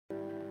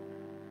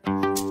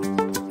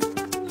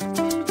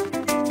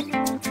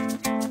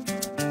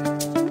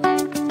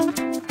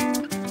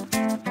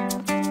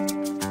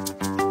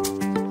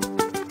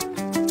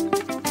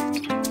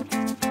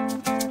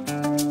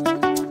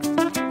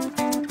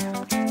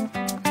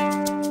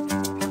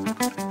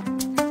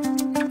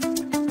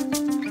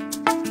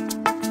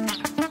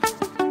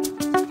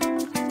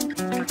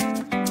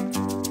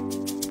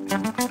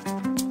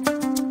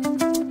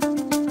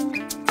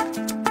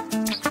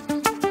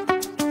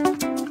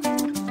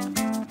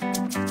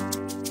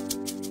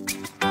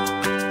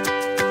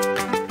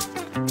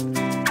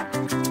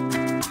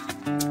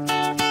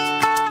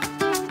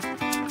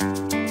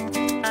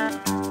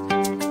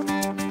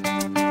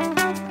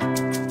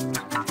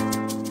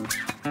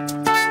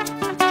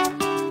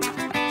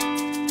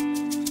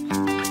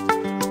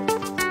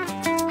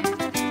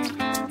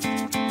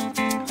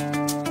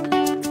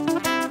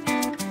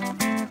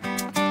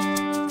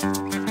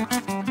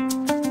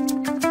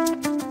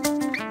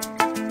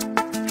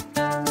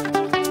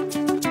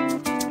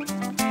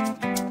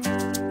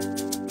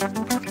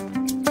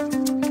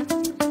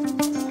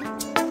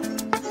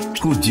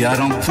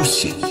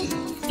KODIARAM-POSY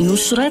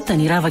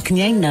nosoratany ravaky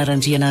ny aina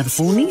Randriana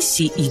Arvony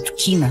sy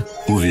Itokina.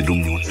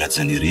 Ovelomin'ny olona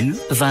Janirina,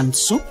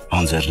 Vanitso,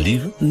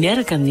 Anjariliva,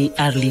 miaraka amin'ny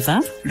Arliva,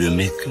 Le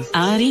Mec,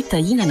 ary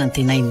Tahina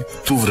Nantenaina.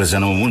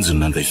 Tovorazana mamonjy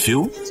nanday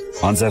feo,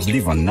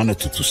 Anjariliva ny Nana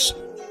Totosa.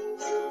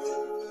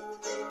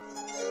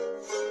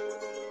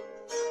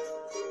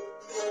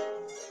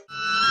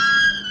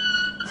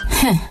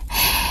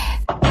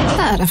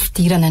 Raha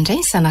fidirana indray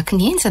ny zanaky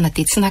ny enjana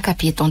dia tsy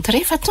nakabe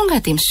d'entrée fa tonga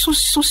dia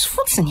misosososo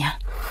fotsiny a.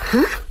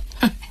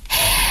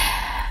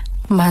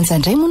 Manja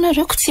indray moa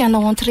nareo ko tsy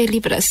hanao entrée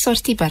libre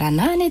sortie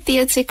baranany aty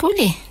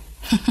an-tsekoly e.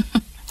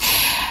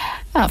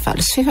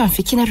 Valo sy fefa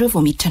mifikinareo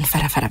vao miditra ny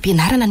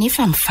varavaram-pianarana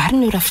nefa mivary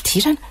ny ora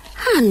fidirana.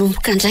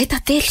 Nomboka indray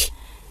tantely.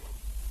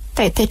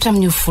 Taitaitra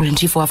amin'io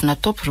volondrivo avy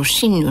natao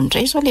brochine io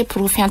indray zao le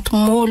profy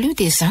antomôly io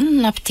dia izany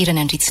no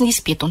nampidirany andritsy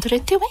nisy be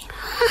d'entrée teo e.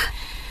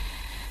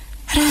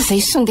 Raha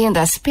izay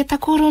sondenda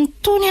spetakoro ny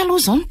tony aloha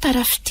zao ny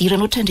tara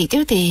fidirana ohatrandry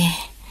teo dia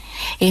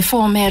efa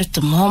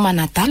emmerdement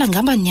manadala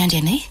angamba ny andry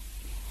anay.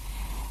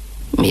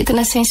 Mety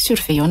nasainy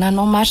surveillant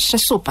nanao marche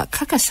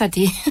sobakaka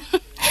sady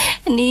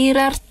ny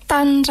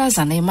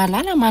raritanindrazanay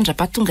malala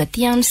mandra-pahatonga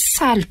aty amin'ny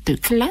salle de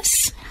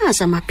classe.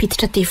 Aza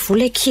mampiditra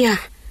devola kia.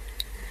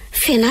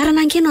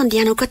 Fianarana ange no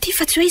andehanako aty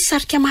fa tsy hoe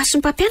hisarika maso ny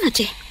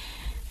mpampianatra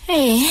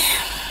e.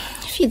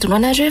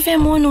 Fidoloanareo ve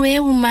moa no hoe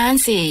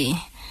homanjy e.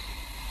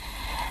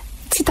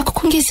 Tsy hitako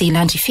koa nge izay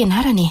ilandry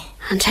fianarana e.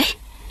 Andray?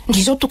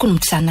 Ndry zao tokony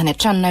mijanona any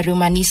an-tranonareo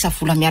manisa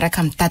vola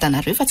miaraka amin'ny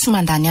dadanareo fa tsy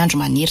mandany andro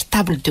manery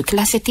table de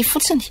classe aty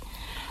fotsiny.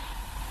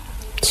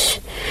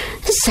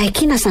 Zay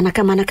kina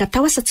zanaka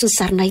manakatao asa tsy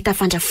nizarina hita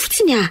vandra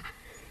fotsiny a.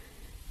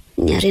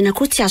 Ny arena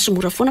koa tsy azo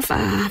mora foana fa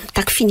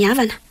mitaky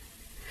finiavana.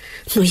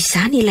 Noho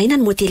izany ilaina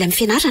ny modely amin'ny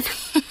fianarana.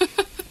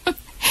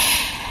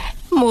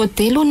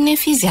 Modely ho ny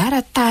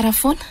Fizarana tara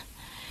foana.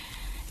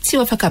 Tsy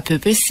ho afaka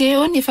BBC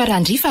eo nefa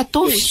randrifa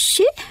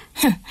ataovy.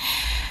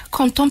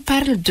 Quand on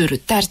parle de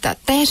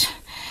retardataire,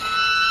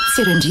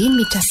 c'est randry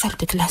miditra salle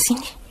de classe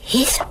iny.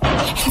 Eza,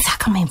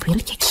 nizaka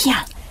maimboelika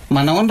kia.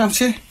 Manao onda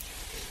mse.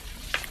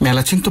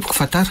 Miala tsiny tompoko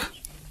fatara.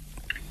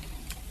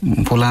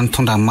 Mbola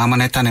nitondra ny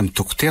mamanay tany amin'ny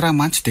dokotera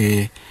mantsy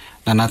dia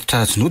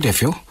nanatitra jinody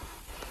avy eo.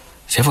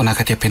 Zay vao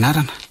nakaty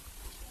am-pianarana.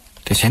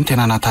 Dia zay no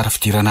tena natara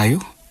fidirana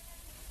io.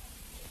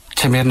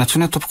 Tsy amerina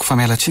tsony tompoko fa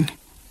miala tsiny.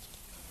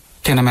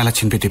 Tena miala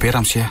tsiny be dia be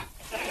ramose.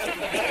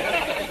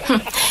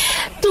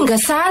 Tonga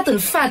sady ny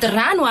fady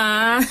rano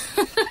a.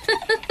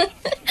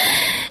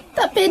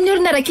 Tapen'ny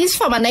olona rakizy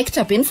fa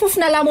manaikitra be ny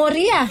fofona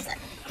lamoria.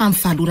 Amin'ny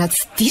valora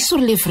tsy diso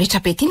le voretra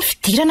be ty ny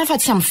fidirana fa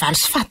tsy amin'ny valo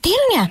sy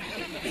fahatelony a.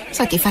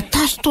 Sady efa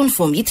tazo tony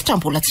vao miditra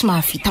mbola tsy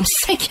mahavita amin'ny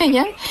saika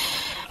ihany.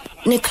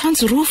 Ny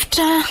akanjo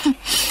rovitra,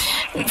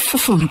 ny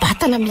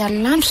fofom-batana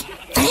mialandro.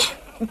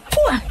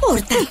 Poa,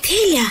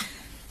 tantely a.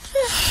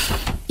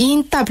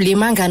 Iny table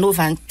manga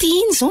anaovany ty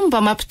iny zao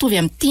mba mampitovy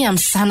amin'ty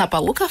amin'ny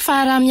zana-bahoaka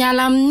fa raha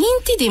miala amin'iny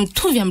ty dia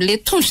mitovy amin'le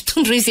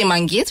tondrotondro izay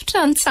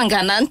mangetotra ny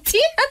tsanganany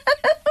ty.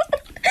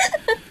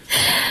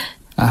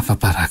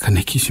 Afa-baraka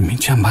ny ankizy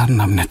mihitsy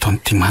amarina amin'ny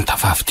ataon'ity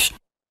mantavavy ty.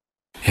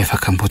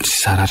 Efaka mbo tsy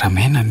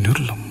zararamena ny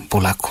olona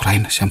mbola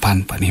akoraina sy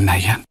ambanimbaniana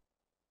ihany.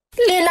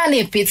 Lehilahy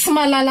lehibe tsy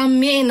malala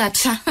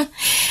menatra.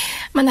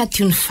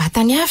 Manadio ny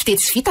vatany avy dia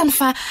tsy vitany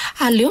fa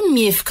aleo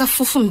mihevoka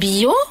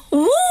fofom-bio.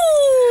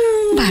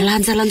 Mba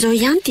lanjalanjao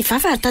ihany ty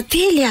vava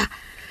tantely a.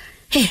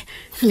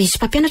 Misy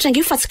mpampianatra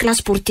angeo fa tsy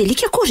kilasy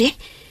bordelika akory e.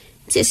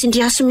 Tsy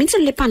sindriaso mihitsy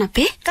le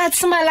mpanabe. Ka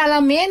tsy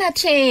malala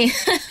menatra e.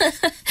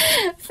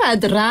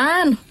 Fady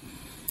rano.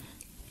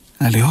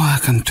 Aleo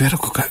haka ny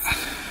toerako ka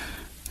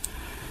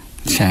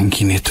tsy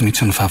anginy eto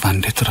mihitsy ny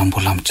vavan'reto raha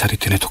mbola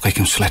mitsarito eny eto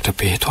kaiky misolaitra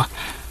be eto a.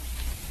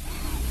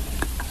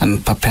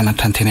 Ny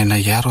mpampianatra antenena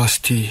iaro azy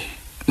ty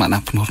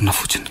manampinorona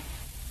fotsiny.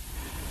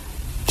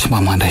 Tsy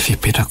mamandray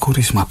fipetra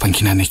akory izy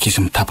mampangina ny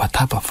ankizy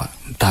mitabataba fa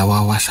mitaho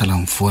aho asala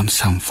mivoany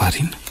samy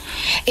variana.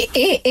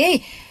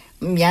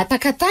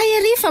 Miataka ta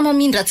ery fa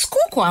mamindra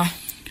tsikoko a.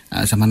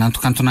 Aza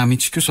manantokantona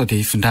mihitsy koa sao dia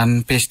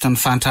ifindran'ny pesta ny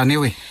fantrana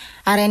eo e.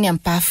 Ary any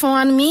amin'ny bafon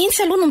any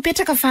mihitsy aloha no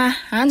mipetraka fa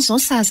any zao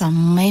saza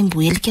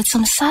maimbo elika tsy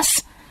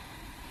misasa.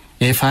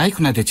 Efa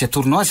haiko na dia tsy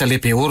atoronao aza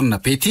lehibe orina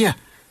be tia.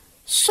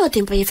 So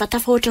dia mba efa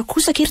tafahoatra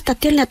kosa kery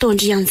tantely ny atao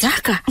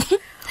andrianjaka.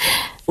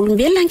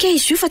 Olombelona anke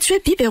izy io fa tsy hoe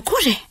biby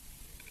akory.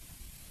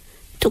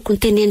 Tokony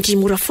tenendry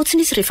mora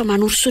fotsiny izy rehefa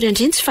manorosory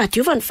andreny tsy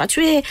fahadiovany fa tsy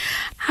hoe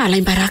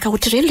alaim-baraka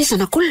ohatr'ireny le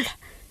zanak'olona.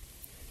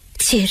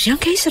 Tsy ery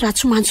anke izy raha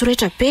tsy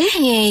mantsoretra be.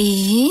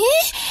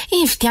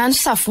 Ividiany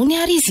savony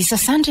ary izy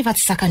isasany rehefa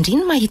tsy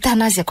zakandriny mahita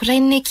anazy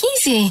akorain'ny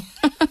ankizy.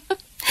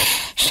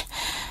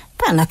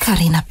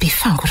 Mpanakarena be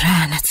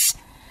fangorahana tsy.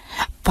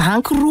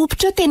 Banky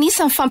ropitra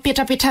tenisa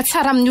mifampetrapetra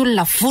tsara amin'ny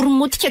olona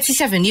voromotika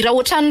tsisy avenira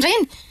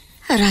ohatran'ireny.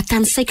 Raha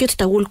tany saika eto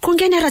daholo koa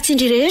ngeny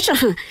aratsindry rehetra.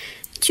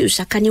 Tsy ho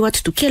zakan'io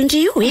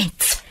atidokelindry io e.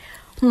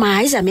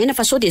 Mahaiza mena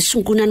fa sao dia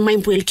songonany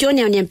maimboelika eo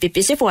ny amin'ny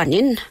BBC vao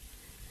anenina.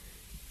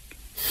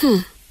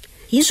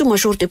 Izy ho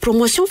major de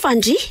promotion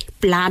fandry,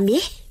 blâme.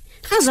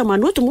 Aza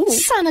manoto moa.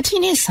 Sanatra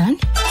iny izany.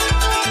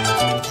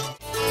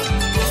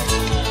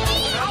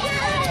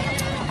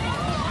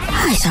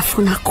 Aiza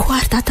foana koa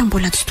ary data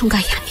mbola tsy tonga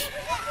ihany.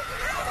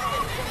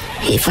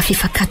 Efa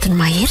fifakatiny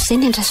mahery izay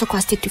ny andrasako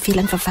azy teto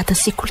ivelan'ny vavahadiny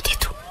sekoly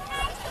teto.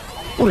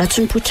 Mbola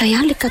tsy nipoitra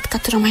ihany ilay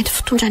katikatira mainty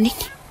fitondrana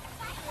iny.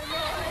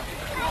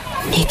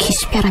 Ny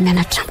ankizy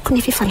mpiara-mianatra amiko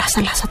nefa efa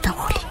lasalasa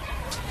daholo.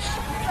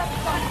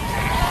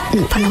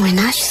 Ny mpanao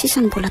azy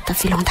sisa mbola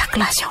tavela ao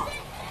an-dakilasy aho.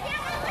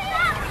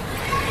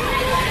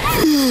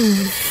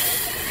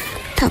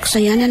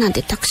 Takizay ihany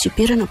nandeha taxi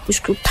berana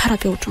Bosco tara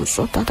be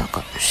ohatran'izao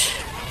dadaka.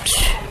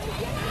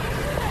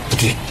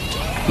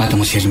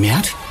 Mademoiselle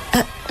miady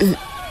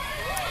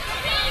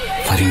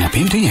variana be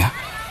ndry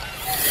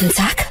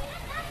Njaka.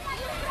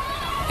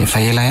 Efa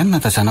ela ihany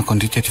natazanako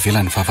andry teto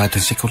ivelan'ny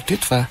vavahadiny sekoly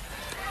teto fa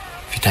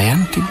vita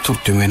ihany ty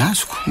mitoro-deo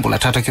menazoko. Mbola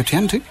tratraka eto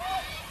ihany ndry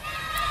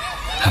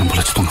ary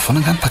mbola tsy tonga foana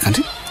angany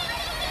pakandry.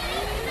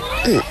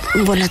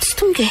 Mbola tsy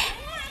tonga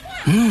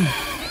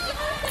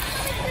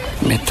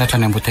mety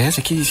tratrany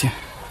ambotaiazaka izy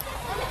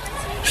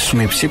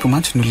somebisebo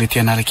mantsy ny olona ety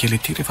anala kely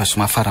ety rehefa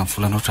somafara amin'ny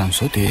volana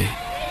ohatran'izao dia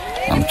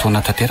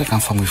amitoana tanteraka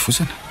amin'ny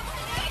famoivozana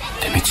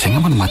dia mety izay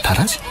ngamba no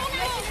mahatara azy.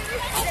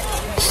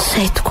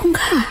 Izay tokoa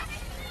nga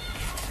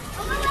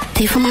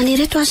dia efa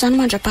maniry eto azy zany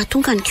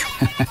mandra-pahatongany ko.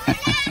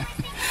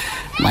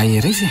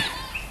 Mahery izy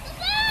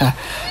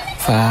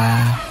fa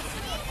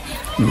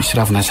misy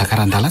ravina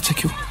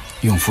zakaran-dalatsaka io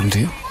amin'ny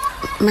volondre io.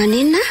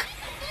 Maninona?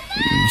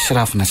 Misy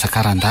ravina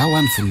zakaran-da ho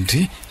an'ny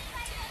volondre.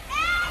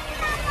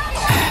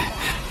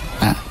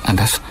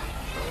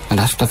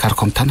 Andaso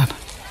takariko amin'ny tanana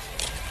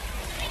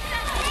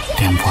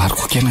dia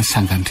amboariko kely ny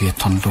sangandre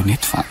ataon'ny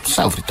loanety fa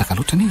savoritaka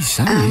loatra izy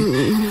zany.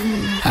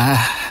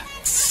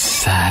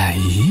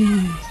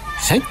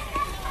 Zay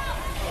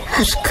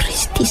Ary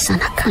Kristy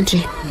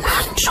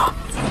zanak'Andriamanitra.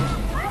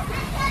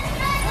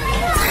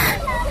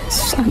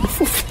 Samy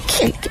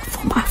fofokelika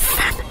vao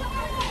mafana.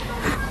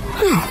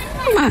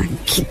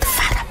 Mangidy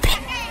farabe.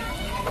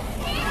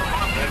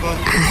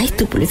 Ay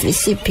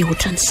WC be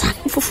ohatran'izany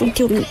ny fofony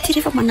teo amin'ity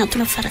rehefa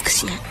manatona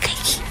farak'izay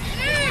akaiky.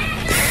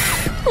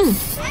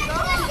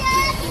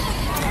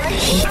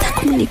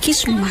 Hitako moa ny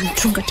ankizy no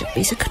manodrongatra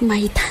betsaka ny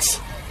mahita azy.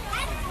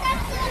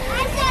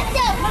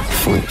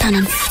 Fony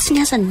tanany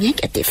fotsiny aza ny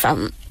miainga dia efa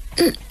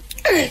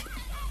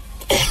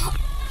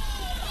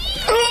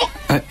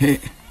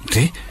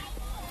Dre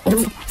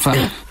fa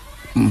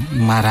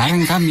marary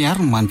nga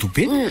miaro no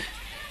mandobe.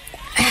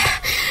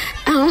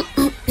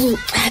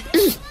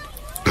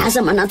 Aza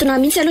manatona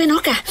mihitsy aloha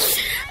ianao ka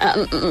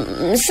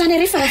misany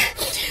rehefa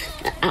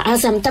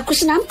aza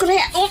mitakosina amiko re.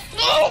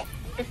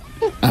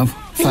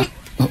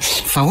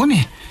 Fa hoany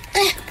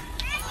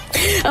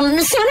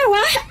misana ho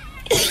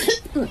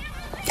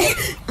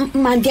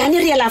mandeha ny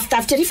ry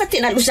alavidavitra ry fa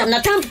tena loza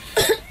amina tambo.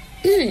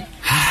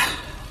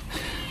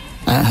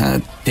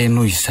 dia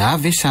noho iza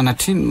ve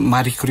sanatria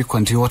marikoriko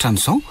andry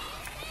ohatran'izao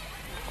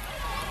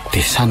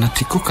dia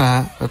sanatria koa ka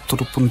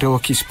toropon'ireo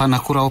ankizy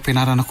mpanakora ao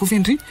am-pianarana koa ve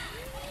ndry.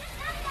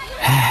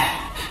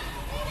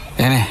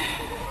 Eny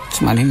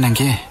tsy maninona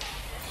nge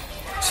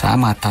za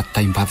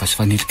mahatatotaim-bava sy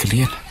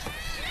fanilokiliana.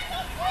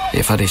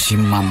 Efa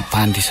rezima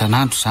mampandy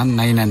isan'andro zany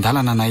na eny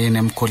an-dalana na eny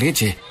amin'ny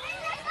kolejy.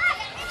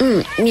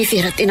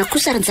 Mivera tena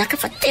kosa Ranjaka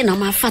fa tena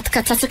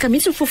mahafatika tsatsaka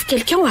mihitsy ny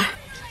fofokelika ao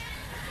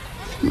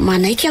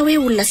manaiky aho hoe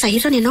olona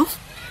sahirana ianao.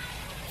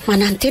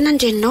 Manano tena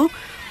andreninao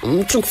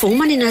mitrongo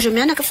voaomana ianareo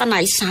mianaka fa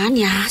na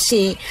izany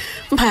sy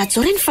mba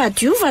hajao reny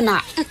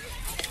fahadiovana.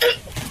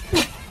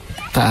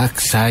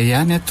 Tahak'izay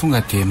ihany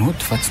tonga dia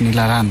noto fa tsy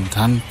nila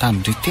ranon-drano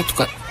tanindry teto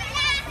ka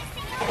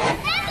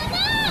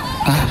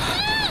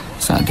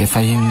sady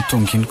efa iny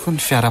tonga iny koa ny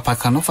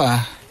fiara-pakanao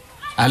fa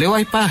aleo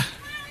aipa.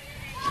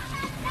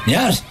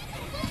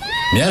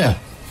 Miara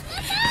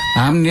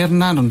amin'ny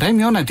herinandro indray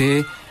miaona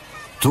dia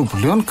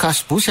dobolo eo ny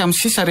kasibosy amin'ny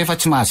sisa rehefa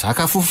tsy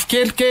mahazaka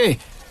fofokely ke.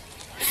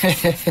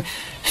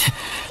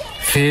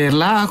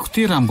 Velako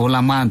ty raha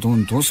mbola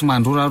mandondosy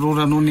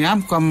mandrorarora noho ny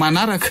amiko amin'ny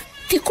manaraka.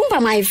 Ty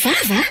komba mahay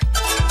vava.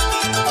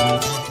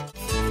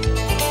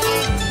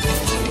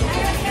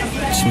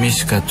 Tsy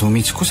misy gado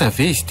mihitsy kosa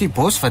ve izy ty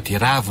bosy fa dia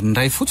raviny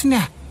ray fotsiny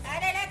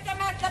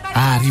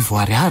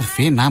arivoariary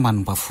ve namany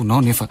mba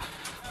fonao nefa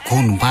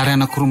gonombary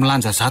anankiroa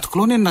milanja 100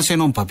 kilô ny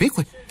nasainao ny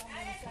babeko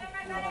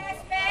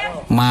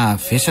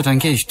mavesatra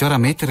nge izy teo raha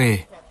mety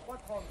re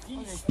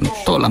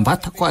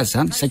nitôlambatako azy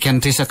zany saika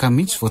nitresaka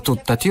mihitsy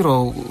voatody taty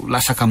rao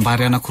lasaka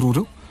ambary anankiroa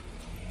reo.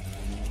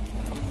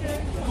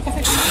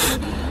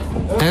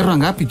 Tairo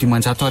rangapy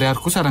dimanjato ariary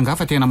kosa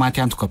rangafa tena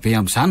maty antoka be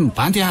amin'izany ny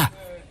bandy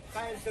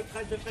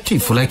ty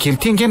vola kely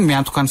ty nge no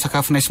miantoka ny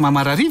sakafonay sy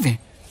mamararive.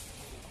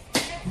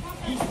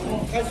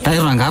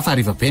 Tairo rangafa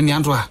ariva be ny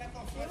andro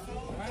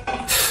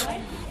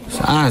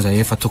zaza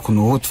efa tokony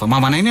hody fa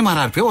mamanay ne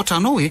marary be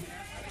ohatranao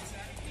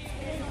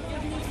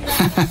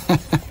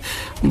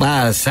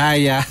mba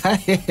zay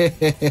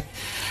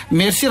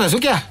merci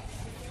razoky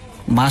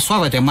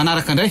masoava dia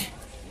manaraka indray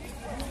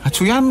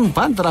atso ihany ny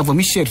bandy raha vao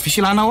misy service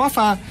ilanao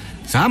fa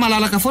za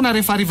malalaka foana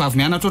rehefa ariva avy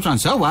mianatra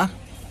ohatran'izao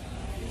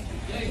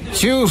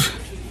Sure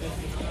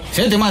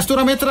zay dia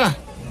mahazotora mety raha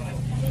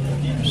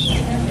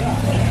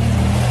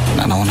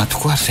nanao anaty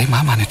koa ary zay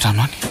mama any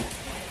an-trano any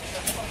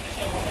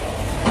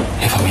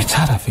efa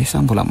tsara ve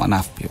sa mbola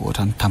manavy be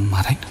ohatrany tamin'ny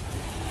maraina.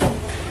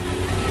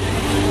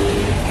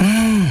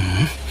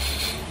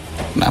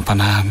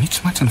 Nampanahy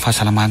mihitsy mantsy ny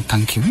fahasalamany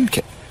tankio iny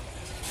ka.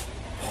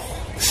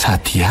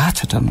 Sady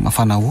atsatra no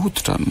mafana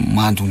hoditra no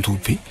mandondoha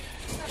be.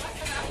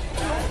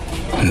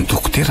 Ny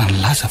dokotera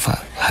nilaza fa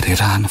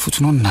arerahana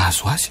fotsiny ao no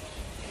nahazo azy.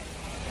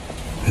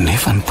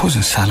 Nefa ny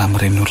paoziny sahala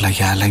amin'ireny olona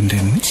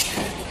hialain'ireny mihitsy.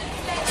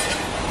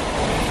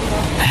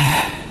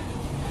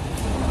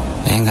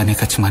 Engany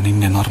ka tsy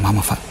maninona ianao ry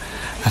mama fa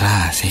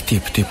raha izay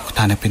teboteboka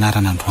tany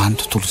ampianarana androany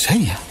tontolo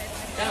izay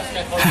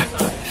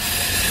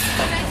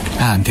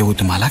andeha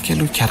ody malaky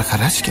aloha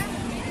ikarakarasika.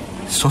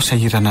 Sao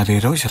sahirana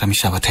rerao izy raha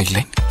misy zavatra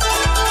ilaina.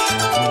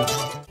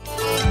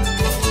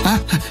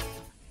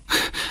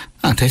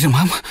 Andray ry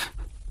mama.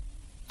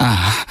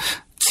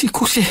 Tsy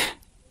kosy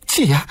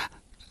tsy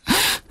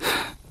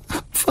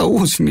fa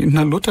ozy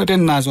na loatra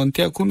reny nahazo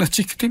an'ity akona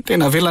tsika ty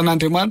tena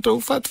velan'Andriamanitra ho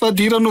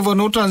fatifadirana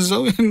ovana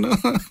ohatran'izao ianao.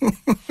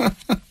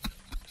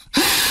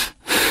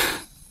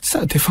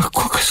 Sady efa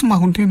koka sy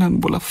mahondrena ny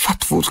mbola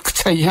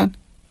fativoroky-tsay ihany.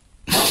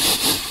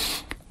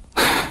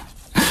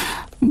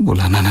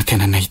 Mbola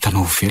nanantena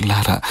nahitanao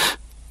velona raha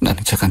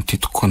nanitsaka nyity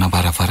tokoana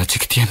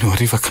baravarantsika ty anao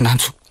arivaka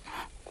nanjo.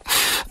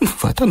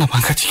 Novatana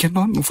mangatsika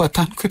anao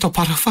novataniko eto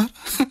aparafara.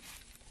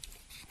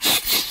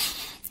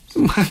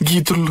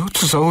 Mangidy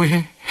loatra zao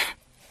hoe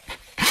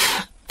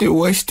dia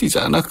ho aizy ty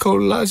zanakao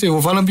lahy izay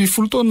vao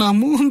 20 taona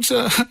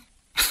hamonja.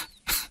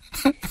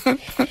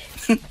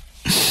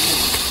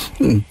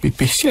 Ny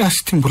bebe sy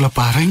azy ty mbola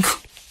baraingo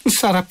ny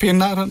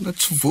saram-pianarana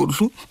tsy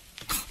voaloha.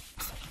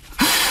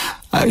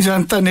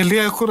 Aizany tany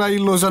alehako raha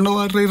ilozanao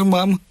ary ry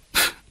mama.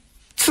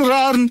 Tsy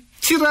rariny,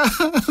 tsy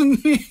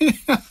rariny.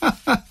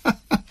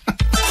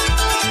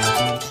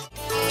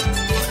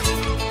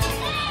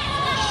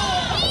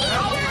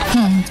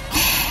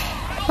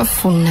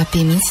 Vonina be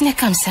mihitsy ny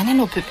akamin'izany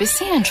anao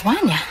BBC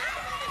androany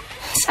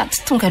sady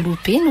tonga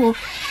lobe no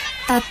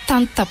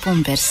tatanta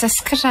bombersa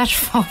sy kiraro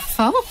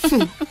vaovao.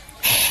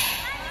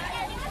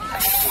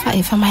 Fa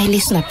efa mahay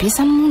lesona be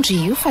zany mondry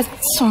io fa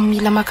tsy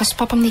mila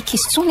makasopapa amin'ny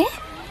ankizy tsony.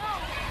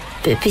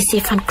 BBC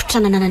efa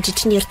nikotranana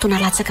nandritry ny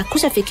herintaona latsaka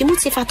kosa veke moa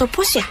tsy efa atao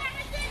paosy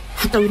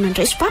atao ina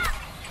indray sopapa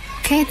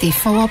ka dia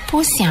efa ho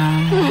apaosy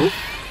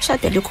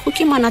sady aleoko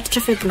koky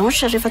manatitra feuille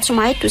blanche rehefa tsy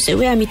mahay toy izay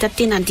hoe amita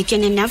tena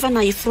andikany any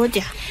havana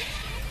ifraudy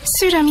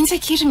sura mihitsy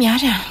akiry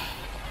miary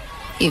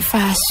efa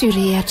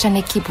assuré hatrany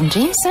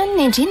akibondreny zany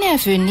ny endriny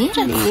avenir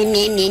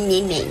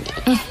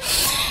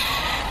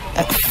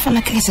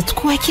fanakaiza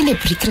tokoa aky le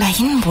brikla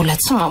iny mbola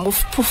tsy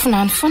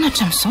mamofopofona any foana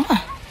hatramin'izao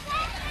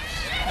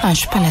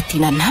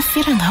androm-panadina nafy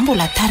veranga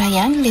mbola tara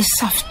ihany le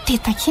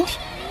safitetaka iny.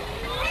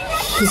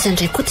 Izy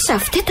indray koa ty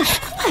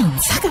safitetaka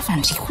nizaka fa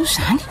ndry koa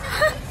zany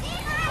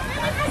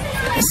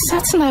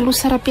sa tsy nahaloha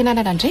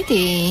saram-pianarana indray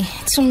dia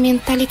tsy nomeny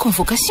taly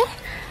convocation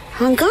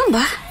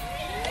angamba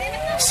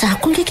za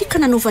koa ngeky ka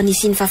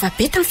nanovan'izy iny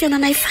vavabe tamin'ny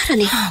fiainanay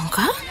farany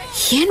anga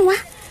eno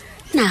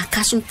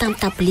nahakaso ny tamin'ny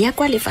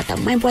tabliako le vata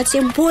maimbo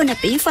atsemboana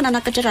be iny fa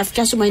nanakatra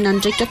ravikaso maina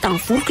ndraikitra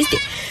tamin'ny voloko izy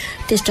dia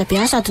tezitra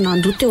be sady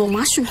nandoa teo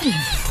masony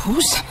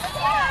boza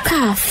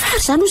ka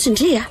fary zany ozy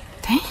indri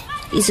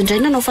izy indray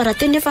nanao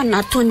farateny nefa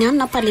nataony ihany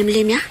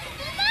nampalemilemy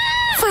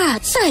fa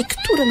tsy haiko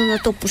torana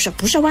natao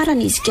bosabosa ho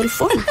arany izy kely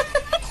foana.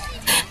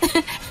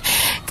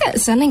 Ka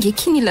zany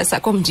angeky ny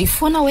lazako amindry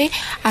foana hoe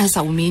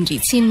aza omendry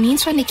itsiny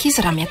mihitsy ho any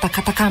ankizy raha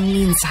miatakataka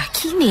amin'ny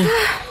njaka iny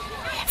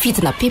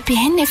vidina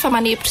PPN efa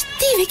manepitra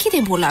ty veky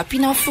dia mbola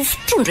ampiana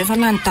fofotrondro efa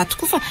lany daty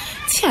koa fa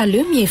tsy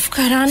aleo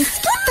mihevoka rano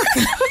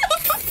totaka.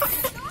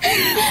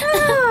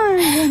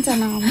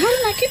 Enjana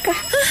molina kika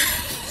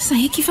za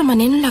eky efa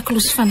maneno ny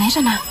lakolosy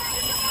fanairana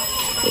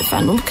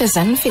efa nomboka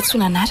zany ny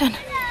fetsona anarana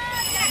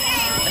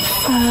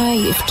fa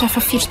hevitra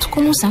fa firy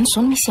tokoa moa zany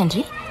zao no misy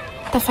andry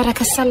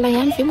tafaraka salina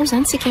ihany ve moa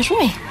zany tsika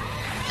roa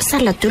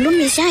salina dolo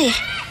misy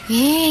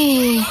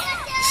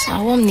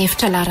zaho amin'ny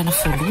hevitra larana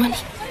voalohany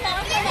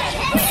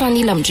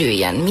mifanila amindreo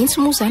ihany mihitsy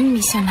moa zany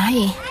misy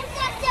anahy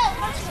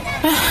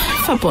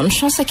fa bonne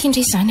chance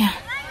akindry izany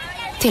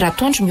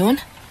teratoandro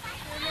miona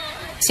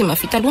sy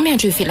mavita aloha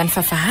miandreo ivelan'ny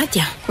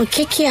vavahady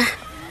okeky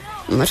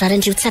raha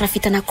rendreo tsara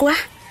vitana koa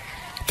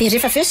dia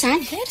rehefa aveo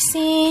zany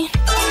merci.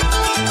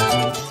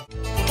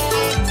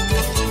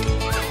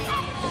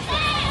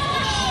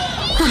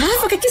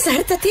 Afaka ky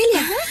zary tantely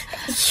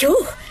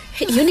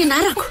io ny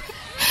anarako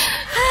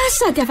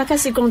sady afaka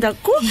seconde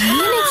koa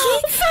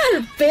faly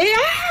be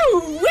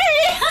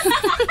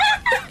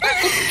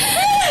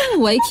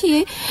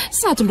oaiky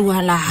sady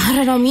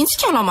lohalahara mihitsy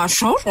kala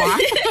mazoro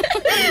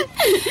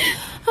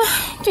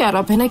dia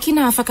arabaina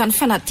kina afaka ny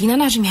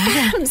fanadinana ary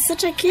miary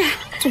misatraky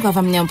tonga avy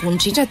amin'ny ambony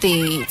indrindra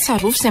dia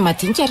tsarofo izay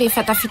madinika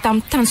rehefa tafita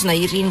amin'ny tanjona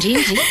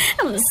irindrindry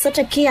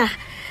misatraky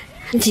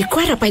ndry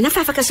koa arabaina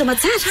fa afaka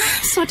somatsara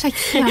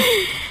sotraky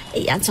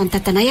antso ny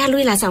tantanay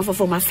aloha ilazany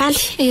vaovao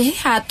mafaly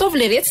ataovy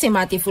le rehetra izay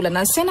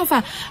mahadevolana ny saina fa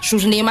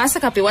journée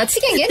masaka be ho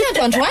antsika ngeny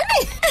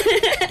androandroany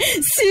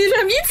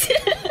sira mihitsy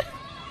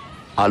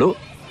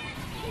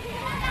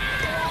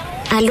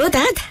allo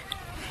dada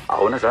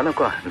ahoana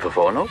zanako ny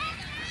vaovao anao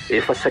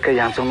efa saika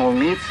iantsanao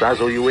mihitsy za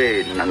zao io hoe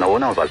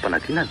nanahoana amin'ny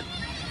valim-panadinana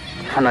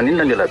fa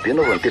naninona ny elabe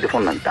anao vao ny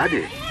telefonina ny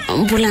dady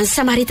mbola ny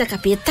samaritaka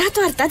be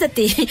tato ary dada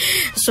dia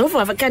zao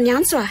vao afaka ny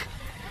antso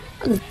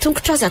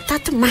nitongotra aza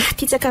tato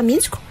mahatitsaka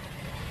mihitsiko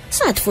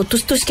sady vao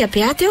tositosika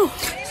be ato eo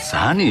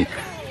zany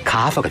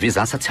ka afaka ve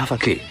zany sa tsy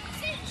afaka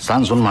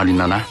zany zao no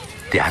mahalina anahy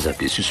dia aza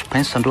be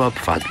suspense andreo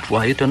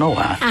ampivady-poa eto ianao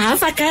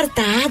afaka ary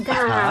dada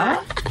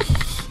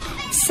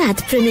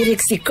sady premier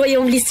exiko eo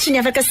amin'ny lisitry ny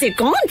afaka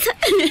seconde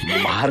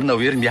marina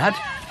hoery miady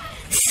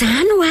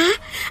zany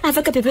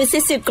afaka BPC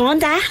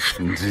seconde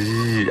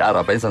ndry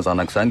arabaisany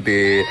zanako zany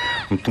dia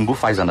mitombo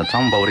fahaizana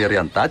trano mba ho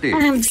reharehany dady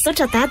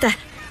misaotra dada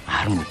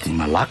ary mody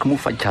malaky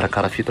moa fa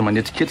ikarakara fety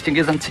manetriketrika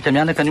nge zany tsika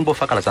mianaka ny mba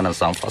fankalazana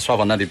nyzany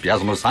fahasoavana lehibe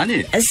azonao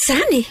zany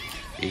zany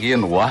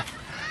eno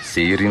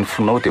zay iriny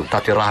fonao dia ho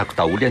taterahako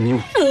daholo an'io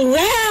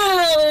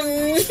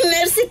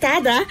merci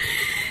dada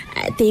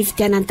dia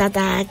ividianany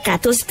dada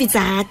gâteau sy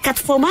pizza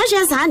 4 fromage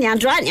zany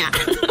andro any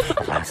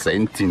zay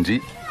ny tindry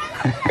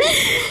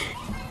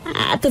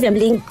ataovy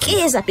amin'le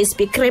ngeza be sy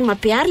be crème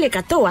be ary le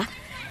gâteau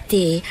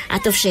dia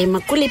ataovy izay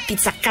makoa le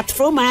pizza 4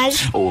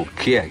 fromage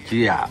ok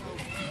akia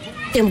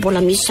dia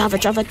mbola misy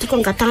zavatra afa tiako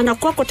angatahana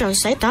koa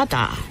ankoatran'izay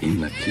dada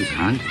inona ty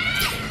zany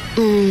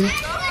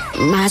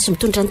mahazo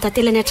mitondra ny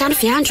tantelany an-trano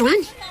ve andro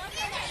any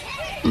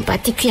mba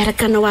tiako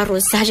iaraka anao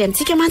arrosage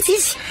amintsika mantsy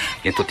izy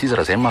eto ty izy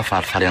raha zay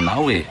mahafalifaly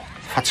anao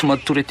fa tsy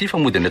matory aty fa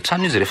mody any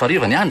an-trano izy rehefa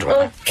riva ny andro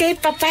ok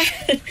papa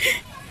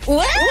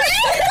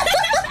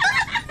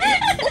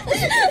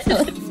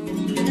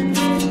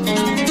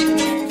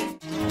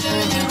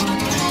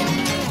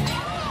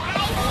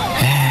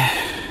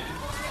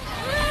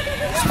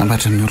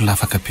sambatra ny olona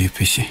afaka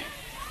BPC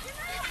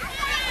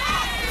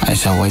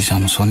aizaho aiza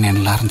amin'izao ny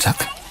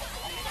anilarin-jaka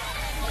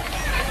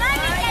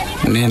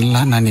ny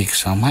anilahy na ny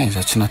examen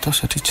iza tsy natao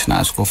satria tsy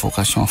nahazoko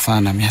vocation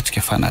afahana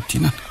miatrika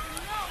fanadinana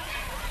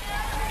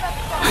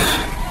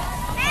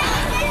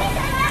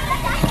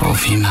rao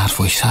vina ary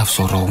vo isavy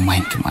zao rao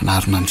mainty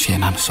manarona ny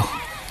fiainana zao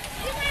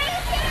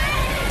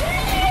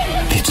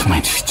dia tsy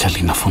maintsy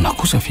fitsaliana foana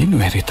kosa ve no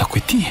aretako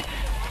ety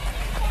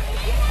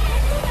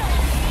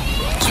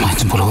tsy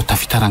maintsy mbola ho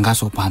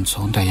tafitarangazy ao bany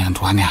zao ndray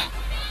andro any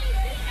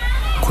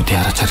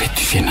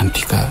kodiara-tsarety fiainany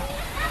ity ka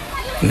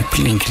ny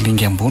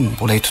pilingilingy ambony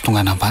mbola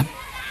hitotongana ambany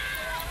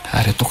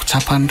ary ataoko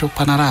tsapan'ireo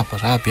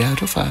mpanaraby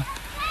areo fa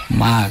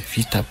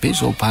mahavita be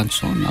zao bany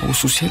zao na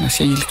hososena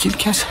sy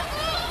ahilikiliky aza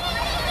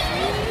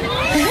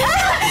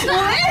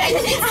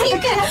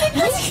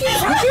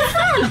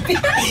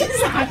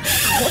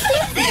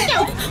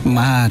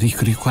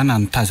maharikoriko ana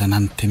nitazana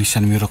ny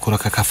tenisany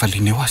miorakoraka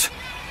kafaliana eo aza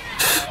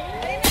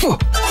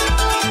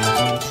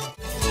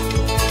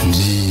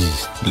ny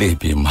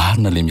lehibe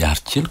marina le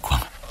miary keliko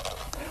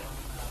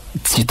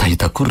tsy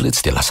hitahitakory re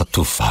tsy dia lasa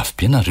tovovavy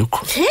be nareoko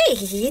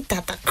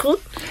tatako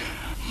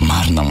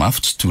marina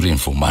mafy tsy toy reny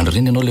voamaly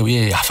reny ianao le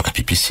hoe afaka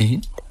BPC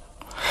iny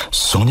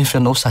zao nefa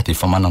ianao sady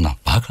efa manana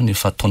baka ny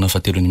efa taona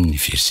fatelo any amin'ny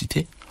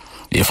université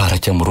efa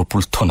araiky amin'ny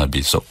 20 taona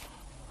be zao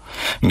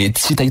mety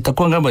tsy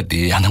hitahitako angamba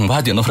dia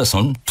anambady ianao raha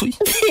zao nitoy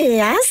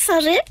asa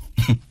re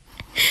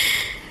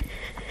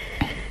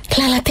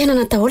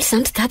lala-piainana daholo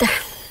zany ry dada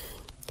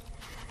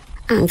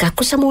anga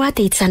kosa moa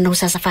dia hijanonao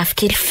zazavavy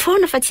kely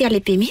foana fa tsy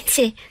alehibe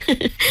mihitsy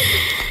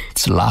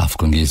tsy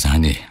laviko nge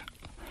zany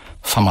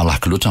fa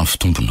malaky loatra ny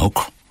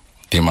fitombonaoko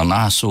dia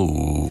manaso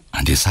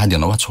andesady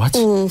ianao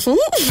atsoatsy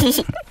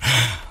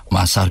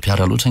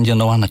mahasary-piara loatra nge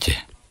ianao anake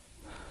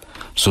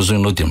zao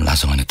ianao dia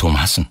milaza ho any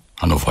Tomasina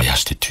hanao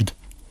voyage d'étude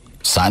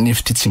zany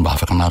efa ty tsy mba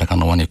afaka naraka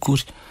anao any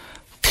akory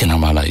tena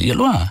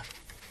malahelo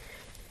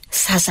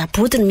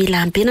zazabody no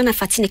mila ambenana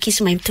fa tsy ny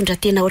ankizy mahay mitondra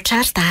tena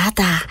ohatrary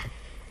dada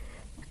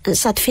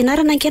sady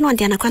fianarana ankeno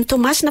andehanako any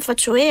Tomasina fa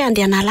tsy hoe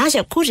andehana lazy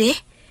akory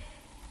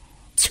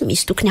tsy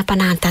misy tokony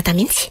ampanahany dada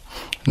mihitsy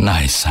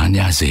na izany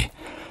azy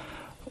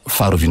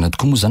faharoviana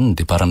tokoa moa zany ny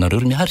deparanareo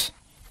ry mihary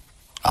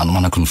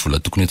anomanako ny vola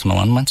tokony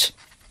entinao any mantsy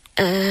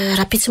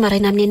raha pitsy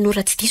maraina amin'ny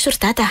enora tsy diso ry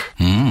dada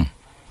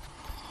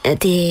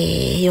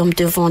dia eo amin'ny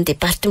devant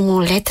département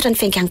lettre ny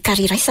fiaingany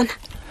kariraisana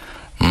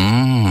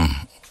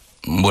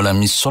mbola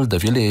misy solde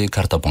ve le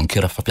carte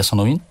bancaire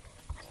fampiasanao iny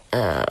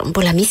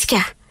mbola misy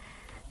ka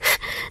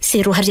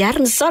 0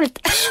 ariary ny solde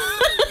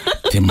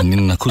dia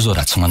maninona koa zao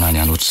raha tsy manany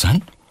any ohatr'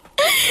 zany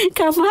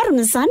ka maro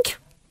ny zaniko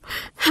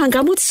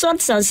angamody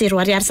solde zany 0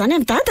 ariary zany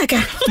amin'ny dada ka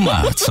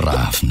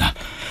mahatsiravina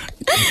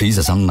dia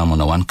iza zany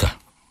namanao any ka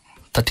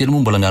tantely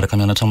moa mbola miaraka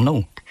mianatra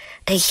aminao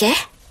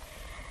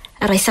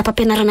raha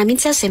isam-pampianarana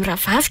mihitsy azy zay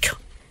mirahavaviko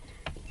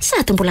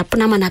sady mbola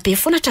mpinamana be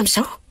foana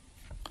hatramin'izao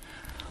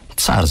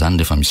tsara zany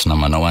rehefa misy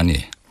namanao any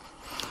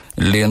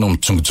le anao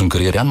mijongojongo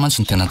rery any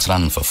mantsy ny tena tsy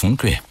ranony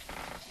vavoniko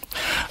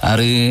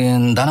ary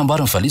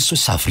ndanamboary ny valizy so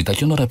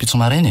savritako ianao raha pitso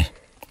marainy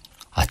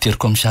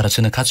ateriko amin'ny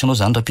fiaratsy eny akatsy ianao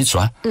zany raha pitso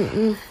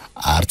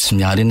ary tsy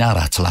mialy eny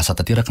raha tsy lasa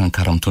tanteraka ny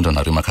kara mitondra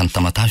anareo makany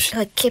Tamatavy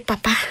ok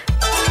papa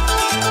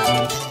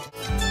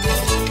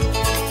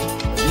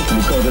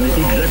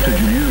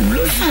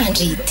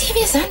andry ty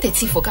ve zany dia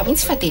tsy voaka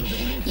mihitsy fa dia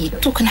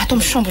hitokona ato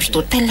amin'ny chambre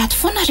d'hôtel ato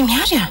foana ry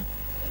miary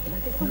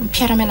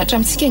Mpiara-mianatra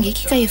amintsika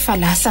ngeky ka efa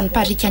lasa ny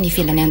parika any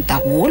ivelany any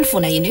daholo vao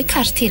naheno hoe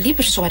carte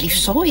libre zao arivo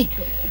zao e.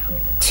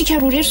 Tsika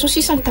roa rery zao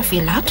sisa ny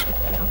tavelatra.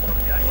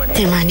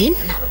 Dia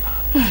maninona?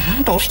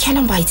 Mba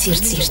orikala mba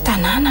hijerijery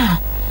tanàna.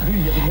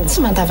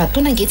 Tsy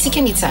mandava-taona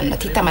angentsika nijanona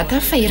ty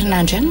Tamatavy fa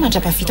herinandro ihany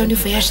mandrapavita ny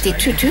voyage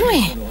d'études io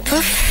e.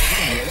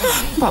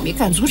 Mba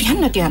mekanjory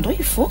ihany na dia andao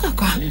hivoaka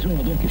ka.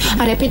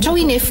 Ary apetrao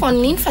iny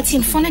efona iny fa tsy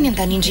ny foana ny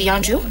andanindry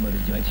andro io.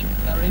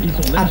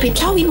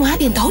 Apetrao ino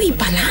ady andao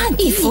hibalany.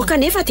 Hivoaka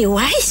nefa dia ho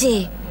aiza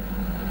e.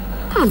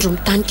 Andro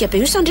mitanika be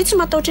io sandry tsy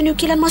matahotra ny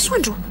okilan'ny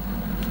masoandro.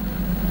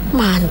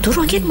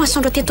 Mandoro angeny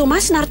masoandro aty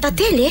Tomasina ary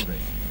tantely e.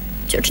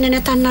 Tsy ohatrany any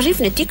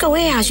Antananarivo ny aty ka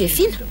hoe azo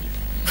efina.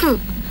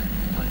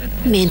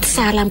 Mendy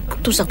sahala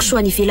mikitozako soa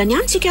any ivelany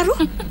any tsika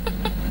roa.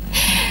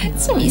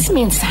 Tsy misy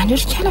mendy zany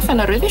orikala fa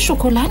nareo hoe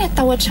chocolat ny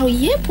atahotra ao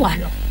iepo a.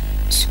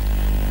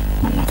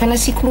 Manakana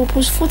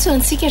cyclopose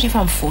fotsiny tsika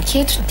rehefa mivoaka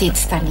eto dia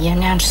tsy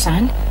taniany andro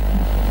zany.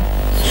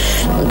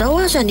 Ndao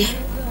azany e.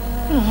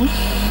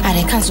 Ary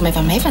akanjo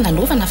maivamaiva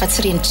nanaovana fa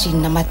tsy reny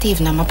drinina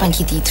matevina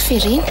mampangididy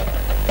fereny.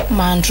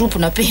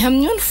 Mandrobona be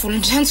amin'io ny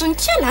volon-dranjony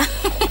kala.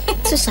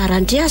 Tsy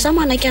zarandria za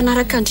manaiky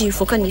anaraka andry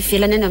hivoaka ny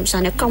ivelany any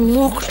amin'izany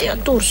akamoko dia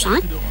atoro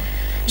zany.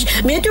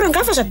 Mety io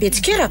rangafa za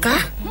betsikera ka.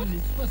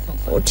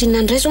 Ohatriny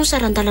andray zao ny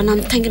sarandalana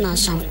mitaingina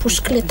n'izany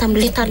posikileta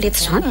amin'ny letaleta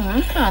zany.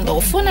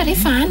 Andao foana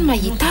rehefa any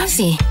mahita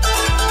azy.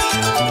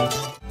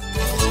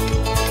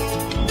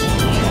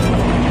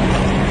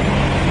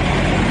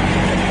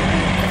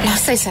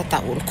 Lasa iza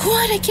daholo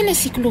koa araka ilay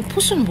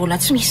cycloposiny mbola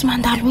tsy misy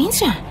mandalo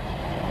mihitsy a.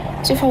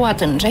 Tsy efa ho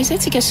adiny indray izay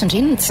tsika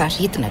sindriny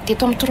nijaridina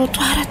teto amin'ny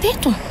trottoir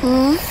teto.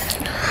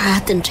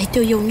 Adiny indray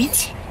teo eo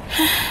mihitsy.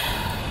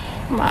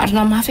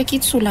 Marina mafy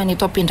akitsy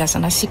eto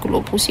am-pendrazana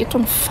cyclopose eto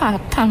ny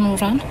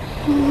fahatanorana.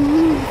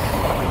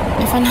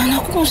 Efa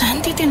nanako moa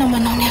zany ty tena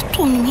manao ny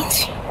atony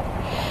mihitsy.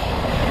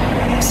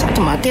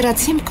 Sady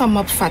matera-tsemboka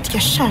mampivadika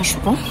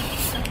charbon.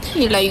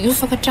 Ilay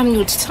iofaka hatramin'ny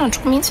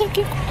hoditsandroko mihitsy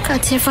akiko. Ka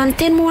tsy efa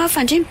niteny moa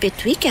afandry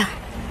mibedoika.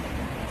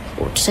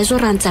 Ohatr'izay zao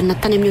raha nijanona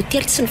tany amin'ny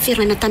hotely sy ny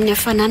fiarahana tamin'ny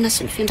hafanana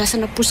sy ny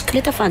fiandrasana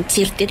posikileta fa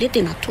nijery tele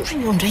dia natory.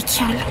 Io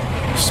ndraiky ala.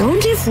 Izao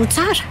ndry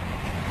votsara.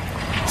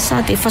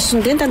 Sady efa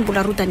sondendany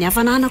mbola rodany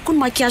hafanana koa ny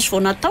makiazy vao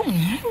natao.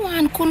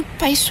 Hoany koa ny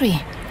paiso e.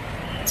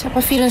 Tsy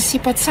ampafirin'ny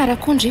sipa tsara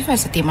koa ndry fa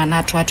aza dia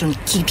manatroatro ny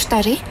gidro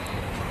tare.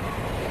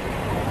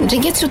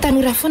 Ndringe tsy ho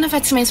tanora foana fa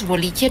tsy maintsy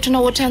voaliketrona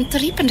ohatra ny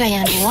trip indray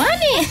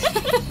androany e.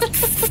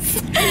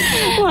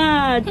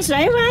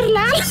 Zay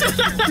marilala.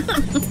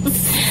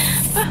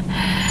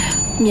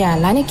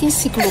 Mialany aky ny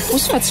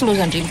cyclopose fa tsy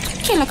lozandry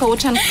mitokelaka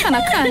ohatra ny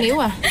kanakana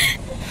eo a.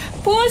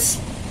 Posy!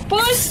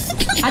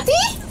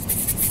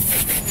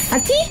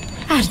 Aty!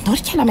 Ary ndao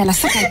rikala miala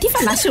saka ity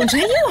fa lasa eo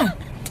indray eo a.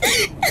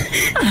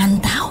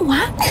 Andao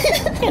a.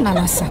 Tena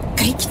lasa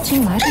kaiky ty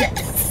mary.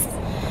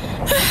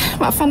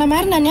 Mafana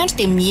marina ny andro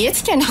dia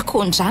mihetsika ny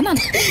akondranana.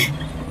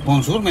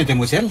 Bonjour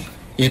mesdemoiselles.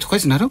 Eto koa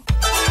izy nareo.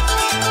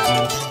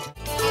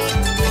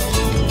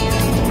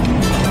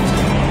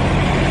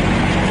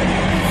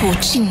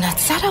 Ohatrinona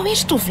tsara hoe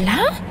ry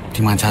tovolahy.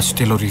 Dimanjato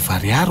telo arivo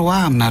ariary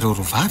aminareo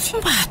rovavy.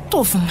 Mba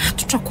ataovy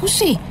matotra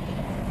kosa e.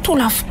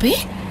 Tolafo be.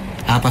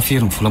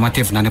 Ampafiry ny vola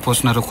matevina any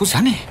am-paosinareo koa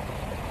zany e.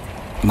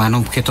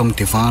 Manomboka eto amin'ny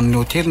devan'ny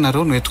hotely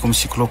nareo no entiko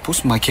amin'ny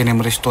cyclopose makeny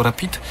amin'ny restaurant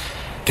pita.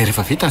 Dia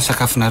rehefa vita ny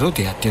sakafonareo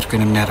dia ateriko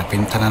eny amin'ny arabe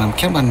ny tanàna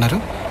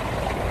mikembanareo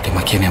dia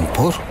makeny amin'ny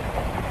boro.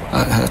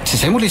 Tsy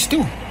izay moa ilay izy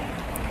teo.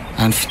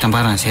 Any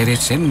fitambaran'izay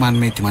rehetra izay no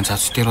manome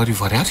dimanjato sy telo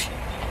arivo ariary.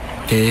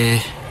 Dia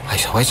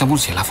aiza moa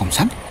izay lafo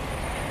amin'izany.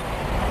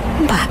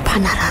 Mba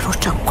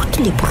hampanararotra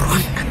koty le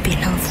boronina be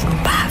la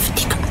volombavy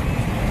tika.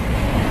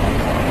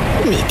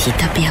 Mety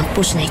hita be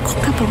am-pozina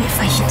ikoka mba hoe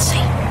fahiny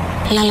izay.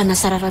 Lalana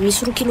sarara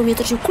misy 2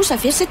 kilometatra io kosa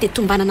versy dia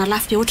tombanana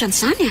lafo be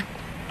ohatran'izany a.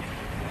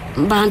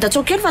 Mba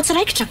handatsao kely fa tsy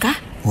raikitra ka.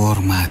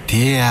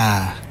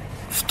 Ormadea.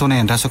 Fotoana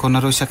iandrasako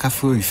anareo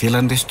sakafo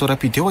ivelan'ny restaurant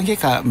pide eo ange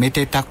ka mety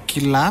ahitako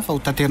kila hafa ho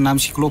taterina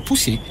amin'ny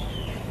cyclopose.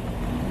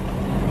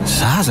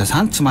 Zaza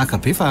zany tsy maka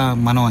be fa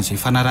manao an'izay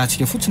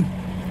fanarahantsika fotsiny.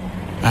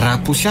 Raha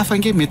posy hafa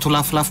ange mety ho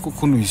lafolafo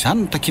kokoa noho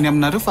izany no takiny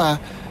aminareo fa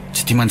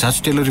tsy dimanjato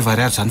sy telo arivo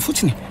ariary zany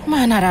fotsiny.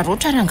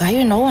 Manararoatra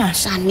rangahy ianao a.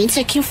 Zany mihitsy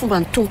aky ny fomba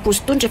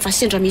nitompo-posy tony rehefa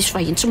sendra misy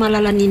vahiny tsy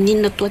mahalala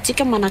ninina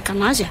toantsika manaka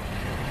anazy a.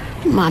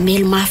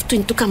 Mamelo mafy toy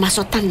ny toka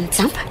maso atanin'ny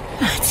jamba.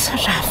 Tsy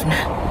ravina.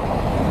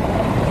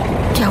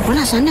 Dia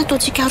ahoana zany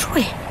ataontsika roa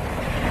e.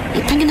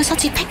 Itaingina sa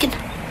tsy itaingina?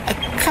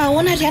 Ka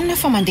ahoana ry anina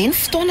fa mandeha ny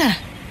fotoana.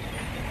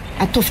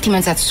 Ataovy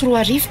dimanjato sy 2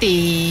 arivo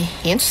dia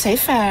ento izay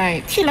fa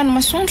kilany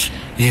masoandro.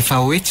 Efa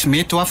hoe tsy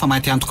mety ho afa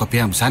maty antoka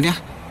be amin'izany a.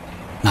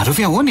 Nareo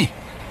ve ahoana e?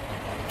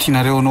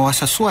 Tianareo anao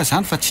asa soa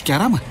zany fa tsy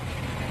karama.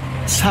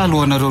 Sa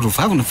alohanareo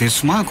rovavy no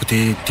versementko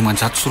dia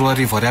dimanjato sy 2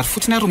 arivo ariary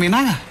fotsiny ary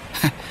omenanga.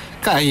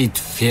 Ka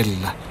edy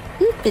velona.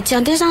 Dia tsy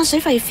andeha zany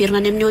izay fa hiverina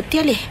any amin'ny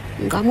hotely e.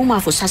 Nga moa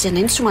mahavoasazy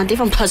anay ny tsy mandeha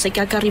fa mba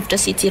saika akarivotra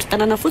sy hijery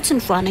tanàna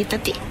fotsiny voanay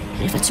taty.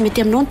 Rehefa tsy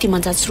mety aminao ny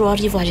dimanjato sy 2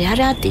 arivo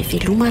ariary a dia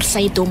veloma ary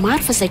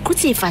saidomary fa izay koa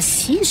tsy efa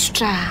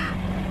sinjotra.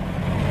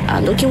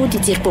 Andao ke ody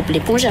hijery bob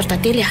l'éponge ary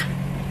tantely a.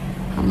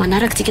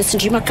 Manaraka tsika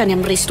tsindry makany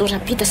amin'ny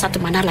restaurant pita sady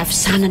manala avy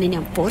zanany eny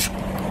amin'ny boro.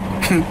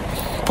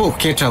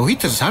 poketra ho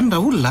hita zany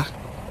raha olona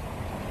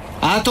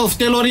ataovy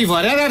 3 arivo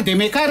ary dia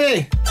mekare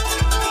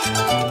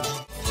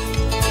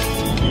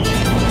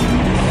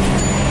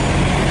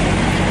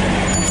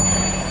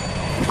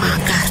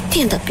mangary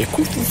tenda be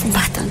koa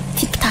fofombatany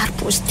ty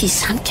mpitary-pôzy ty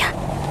zany ka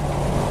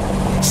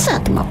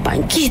sady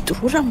mampangidy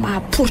ro raha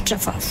mahaporotra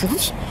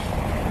vavony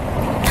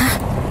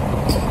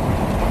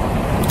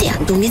dia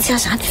andoha mihitsy aho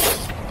zany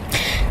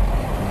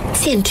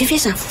tsy endriva hoe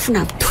zany fofona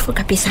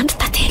mitofaka be zany ry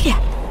tantely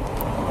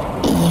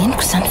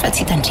eniko zany fa tsy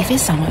hitandriva hoe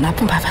za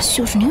manampy-mbava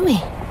siorona io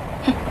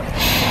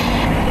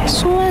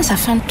so aza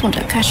fa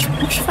nitondra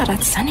kasomosy fa raha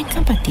tsy zany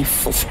ankamba dia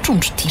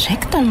fofotrondro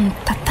direct ny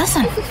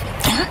tatazana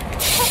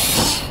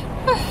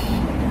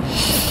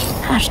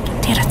ary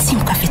tantera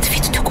tsimoka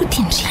vetivety teo koa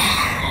tindry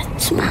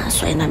tsy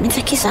mahazo aina mihitsy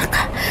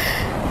akizaka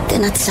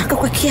tena tsy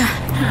zakako akia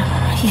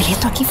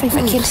ireto akifa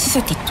efa kely sisa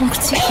dia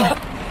tongotsika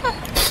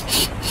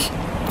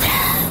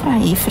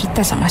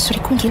efritaza maso ry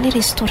koa ngely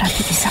restaurant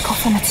dia sakao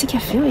fanatsika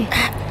avy eo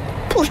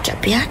porotra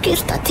be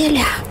akery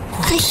tantely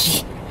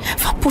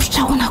fa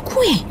porotra ahoana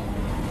koa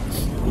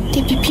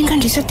dia bibinga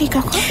andrisa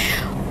teka koa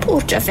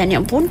porotra avy any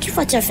ambony ty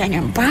fa tsy avy any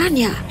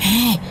ambany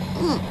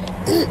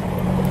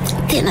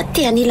tena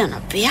teanilana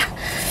be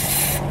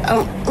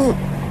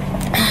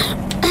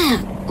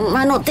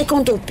manao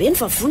taekwondo be ny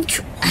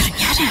vavoniko ary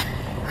miara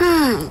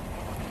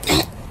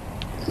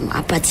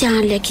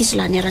mampatsiahan'ilay ankizy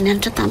lahy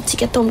niara-nianatra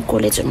tamintsika tao amin'ny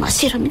kolejy ny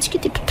masera mihitsy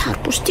ty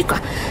mpitary-pôzy ty ka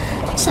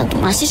sady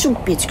masisy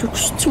mibetsika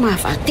kosa tsy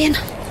mahavatena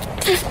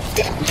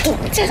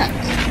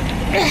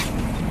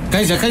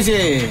kaiza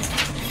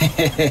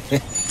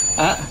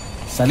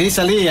sali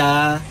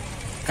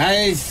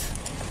kaiza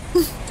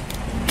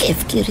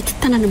kevikery ty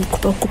tanana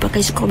mikopakopaka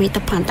izy ka mahita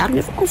mpandalo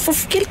nefa ko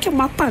fofokelika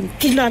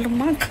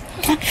mampandilalomanga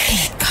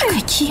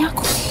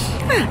kakakiako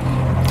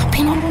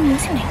tapena aloha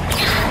mihitsy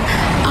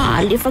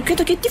lefa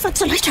ketake ty fa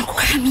tsy laitra ko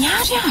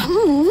miary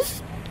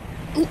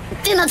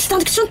tena tsy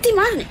tandiko tsony ty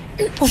mariny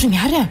ozy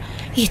miary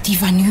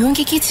edivan'io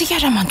ankeketsika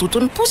raha mandoto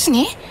ny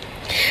posiny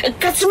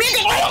ka tsy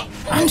mety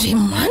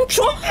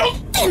andriamanitro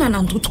tena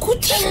nandoto koa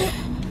ty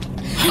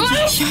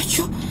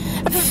andriatiako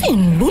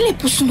feno loha le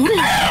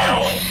posin'olona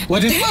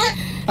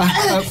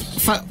ohatra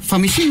fa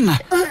misy inona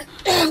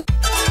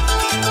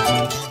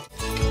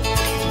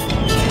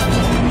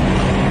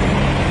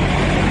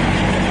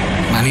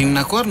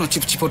maninona koa ary no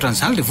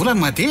tsipotsipoatran'izany le volany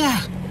madeha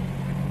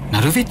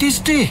nareo ve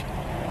tezitra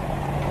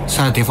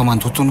sady efa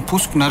mandoto ny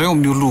posiko nareo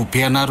amin'ny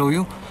olobe anareo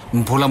io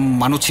mbola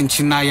manao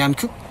tsinitsinina ihany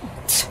koa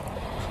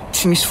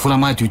tsy misy vola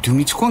mahadiodio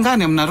mihitsy koa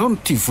angany aminareo no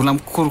ty vola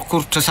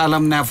mikorokorotra sala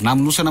amin'ny avina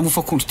aminosana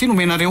mofakondro ty no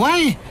menareo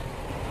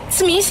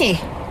tsy misy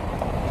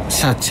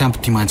sady tsy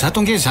ampy 10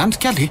 ange zany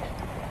rikaly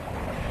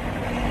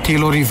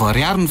 3 arivo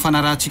ariary ny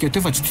fanarahantsika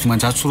teo fa tsy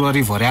 4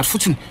 arivo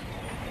fotsiny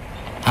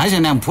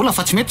aizany amin'ny bola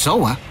fa tsy mety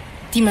zao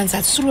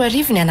 5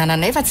 arivo ny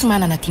anananay fa tsy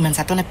manana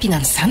 500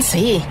 anampianan'izany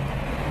zay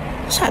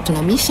sady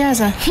na misy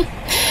aza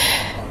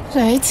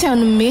zahay tsy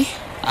anome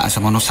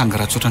aza manao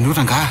sangaratsotra ny io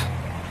rangah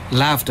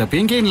lavitra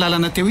be nge ny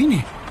lalana teo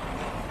iny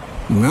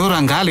meo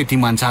rangah le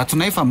 500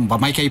 nay fa mba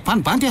maika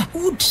hipany bandy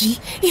odry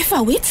efa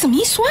hoe tsy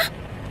misy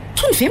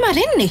tony ve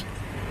mareniny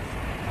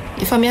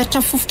efa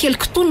miaritra fofokely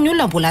kitony ny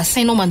olona mbola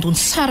asainao mandony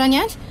sarany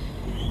any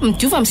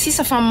midiova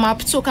misisa fa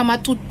mampitsoka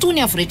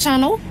matotony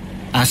avoretranao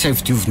asa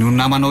vidioviny io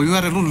namanao io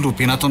ary aloha ny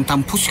lobe nataony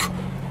tamin'ny posiko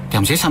dia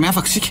amin'izay samy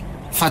afaka sika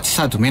fa tsy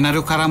sady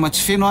omenareo karama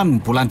tsy feno any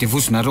mbola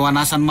andevozonareo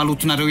anasany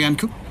malotonareo ihany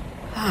koa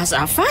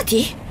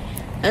azafady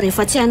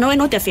rehefa tsy hanao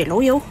ianao dia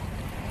avelao eo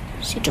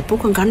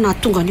sitrapoko angano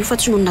nahatonga an'io fa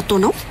tsy noho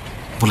nataonao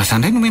mbola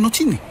zany ray nomenao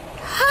tsiny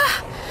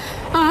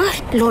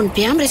lony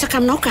be amin'ny resaka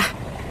aminao ka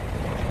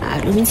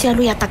aleo mihitsy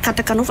aloha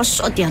hiatakataka anao fa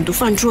sao dia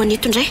andofa androany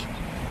eto indray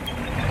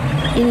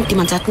iny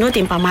 500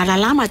 dia mba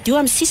mahalala madio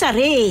amin'ny sisa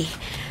re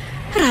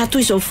raha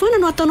toy izao foana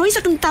no ataonao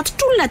isaky ny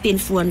tatotr'olona dia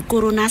ny voan'ny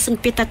korona sy ny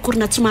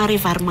petakorona tsy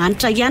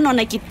maharevaromanitra ihany ao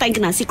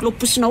anakitaingina ny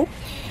sikloposinao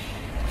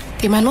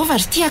dia manaova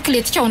ry ty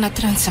akletika ao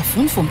anaty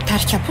ranon-tsavony vao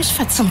mitarika posy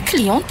fa tsy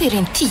mikliente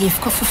ireny ty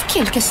evoka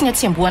fofokelika sy ny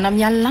atsemboana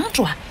amin'ny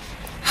alinaandro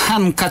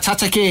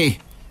hanokatsatsake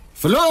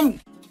velom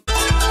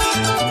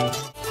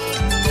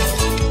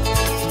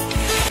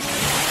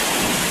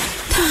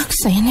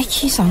tahak'izay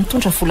nakiza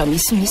mitondra vola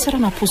misimisy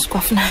raha nampoziko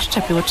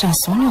afinaritra be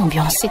ohatran'izao ny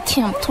ambiance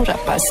ty mitondra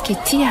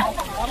basket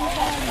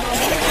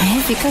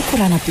veka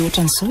korana be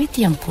ohatran'izao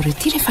ety amin'ny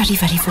borety rehefa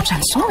rivariva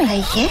ohatran'izao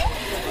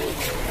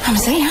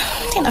amin'izay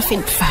tena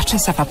feno mpivarotra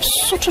ny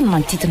zava-pisotro no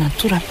manodidina ny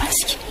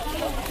torapasika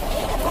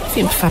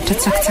feno mpivarotra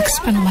tsakitsaky sy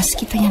mpanao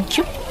masikita ihany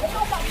koa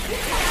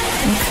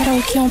ny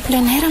karaoke en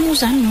plein air moa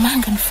zany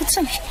mangany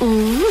fotsiny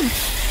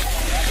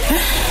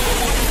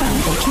fa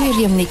mboka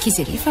ery amin'ny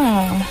ankizy ery fa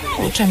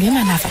ohatra hoe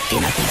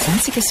manava-tena be izany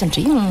tsika sy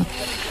indray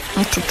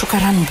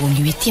mitrotroka ranom-bony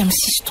io ety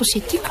amin'ny sistosy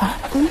ety ka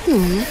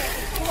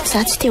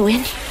za tsy teo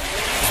eny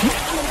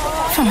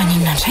fa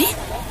maninona indray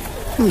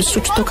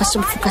misotro toka sy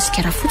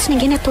mifokasikara fotsiny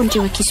ingeny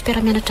ataon'ireo ankizy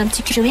mpiara-mianatra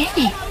amintsika ireo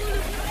eny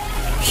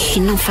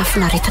inona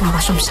mifafinaretina ho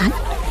azo amin'izany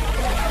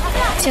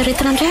tsy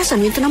aretina indray aza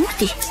noentina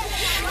mody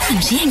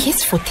kandre ange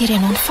tsy voatery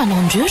ianao ny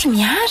fanaondreo ry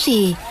miary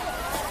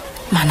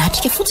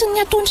manatrika fotsiny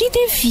ny ataondry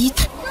dia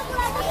vita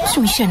Tsy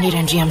misy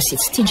anerandre amin'izay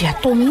tsy tiandry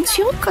atao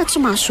mihitsy io. Ka tsy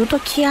mahazoto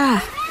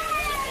akia.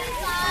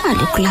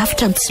 Aleoko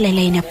lavitra ny tsy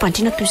lailainy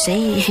ampandriana toy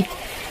izay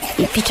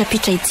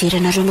hipitrapitra hijery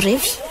anareo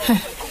mirevy.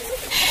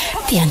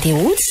 Dia andeha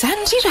hody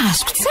izany ry raha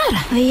azoko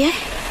tsara. Ie,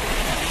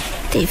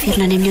 dia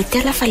hiverina any amin'ny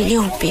hotela fa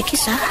leo beky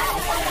iza.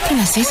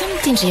 Tena izay izany no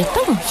tiandry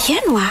atao.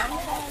 Iano a?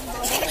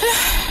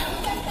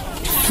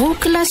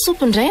 Voky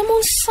lasopy indray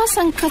moa ny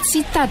sasany ka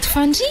tsy hitady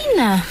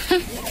fandriana.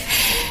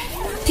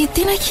 Dia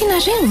tena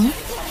kinareo.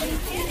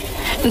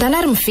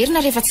 Ndanary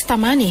miverina rehefa tsy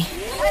tamany.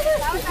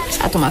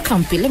 Sady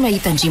makamo be ilay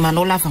mahita andry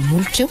manao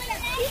lava-molotra eo.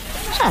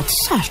 Sady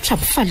sarotra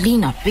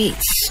mifaliana be.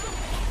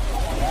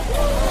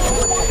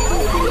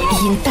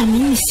 Iny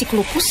taminy ny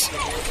siklo kosa.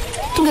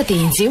 Tonga dia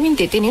enjeo iny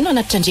dia teneno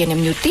anaty trandriany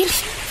amin'ny hotely.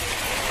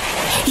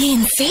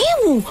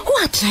 Enjeo!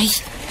 Hoatray!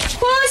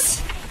 Posy!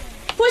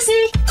 Posy!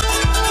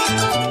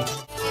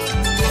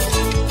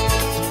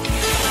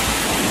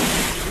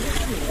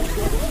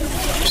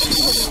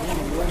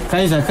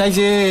 Kaiza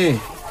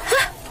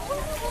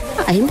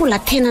Ay mbola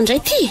tena indray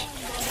ty.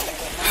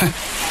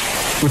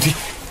 Ody.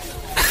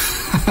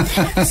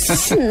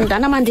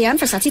 Ndana mandeha any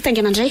fa za tsy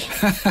hitangana indray.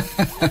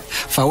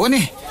 Fa hoana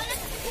e?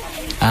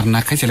 Ary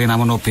nakaiza ilay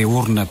namanao be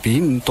orona be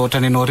iny nitohatra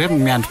ny anao irery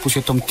no miandry posy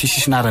eto amin'ity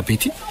sisina arabe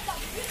ity.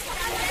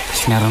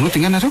 Sy niaranao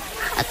dia nganareo?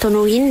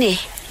 Ataonao inona e?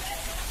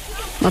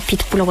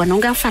 Mampidi-bola ho anao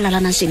nga ny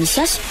fahalalana an'izay misy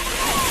azy.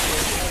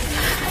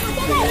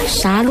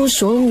 Za aloha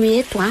zao no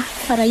eto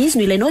fa raha izy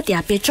no ilainao dia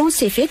apetrao ny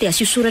CV dia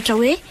asio soratra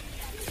hoe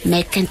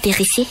mec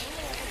intéressé.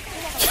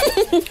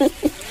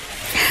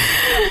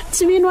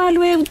 Tsy mino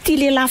alo hoe ty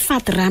lehilahy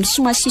fady rano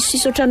sy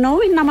masisisy ohatranao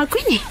iny namako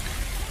iny.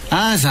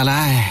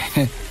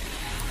 Zalahy,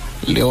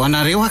 leo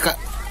anareo ka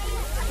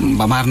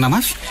mba marina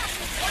mafy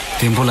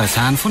dia mbola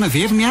zahany foana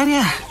very miary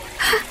a.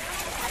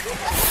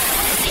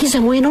 Iza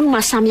moa ianao no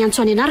mahasamy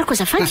antso any anarako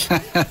azafady.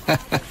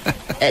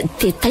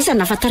 Dia taiza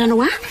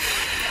nafantaranao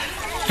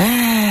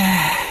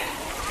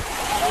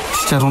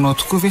Tsy tsaronao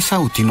tokoa ve sa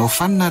hodinao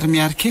fanina ary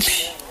miary kely?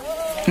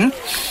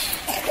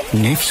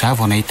 Nefa za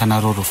vao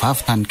nahitanareo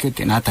rovavy tany keo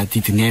dia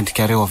natadidiny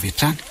endrikareo avy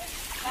hatrany.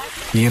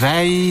 Ny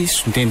iray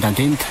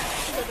sondendandenda,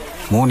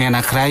 mony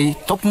anankiray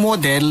top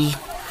modèle.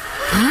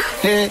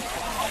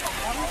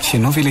 Tsy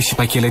ianao ve ilay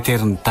sipakely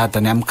teriny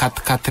dadany amin'ny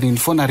 4-4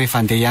 foana rehefa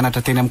andeha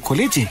hianatra teny amin'ny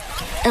kolejy?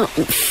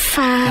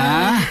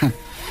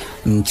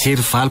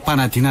 Nijery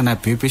valim-panadinana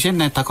BEPC no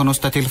nahitako anao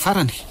sy tantely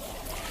farany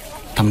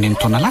tamin'ny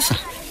taona lasa.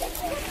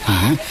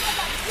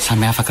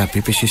 Samy afaka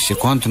BEPC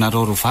seconde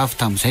nareo rovavy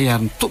tamin'izay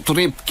ary nitoto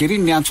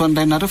repokeriny ny antso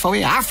an'irainareo fa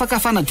hoe afaka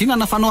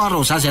fanadinana fanao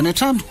arôzazy any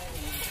an-trano.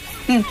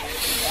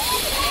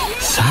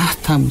 Za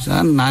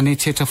tamin'izany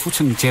nanetsetra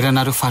fotsiny nijery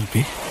anareo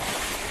falibe.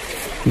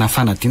 Na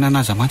fanadinana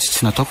aza mantsy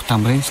tsy nataoko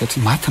tamin'ireny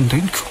satria maty ny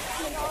reniko.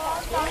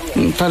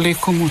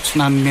 Nitaleko moa tsy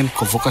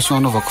nanomeniko vocation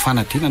anaovako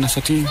fanadinana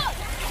satria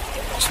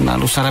tsy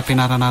nalo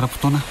saram-pianarana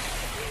ara-potoana.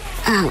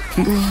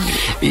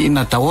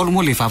 Inona daholo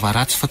moa le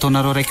vavaratsy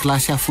fataonareo ray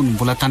kilasy afony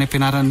mbola tany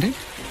am-pianarana ireny?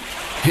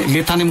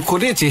 Le tany amin'ny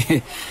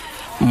kolejy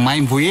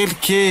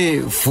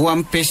maimboelike voa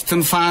amin'ny pesty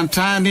ny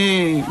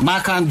fahantrany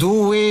makando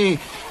hoe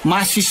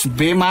masisy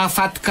be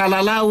mahafatika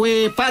lala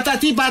hoe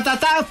patati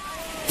patata.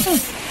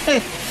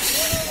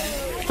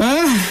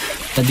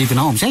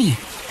 Tadidinao amin'izay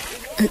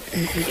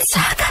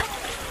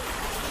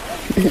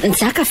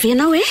Nzaka ve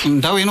ianao e?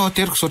 Ndao ianao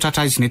ateriko sao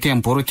tratra izy ny ety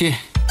amin'ny boro ety.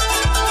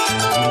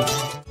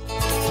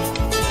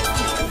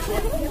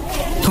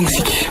 Tonga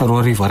sika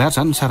roa arivo ariary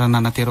zany sara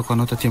nanaterako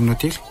anao taty amin'ny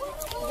hotely.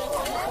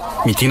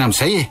 Midina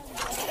amin'izay e.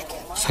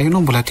 Sa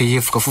ianao mbola te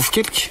hevoka fofo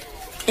kelika?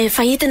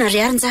 Efa hitina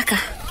riary Nzaka.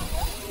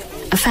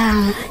 Fa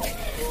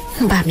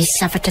mba misy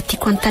zavatra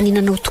tiako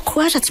anontaniananao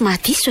tokoa raha tsy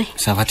mahadiso e.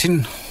 Zavatra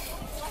inona?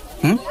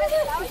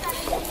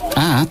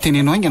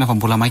 Tenenao aingana fa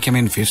mbola mainka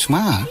amin'ny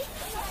versement.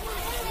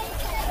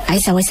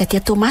 Aiza hoaiza tia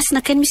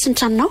Tomasina kay misy ny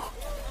tranonao?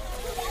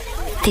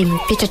 Dia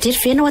mipetratra ery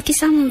ve ianao aty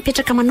sa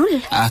mipetraka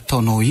aman'olona?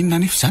 Ataonao inona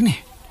nefa izany?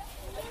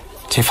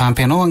 Tsy efa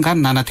ampy anao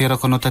angano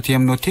nanaterako anao taty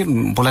amin'ny hotely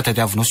mbola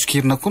tadiavinao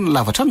sokirina koa ny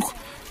lavatranoko.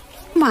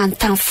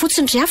 Manontany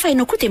fotsiny ry hafa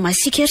ianao koa dia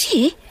masika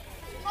ery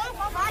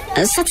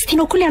sa tsy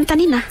tianao koa le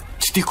anontaniana?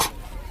 Tsy tiako.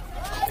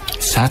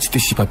 Za tsy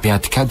dia sipa be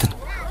adikadina.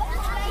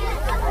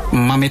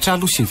 Mametra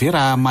aloha CV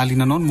raha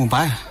mahaliana anao ny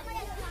momba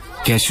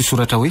dia asio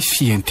soratra hoe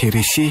fille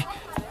intéressée.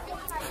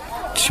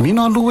 Tsy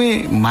mino aloha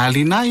hoe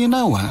mahaliana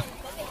ianao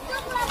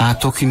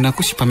ataoko inona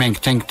koa sipa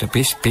miaingitraingitra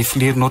be sy be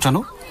filerinao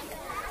ohatranao.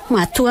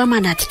 Matoa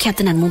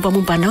manadikadina ny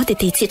mombamomba anao dia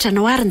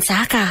hitsetranao ary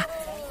Nzaka.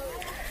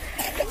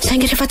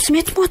 Saingy rehefa tsy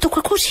mety moa ataoko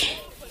akory.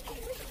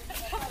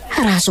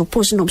 Raha zao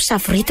pozinao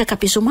misaviritaka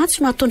be zao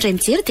mantsy no ataondray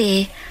mijery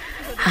dia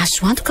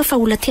azo antoka fa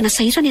olona tena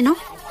sahirana ianao.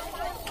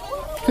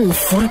 Ny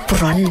volo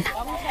braune,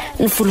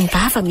 ny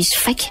volombava misy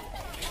faika,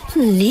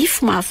 ny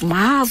nify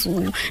mavomavo,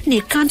 ny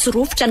akanjo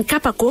rovitra, ny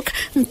kapa goka,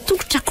 ny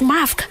tongotra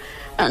komavoka,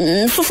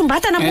 ny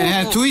fofombatana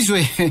moa. Toy izy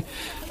hoe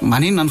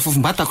maninona ny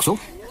fofombatako zao?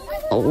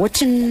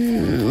 Ohatry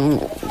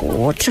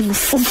ny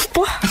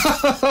fofo.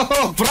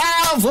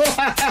 Bravo!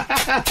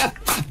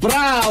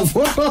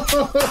 Bravo!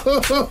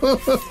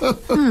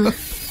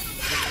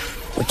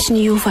 Ohatry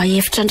ny ova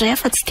hevitra indray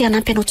fa tsy tia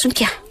hanampy anao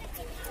tsonka.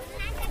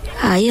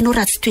 Ianao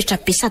ratsy toetra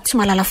be sady tsy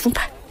mahalala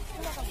fomba.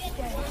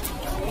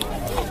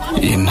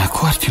 Inona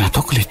koa ary tiana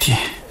ataoko le ty.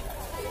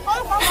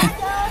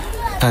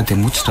 Tady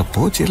motsitra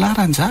bôjy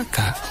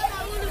laranjaka.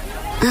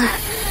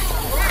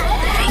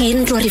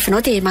 Iny ro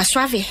arivinao dia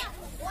masoavy.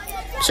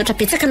 Misaotra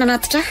betsaka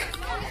nanatitra.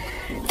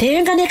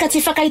 Dia nganeka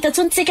tsy fakahita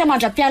ntsony tsika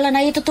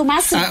mandra-pialana eto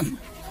Tomasina.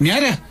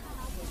 Miary.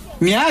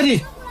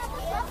 Miary.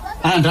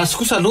 Andraso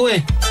kosa aloha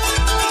e.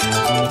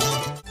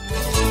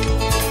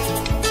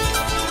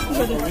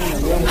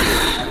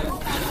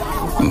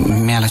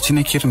 Miala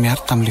tsiny akery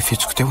miary tamin'ilay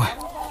fihetsiko teo.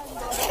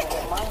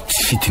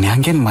 Tsy vidiny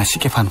ange ny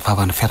masika fa ny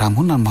vavany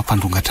fiarahamonina no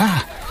mampandongatra.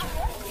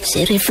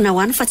 Izay refina ho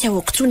any fa tsy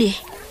ahoako tsony e.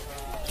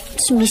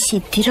 Tsy misy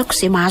idirako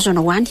izay mahazo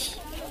anao any.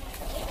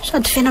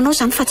 Sady fiainanao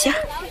izany fa tsy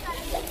aho.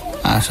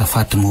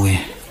 Azafady moa e.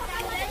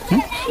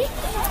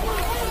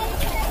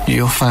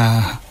 Eo fa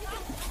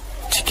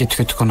tsy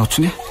ketiketiko anao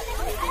tsony e.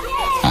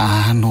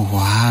 No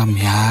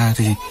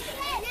miary.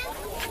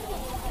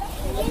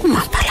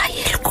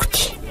 Mampalahelo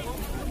koty.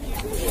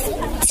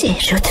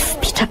 Jereo dia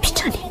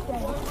fipitrapitrany.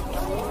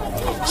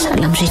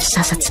 Sahala amin'ireny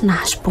zaza tsy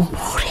nahazo bombo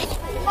ireny.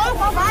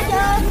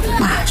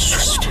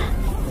 Mahasosotra.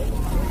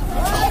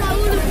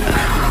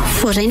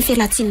 Voaray ny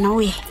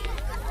fialatsinao e.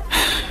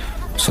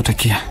 Misaotra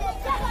kia.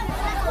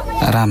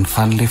 Raha ny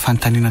valon'ilay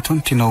fanontaniana tao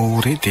no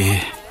tianao re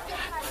dia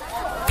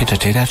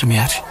petradrery ary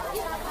miary.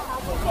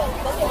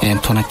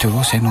 Taona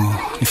teo izay no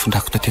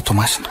nifondrako taty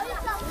Tomasina.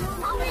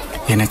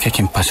 Eny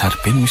akaiky ny bazary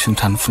be no misy ny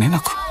trano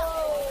fonenako.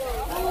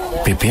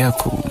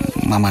 Bebeako,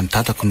 mamany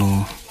dadako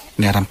no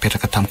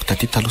niara-mipetraka tamiko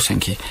taty taloha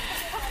saingy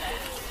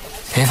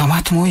efa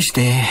maty moa izy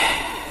dia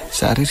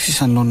za rery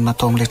sisa no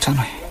natao amin'ilay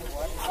trano e.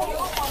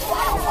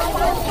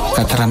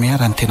 Tantaran'i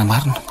raha ny tena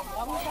marina.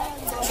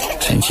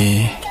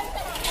 Saingy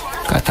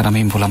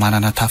Tantaran'i mbola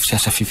manana tafo sy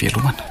asa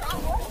fivelomana.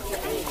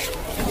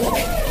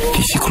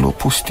 Ty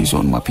siklôposy ty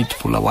izao no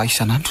mampidi-bola ho ahy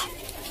isan'andro.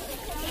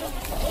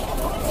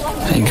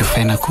 Saingy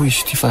faina koa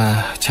izy ty fa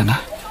tsy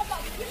anahy.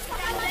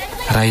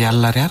 Raha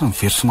ialina ariary ny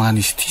versement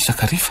izy ty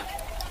isakariva.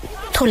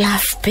 To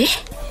lafo be.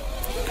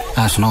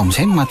 Azonao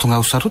amin'izay ny mahatonga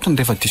ho sarotiny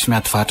rehefa diso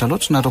miady vahatra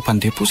loatra nareo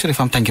mpandeha posy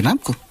rehefa mitangina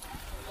amiko.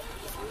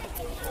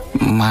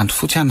 Mandro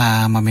fotsy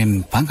ana mameno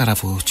ny banga raha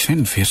vao tsy hoe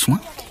ny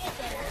versement.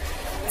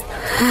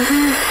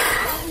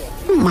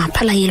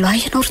 Mampalahelo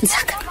ahy ianao ry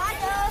nzaka.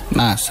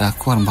 Na za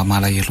koa ary mba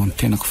malahelo ny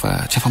tenako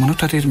fa tsy afa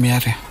manoatra rery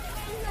miary.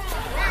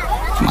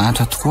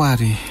 Mahatra tokoa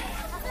ary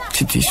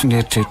tsy diso ny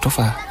eritreritro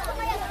fa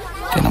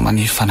tena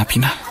maniry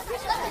fanampiana.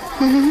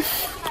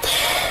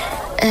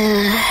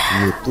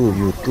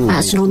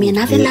 Azonao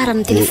mena avy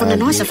laran'ny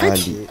telefonanao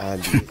azafady.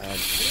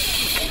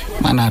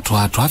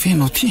 Manadroadro avy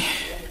ianao ty.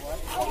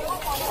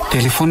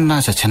 Telefona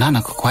aza tsy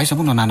ananako ko aiza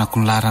moa no ananako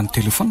ny laran'ny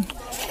telefona.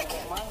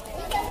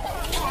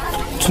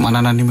 Tsy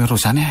manana numéro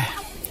zany ahy.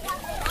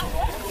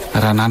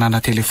 Raha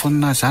nanana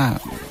telefona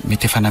za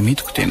mety efa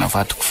namidiko dia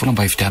navadiko vola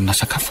mba hividianana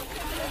sakafo.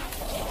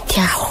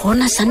 Dia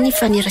ahoana zany ny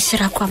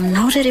fanerasirako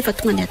aminao rehefa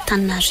tonga ny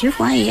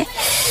Antananarivo ahy e.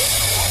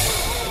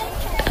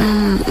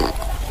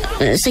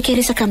 Saika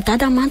resaka amin'ny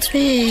dada mantsy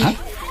hoe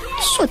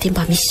sao dia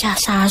mba misy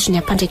asa azony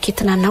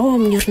ampandreketina anao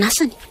amin'ny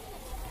orinasany.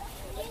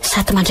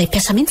 Sady mandray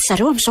mpiasa mihitsy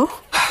zareo amin'izao.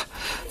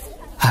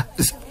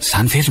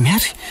 Zany very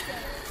miary.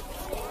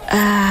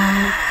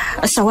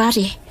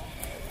 Saoary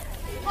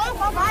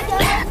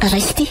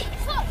raisy ty.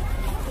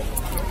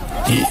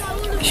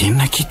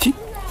 Inona kity?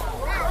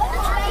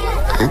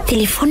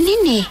 Telefona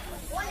iny e.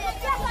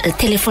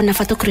 Telefona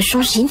fataoko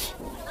rechange iny.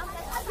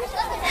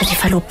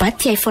 Rehefa lobaty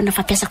ty iPhone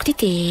fampiasako ty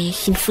dia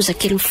iny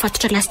fozakely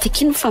mifatotra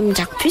lastika iny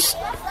famindrako puce.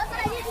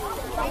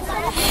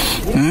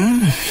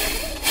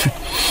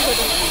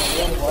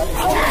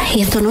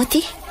 Entonao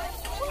ty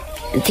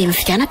dia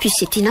mividiana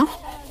puce tianao.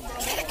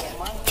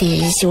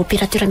 Dia izay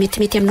opérateur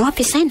metimety aminao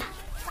ampiasaina.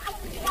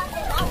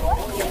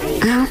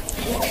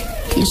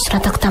 Dia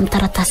nosoratako tamin'ny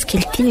taratasy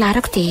kely ty ny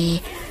larako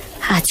dia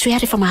tsy hoe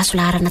rehefa mahazo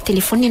laharana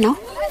telefona ianao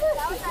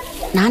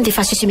na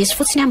andefa SMS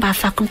fotsiny mba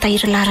ahafahako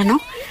mitahiry laharanao.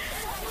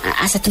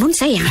 Asa tinoana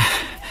izay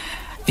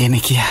Eny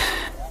kia.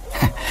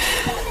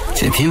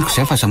 Tsy adiniko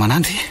izay fa za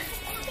manandry.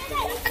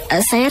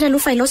 Zay ary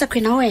aloha fa ilaozako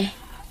ianao e.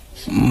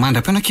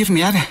 Mandra-piona kiry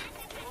miary.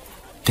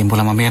 Dia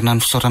mbola mamerina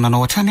ny fisaorana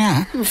anao hatrany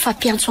aho.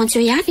 Mifampiantsoantso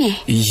eo ihany e.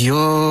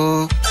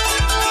 Yo.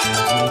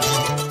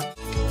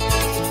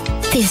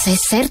 Dia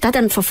zay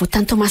dada ny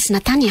vavoatany Tomasina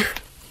tany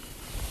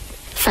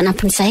fa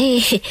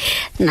nampin'izay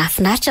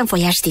nafinaritra ny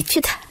voyage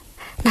d'étude.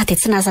 Na dia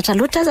tsy nahazatra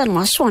loatra aza ny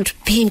masoandro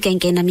be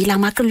ngaingaina mila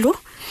maki ny loha.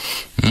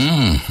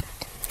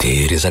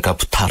 Dia resaka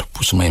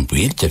mpitary-posy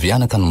maimboelika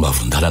vianaka no mba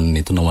vondalana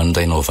nentinao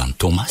an'indrainao avy any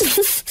Tomasy.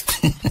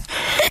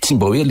 Tsy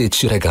mba hoe le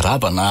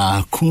tsiraikaraba na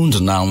akondro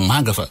na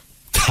manga fa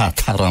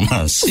Tantara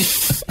Malagasy.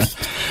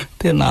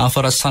 Tena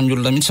afara samy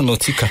olona mihitsy anao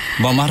tika.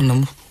 Mba marina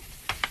moa.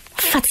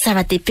 Fa tsy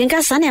zava-dehibe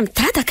nga zany amin'ny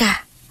dada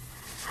ka.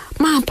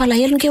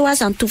 Mampalahelo nge ho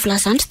azy ny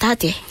tovolahy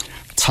dady.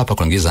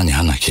 Tsapako ange zany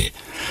anake.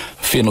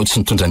 Fenao tsy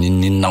nitondra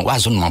ninina ho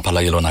azy no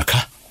mampalahelo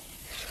anaka.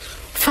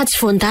 Fa tsy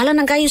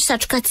voandalana nga io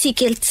satroka tsy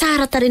kely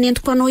tsara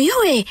tarenentiko anao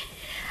io e.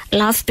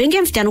 Lafo be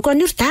nge mividianako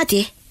an'io dady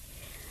e.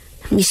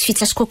 Misy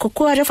fitsasiko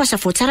kokoa reo fa sa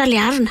voa tsara le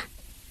arina.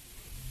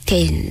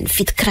 dia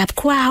nividy krab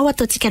koa aho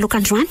ataontsika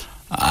lokandroany.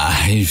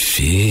 Ay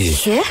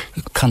ve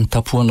ka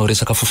nitapohanao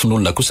resaka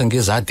fofon'olona kosa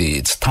nge za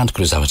dia tsy tandriko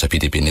ireo zavatra be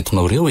dehibe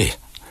nentinao reo e.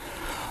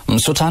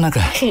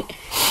 Misaotranaka.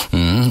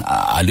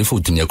 Aleo fa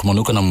hodiniako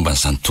manokana momba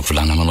n'izany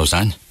tovolana manao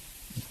zany.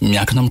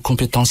 Miankina amin'ny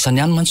kompétensany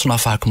ihany mantsy no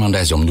afahako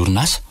mandray azy ao amin'ny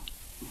orinasa.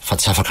 Fa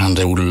tsy afaka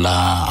handray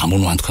olona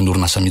amono antoka ny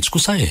orinasa mihitsy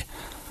kosa e.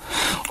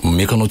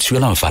 Omeko anao tsy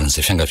ela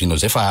mivalin'izay fiangavianao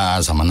zay fa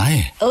aza manahy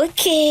e.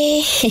 Ok.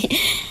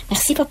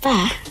 Merci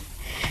papa.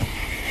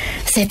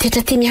 Zay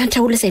tetra tia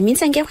mianatra olona izay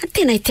mihitsy ange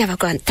tena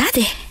itiavako any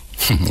dady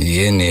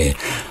e. Eny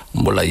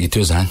mbola hita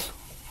eo zany.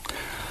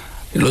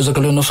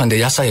 Ilozaka leo anao fandeha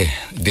hiasa e.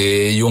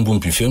 Dia eo ambony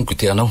buffet no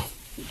goûter anao.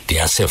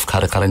 Dia asevy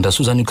karakara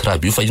indraso zany io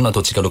krab io fa io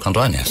nataontsika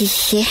lokandroany a.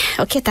 Ie,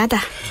 ok dada.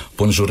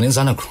 Bonne journée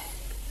zanako.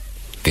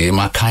 Dia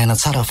makaina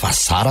tsara fa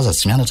zara aza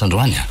tsy mianatra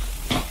androany a.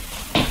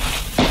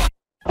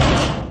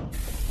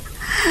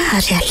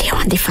 Ary aleo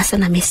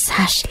andefasana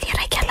message le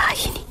raika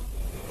lahy iny.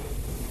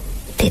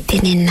 Dia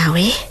tenenina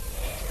hoe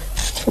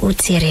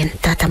hojereny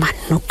dada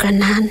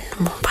manokana no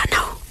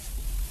mombanao.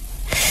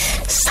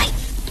 Zay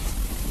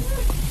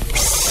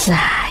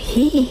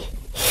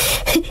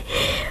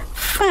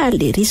fa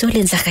le ry zao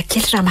le nizaka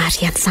kely raha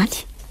mahariany zany.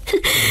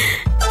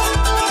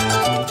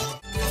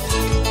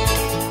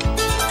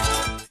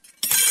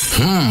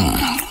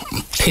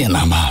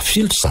 Tena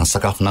mahafilotra zany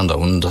sakafo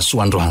nandrahoana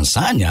rasoa androany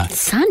zany a.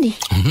 Zany?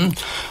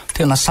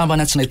 Tena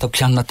sambany tsy nahitako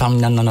kianina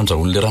tamin'ny anina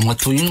nandrahoana le raha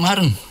matoy iny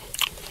marina.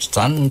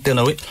 Zany ny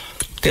tena hoe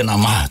tena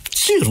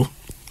mahatsiro,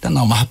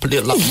 tena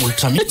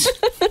mahampilelafimolotra mihitsy.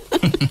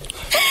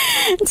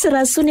 Tsy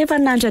rasoa nefa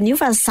nandrana io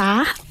fa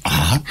za.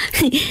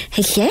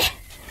 Ie,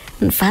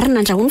 ny vary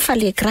nandrahoana fa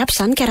le krab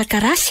zany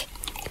karakara azy.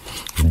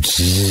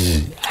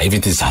 Ay ve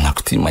ty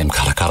zanako ty mahay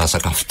mikarakara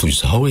sakafo toy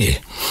izao e.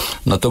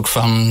 Nataoko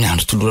fa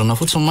miandro tolorana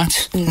fotsiny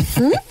mantsy.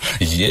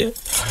 Ie,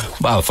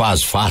 mba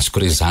vazovazoko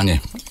re zany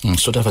e.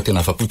 Misaotra fa tena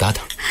afa-po dada.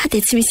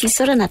 Dia tsy misy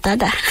isaorana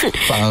dada.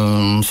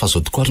 Fa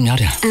zao tokoa ary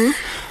miary a.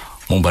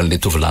 Momba n'le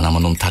tovolana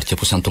manao mitarika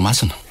posy any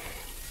Tomasina.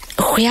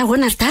 Hoe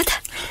ahoana ry dada?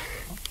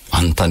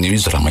 Anontany io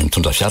izy raha mahay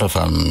mitondra fiara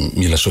fa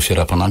mila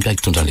sofera mpanampy ahy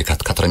hitondra le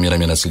 4x4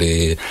 menamena sy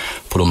le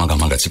polo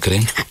mangamangatsika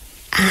reny.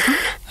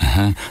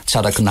 Tsy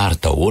araky nary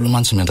daholo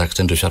mantsy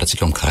miandrakitra an'ireo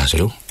fiaratsika amin'ny karazy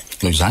ireo.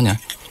 Noho izany a,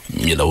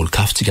 mila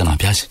olo-kafitsika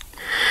hanampy azy.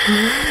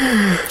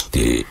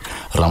 Dia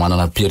raha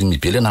manana permis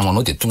be le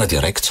namanao dia tonga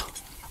dia raikitra.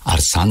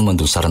 Ary zany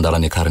mandeha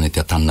sarandalany akarany aty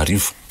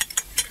Antananarivo.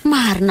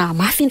 Marina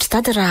mafy indry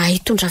dada raha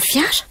hitondra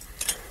fiara.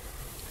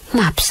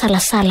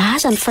 Mampisalasala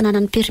aza ny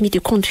fananany permis de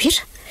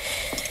conduire.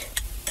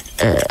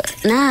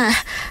 Na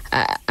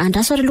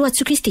andraso ary aloha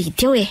atsoko izy dia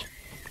hita eo e.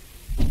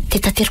 Dia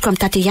tateriko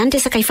amin'ny dady ihany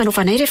resaka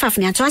ifanaovanay rehefa avy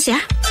miantso azy a.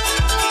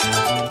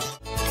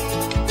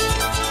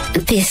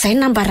 Dia izay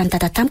nambarany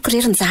dada tamiko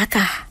rery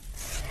nizaka.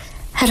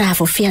 Raha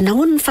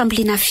voafianao ny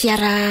familiana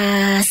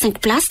fiara 5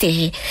 place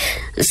dia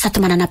sady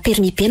manana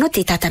permis be anao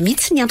dia dada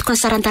mihitsy ny antoko ny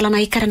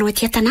sarandalana ikaranao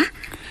aty an-tanà.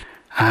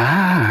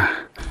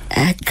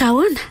 Ka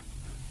ahoana?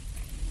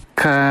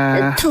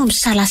 Toa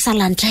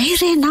misalasala indray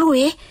renao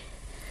e.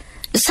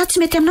 Sa tsy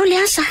mety aminao le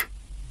asa?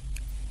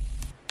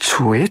 Tsy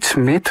hoe tsy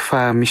mety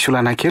fa misy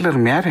olana kely ry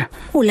miary.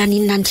 Olana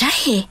inona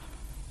indray e?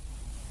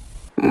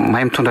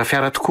 Mahay mitondra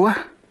fiara tokoa.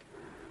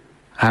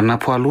 Ary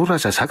napoalora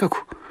aza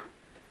zakako.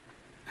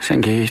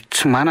 Saingy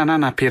tsy manana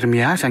na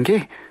permis aza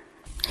ange.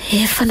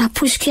 Efa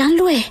napoiziko ihany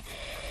aloha e.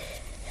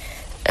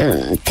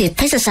 Dia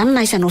taiza zany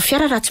na izanao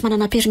fiara raha tsy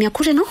manana permis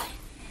akory ianao?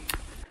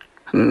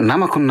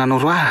 Namako no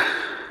nanoro ahy.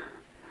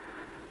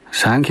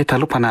 Za nge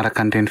taloha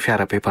mpanaraka an'ireny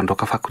fiara be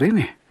mpandroaka fako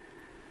ireny.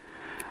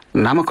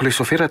 Namako le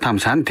sofera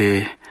tamin'izany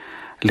dia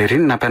le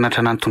reny nampianatra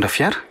ana nitondra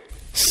fiara.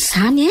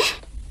 Zany e?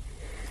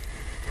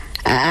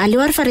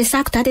 Aleo ary fa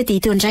resako dada dia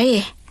hita eo indray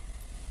e.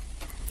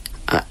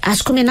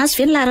 Azoko omena azy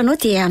ve ny laharanao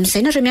dia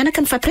amin'izay nareo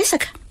mianaka ny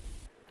fampiresaka?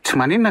 Tsy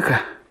maninona ka.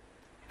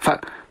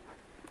 Fa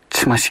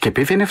tsy masika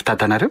be ve nefa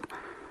dadanareo?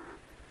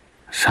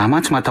 Za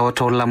mantsy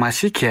matahotra olona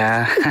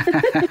masika.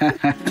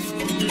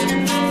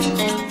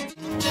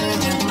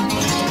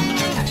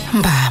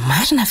 Mba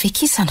marina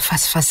veka izany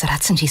vazivazy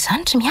ratsindry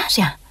izany tsy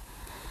miazy a.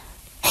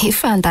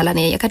 Efa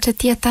andalana iakatra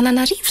aty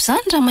Antananarivo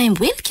zany raha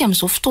maimboelika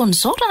amin'izao fotoana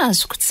izao raha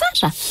azoko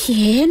tsara.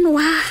 Eno a.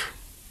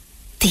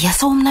 Dia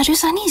asa ao aminareo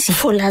zany izy.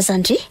 Voalaza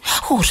ndry.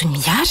 Hory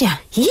miary a.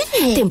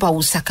 Iny dia mba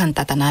hozaka ny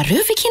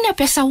dadanareo veka iny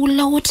ampiasa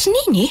olona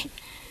ohatrin'iny e.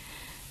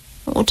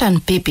 Ohatra ny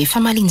bebe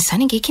famaliny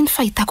izany angekiny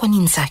fahitako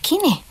an'iny zaka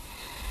iny e.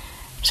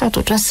 Sady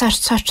ohatra ny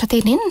sarotsarotra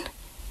tenenina.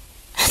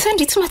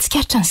 Sandry tsy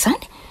mahatsikaritra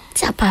an'izany.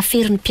 Tsy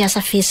ampahafery ny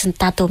mpiasa veziny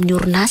dada ao amin'ny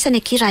orinasany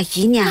aky raha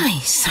iny a.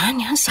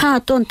 Izany azy.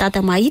 Ataony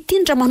dada mahita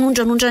iny raha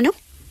manondranondrana eo.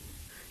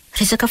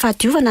 Resaka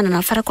fahadiovana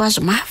nanafarako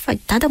azy mafy fa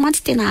dada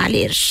mantsy tena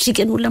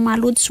alerjika ny olona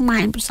mahalody sy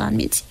mahaimbo izany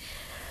mihitsy.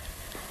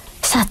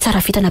 Sady tsara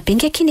vitana be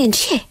ngeka iny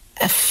endry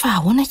e. Fa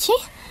ahoana aky?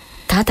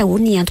 Dada hoy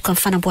ny antoka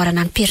amin'ny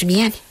fanamboarana ny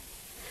permis any.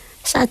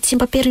 Sady tsy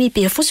mba permis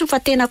be fotsiny fa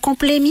tena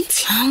complet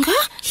mihitsy. Anga?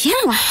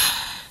 Ino a?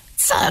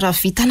 Tsara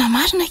vitana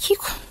marina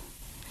akiko.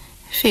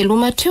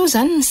 Velomatreo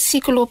zany ny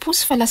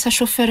cyclopos fa lasa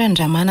chauffeur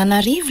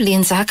Andramananarivo le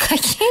njaka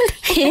kely.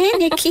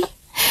 Eny aky.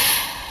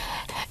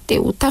 dia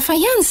ho tafa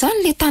ihany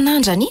izany le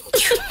tanandrana iny.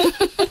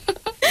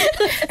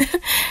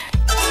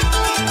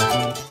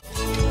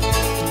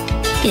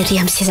 Ery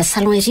amin'ny seza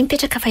salon ery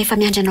mipetraka fa efa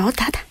miandrana ao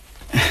dada.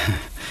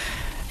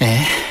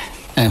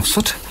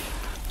 Misaotra.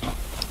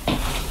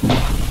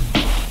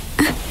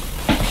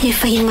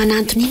 Efa iny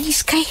manantona iny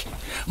izy kay.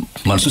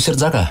 Malosoa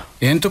Serjaka.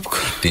 Eny tompoko.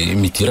 Dia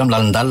midira amin'ny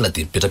lalindalina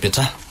dia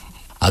mipetrapetra.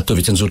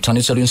 Ataovy tsy njoro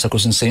trano itsy aloha ny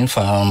sakosiny say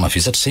fa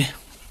mavesatra say.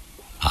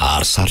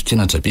 Ary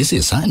sarokena drabe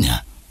say izany a.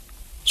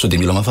 So dia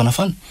mila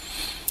mafanafana.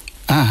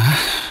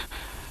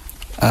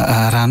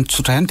 Raha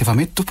nitsotra ihany dia efa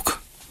mety tompoko.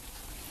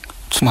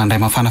 Tsy mandray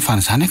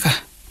mafanafana izany ka.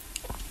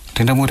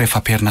 Indrindra moa rehefa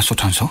amperina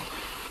sotran'izao.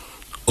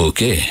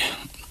 Okey.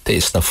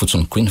 Testa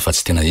fotsiny koa iny fa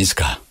tsy tena izy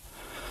ka.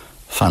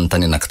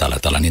 Fanontaniana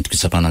kadaladalana entiko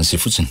hitsapana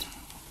an'izay fotsiny.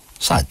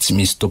 Sady tsy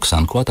misy toka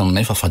izany koa ato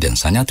aminay fa fady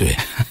an'izany ato e.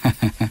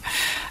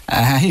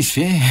 Izy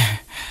ve.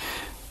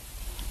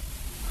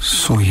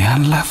 So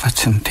ihany la fa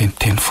tsy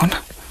niteniteny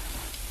foana.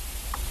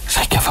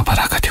 Saika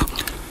afa-baraka teo.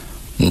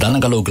 Ndana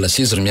angalao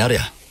glasy izy ry miary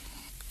a.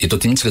 Eto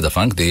ty mihitsy le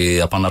davangy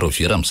dia ampanarao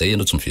vera amin'izay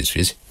ianao tsy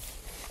mivezivezy.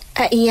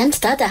 Ihany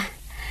dada.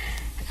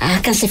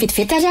 Ka an'izay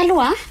vetivety ary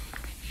aloha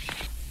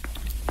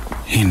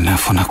Inona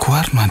foana koa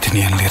ary no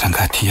antinian'ilay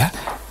rangahy a?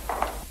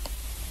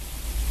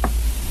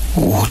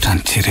 Ohatra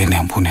ny tsireny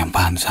ambony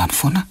ambany izany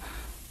foana.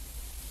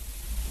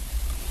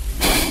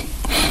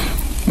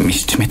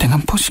 Misy tsy mety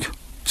agnam'ny Bosco.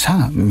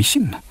 Sa misy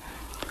inona?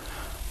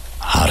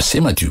 Ary se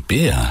madio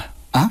be a.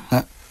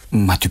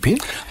 Madio be?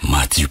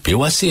 Madio be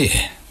ho ase.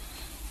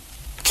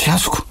 Tsy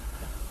azoko.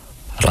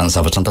 Raha ny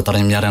zavatra ny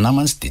tantaran'ny miary anay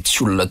mantsy dia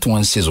tsy olona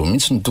tonga ny sezao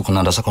mihitsy no tokony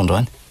handrasako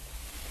androany.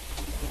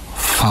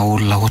 Fa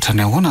olona ohatra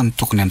ny ahoana no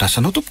tokony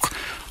handrasanao tompoko?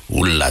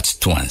 Olona tsy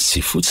tonga ny sy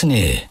fotsiny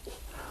e.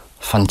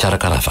 Fa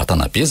nikarakara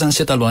vatana be zany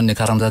se talohan'ny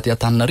akarandaty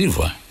Tantaran'i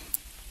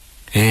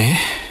a.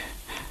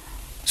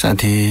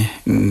 Sady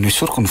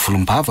nisoroko ny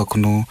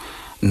volom-bavako no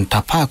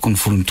nitapahako ny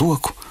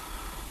volon-dohako.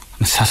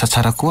 Ny sasa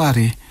tsara koa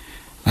ary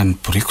ny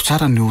boriko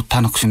tsara ny ho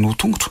tanako sy ny ho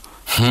tongotro.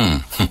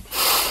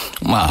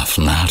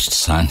 Mahafinaritra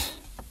izany.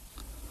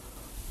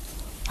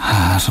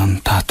 Ary ny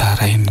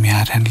tantarainy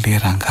miary an'ilay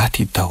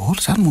rangaty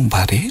daholo izany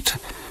momba rehetra.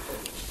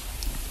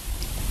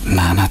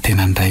 Na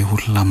tena ndray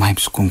olona mahay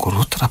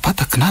misokongoroto raha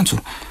pataka nanjo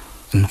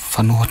ny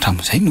fanohatra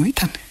amin'izay no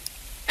hitany.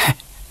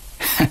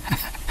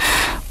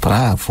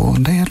 Bravo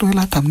ndray aloha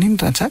laha tamin'iny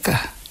Ranjaka.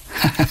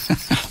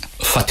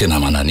 Fa tena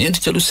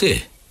mananendrika aloha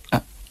se.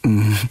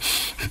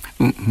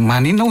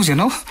 Maninona ozy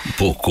ianao?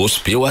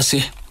 Bogosy be ho ase.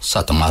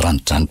 Sady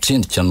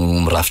maranidranitra no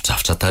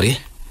mirafidrafitra tarehy.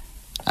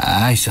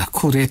 Iza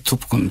koa re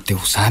tompoko ny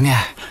deo izany a.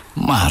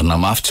 Marina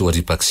mafy tsy ho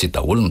aripakse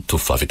daholo ny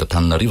tovovavy eto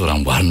Tantaran'i raha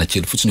mboarina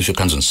kely fotsiny io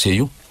fiakanjony se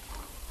io.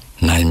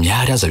 Na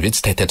miary aza ve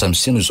tsy taitaitra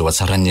amin'se no izao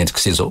atsara ny endrika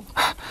se zao.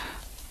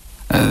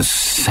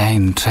 Zay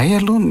ndray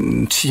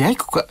aloha tsy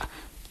haiko ka.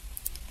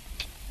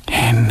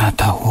 Enina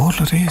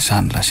daholo re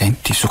izany lazainy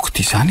ty zoko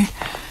ty izany.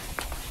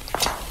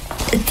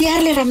 Ty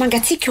ary le raha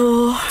mangatsiaka.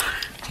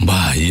 Mba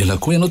ela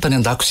koa ianao tany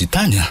an-dakozia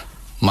tany a.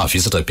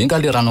 Mavesatra be nga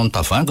le ranao ny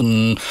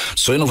tavangy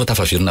zao ianao vao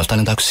tafaverina avy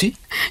tany an-dakozia.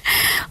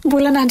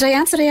 Mbola nandray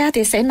antsy re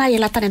dia izay na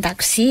ela tany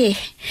an-dakozia e.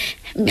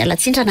 Miala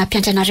tsindra na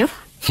mpiandry anareo.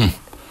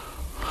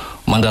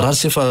 Mangarary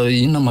se fa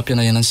inona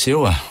mampiana se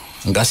eo a.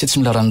 Nga se tsy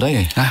mila randray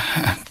e.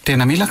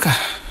 Tena mila ka.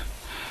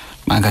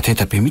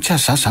 Mangateta be mihitsy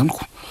azy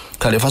zaniko.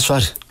 Ka lefa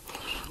soary.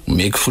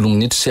 Meko folo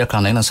minitra se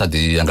akanaina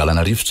sady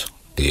angalana rivotra.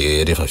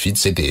 Dia rehefa vita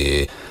zay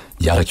dia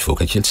hiaraka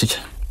ivoaka kely tsika.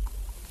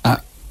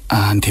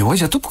 Andeha ho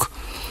aiza tompoko?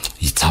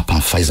 Hitsapa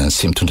ny fahaizany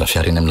se mitondra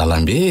fiara eny amin'ny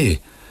lalambe.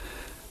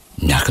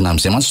 Miakina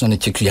amin'izay mantsy no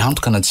anekeko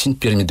iantoka na tsy ny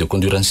permis de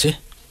conduire ny se.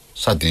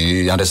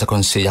 Sady andraisako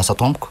ny se hiasa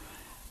ato amiko.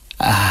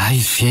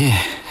 Ve.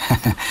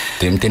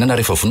 Dia mitenena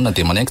rehefa vonona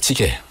dia manaingo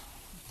tsika e.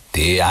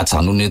 Dia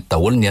ajanony eto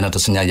daholo ny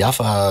enatra sy ny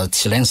hafa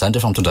tsy ilainy izany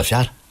rehefa mitondra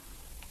fiara.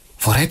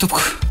 Voaray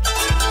tompoko.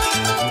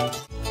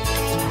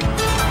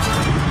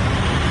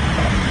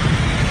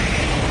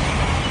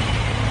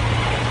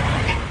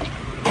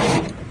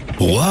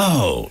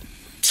 Wow,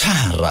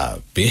 tsara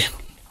be.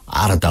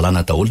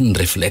 Ara-dalàna daholo ny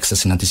réflexe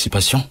sy ny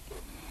anticipation.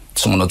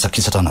 Tsy manao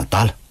tsakisatra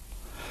nadala.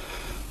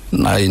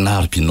 Na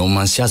inary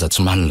binôme sy aza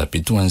tsy manana be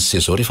tonga ny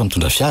sezao rehefa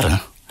mitondra fiara.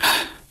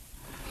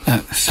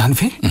 Zany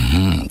ve?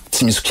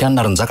 Tsy misy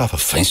kianina Ranjaka fa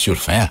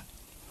 20/20 a.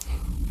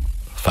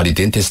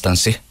 Validé ny test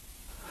anse.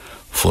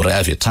 Voaray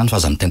avy hatrany fa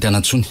aza mitentena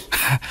antsony.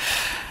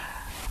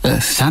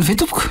 Zany ve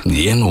tompoko?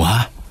 Eno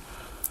a.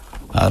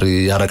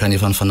 Ary araka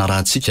nefa ny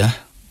fanarahantsika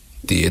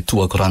dia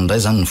toako ranoray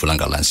zany ny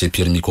volangalany se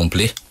permis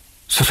complet.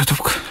 Saotra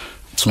tompoko.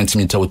 Tsy maintsy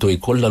miditra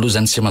auto-école aloha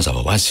zany se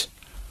mazava ho azy.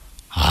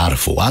 Ary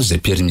vao azo zay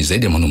permis zay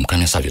dia manomboka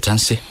miasa avy hatrany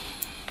se.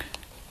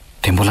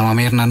 Dia mbola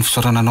mamerina ny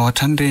fisaorananao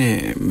hatrany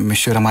re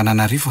Monsieur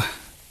Ramananarivo.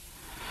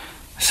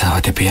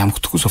 Zava-dehibe amiko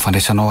tokoa izao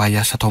fandraisanao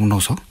hiasa atao aminao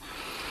izao.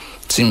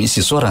 Tsy misy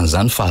isaorana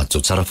zany fa ajo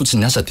tsara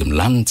fotsiny ny asa dia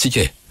milaniny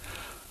tsika e.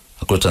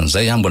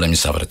 Ankoatran'izay mbola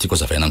misy zavatra tiako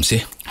azavaina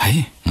amin'se.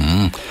 Ay.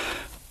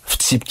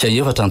 Fitsipika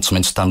efatra ny tsy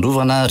maintsy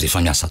tandrovana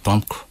rehefa miasa ato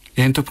amiko.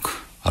 Eny tompoko.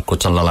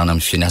 Ankoatra ny lalàna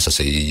amin'ny fiainasa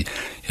izay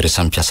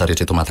rehefa mpiasa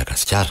rehetra eto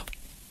Madagasikara.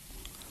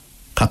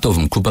 ka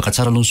ataovy mikobaka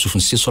tsara aloha ny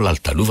sofiny seso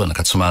lalidalovana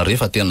ka tsy mahare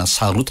fa tena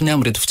sarotiny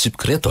amin'ny reto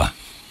fitsipika reto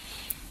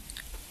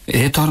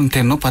eto ary ny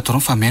teninao patron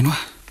fa meno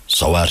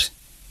zao ary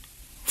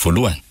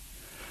voalohany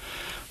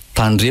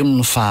tandremo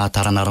ny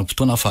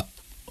fahataranaram-potoana fa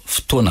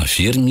fotoana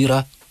very mira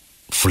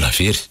vola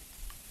very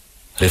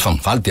rehefa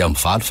mivaly dia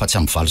mivaly fa tsy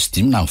amivaly sy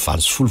dimy na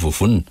mivaly sy folo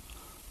voavonina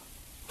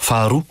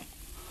faharoa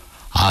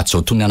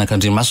ahatsao tony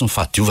anak'Andriamasina ny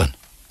fahadiovana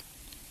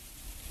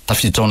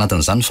tafiditra ao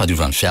anatin'izany ny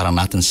fahadiovan'ny fiara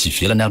anatiny sy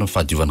ivelany ary ny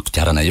fahadiovan'ny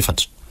kodiarana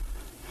efatra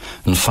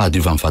ny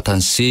fahadiovan'ny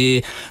vatany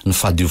se ny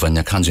fahadiovan'ny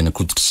akanjo eny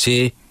akoditra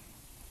se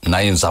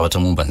na eny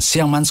zavatra momba ny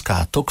se amantsy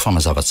ka ataoko fa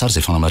mazava tsara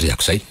izay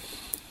fanamariako izay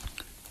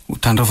ho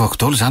tandrovako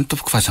daholo zany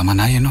tompoko fa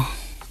zamanay ianao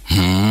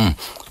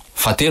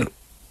fahatelo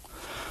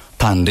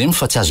tandremo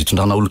fa tsy azo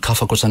hitondrana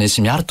olo-kafa ankoatranay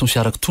sy miary tony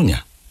fiarako tony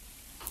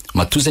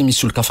matoa izay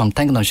misy olo-kafa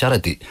mitaingina ny fiara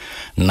dia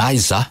na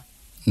izaho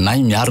na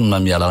i miary no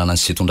mamialalana ny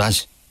setondra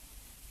azy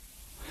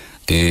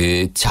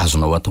dia tsy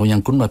azonao atao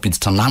ihany koa no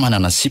mampiditra namana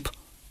na sipa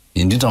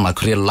indrindra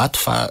makirely lato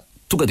fa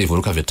tonga dia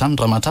voaroka avy hatrany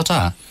raha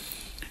mahatratra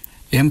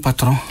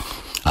patron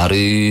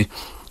ary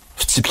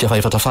fitsipika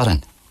faefatra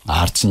farany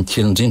ary tsy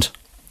nikely indrindra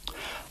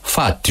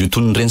fa adio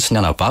toy ny reny sy ny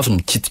anabavy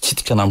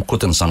mikitikitika na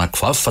mikotiny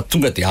zanakivavy fa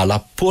tonga dia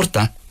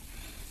alaporta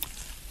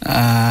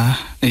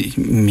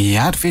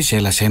miary ve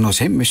zay lazainao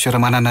zay monsieur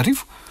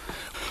Ramananarivo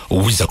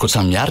ho izako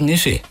ohatrany miary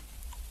nefa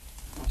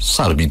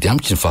sarobidy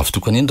amiko ny vavy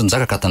tokony indry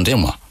njaka ka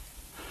tandremo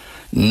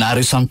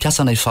nareo samy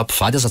mpiasa na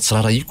ifampivady aza tsy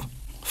rarahiko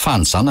fa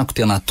ny zanako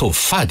tena atao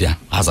fady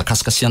aza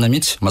kasikasiana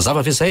mihitsy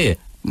mazava ve zay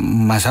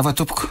mazava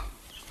tompoko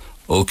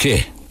ok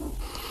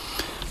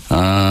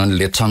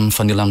le tranony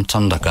fanela amin'ny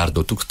tranon'ny ragarde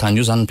ao tokotany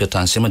io zany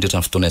mipetrahany se mandritra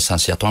ny fotoana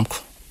esansy ato amiko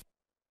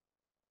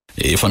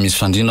efa misy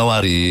fandrina ao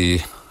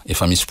ary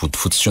efa misy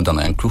bodofotsy sy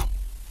ondana ihany koa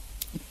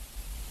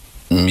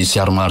misy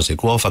aromaro zay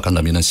koa ao afaka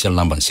andaminany sy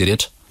lambany se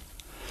rehetra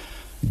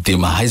dia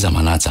mahaiza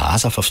manaja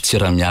asa fa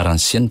fitsira miarany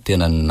se ny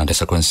tena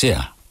nandraisako any se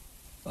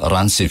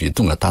raha ny CV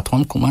tonga tato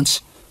amiko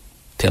mantsy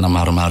tena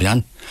maromaro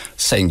ihany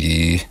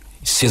saingy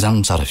se zany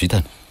no tsara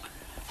vitany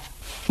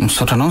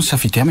misaotra anao ny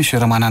safidy monsieur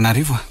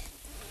Ramananarivo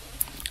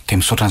dia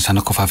misaotra ny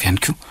zanako vavy ihany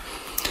koa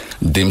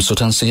dia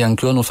misaotra ny se ihany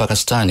koa no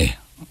fakasitrahany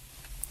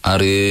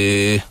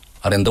ary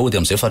andao dia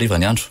amin'izay fa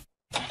hariva ny andro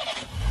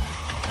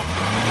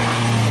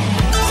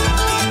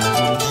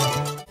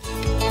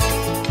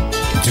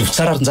diovy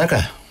tsara rinjaka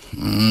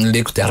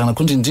le kodiarana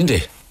koa indrindrindra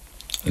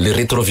le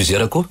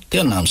rétroviseur koa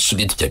tena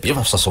misolitika be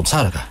fa fisasao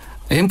tsara ka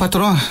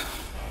patron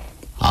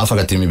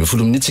afaka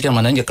 10-20 tsika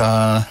manainga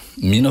ka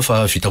mino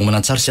fa vita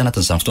homana tsara sy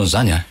anatin'izany fotoana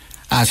izany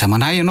aza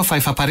manay ianao fa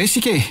efa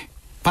paresika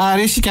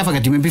paresika afaka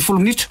 10-20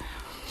 minitra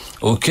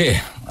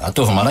ok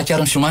ataovy malaky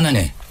ary ny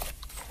fiomanany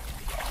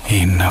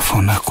inona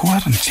foana koa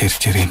ary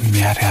nijerijereny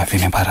miary avy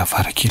eny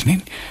ambaravarakely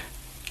iny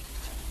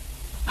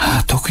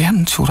ataoko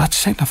ihany ny tsy ho ratsy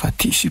saina fa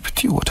ty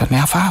sipity ohatra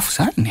ny hafahafa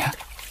zany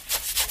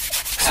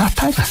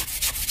satara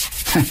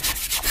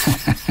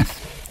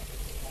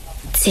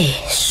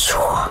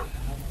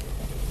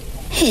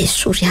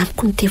Jesory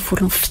amiko ny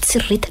devory ny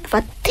fitsiriritana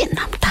fa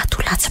tena mitato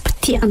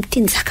latsa-pity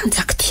amin'ity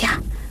njakanjaka ty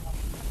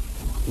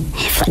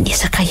efa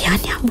niezaka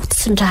ihany moty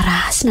tsy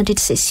ndrara asy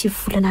nandritra izay 9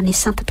 volana ny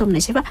santa tao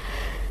aminay zay fa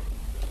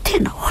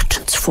tena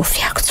ohatra ny tsy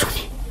voafiako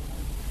tsony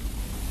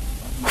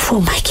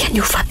voamaika any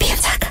io fa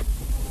benjaka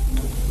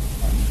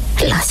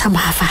lasa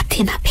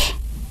mahavatena be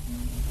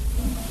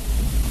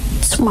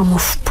tsy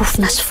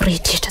mamofopofona sy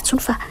firehitrehitra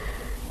tsony fa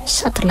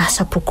sady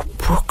lasa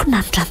bokiboky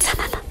na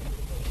nodranjanana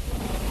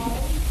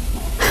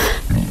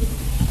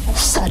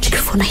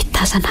sadriky vo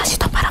nahitazana azy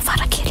eto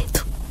ambaravarakely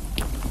eto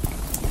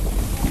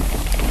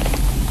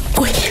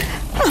oy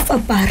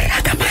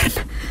afa-baraka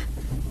marina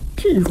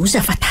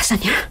loza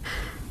vatazany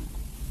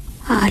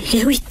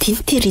aleo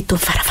idiny ty rido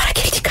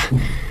varavarankely tika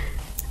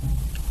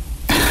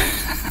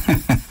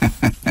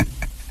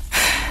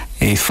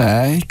efa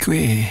haiko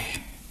hoe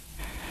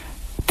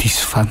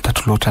disy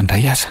fantatro loatra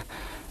ndray aza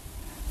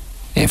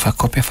efa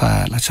kopy efa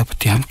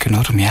latsa-pity amiko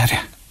ianao ry miary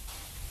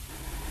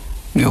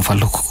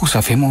miovaloko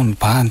kosa ve moa ny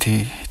bandy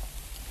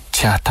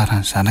tsy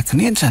ahatarany zanaky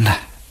ny enjana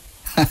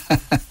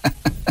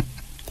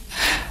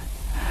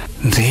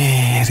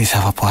ry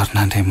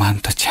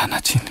zava-boarin'Andriamanitra tsy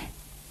anatsy iny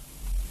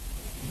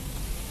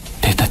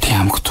dia taty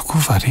amiko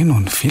tokoa va re no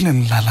ny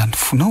vilany lalan'ny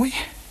fonao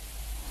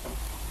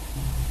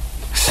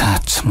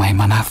sady tsy mahay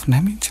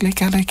manafina mihitsy le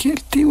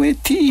kalakely ty hoe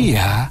ty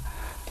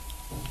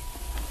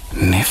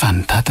nefa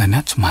ny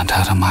dadany tsy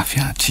mandrara mafy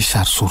tsy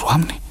sarosoro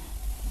aminy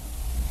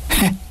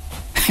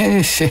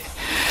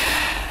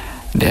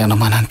dia anao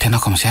manano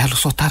tenako amin'izay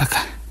aloha sao taraka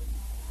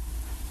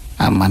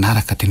amin'ny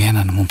manaraka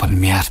diniana ny momba ny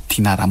miary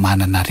tiana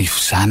Ramananarivo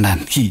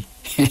zanany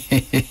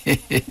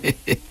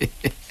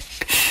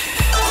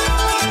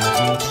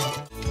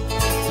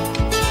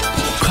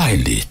kay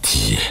le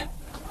ty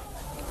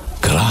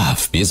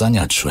grave be zany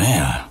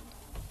adjoint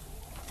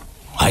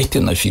ay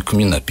tena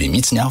fikomina be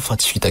mihitsy ny aho fa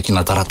tsy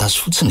fitakina taratasy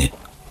fotsiny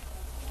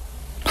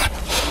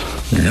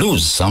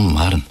lozy zany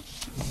marina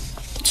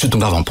tsy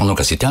tongava ampanao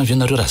gazety any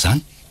venareo raha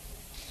zany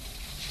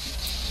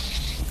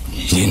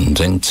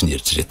indrainy tsy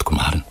nieritreretiko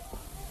marina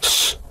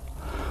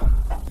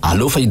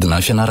aleo fa hidina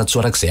ny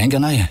fianaratsoa arak'izay ainga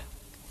ana e.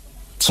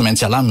 Tsy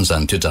maintsy alamina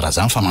zany toetra raha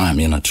zany fa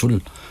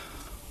magnamenatr'olona.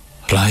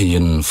 Raha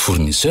ny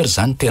fournisseur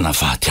zany tena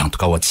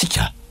vady-antoka ao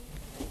atsika.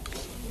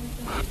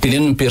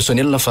 Teneniny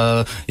personnel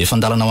fa efa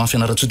andalana ho amin'ny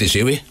fianaratsoa dia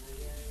zay hoe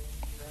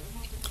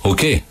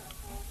ok,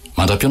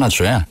 mandra-piona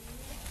juin.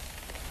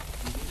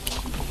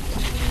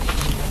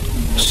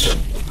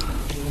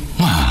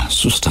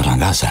 Sosotra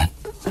rangahy zany.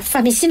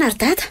 Fa misy ina ry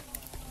dada?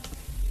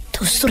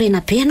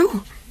 Tosorena be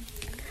anao.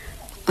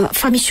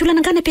 Fa misy olana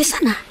angany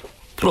ampiasana?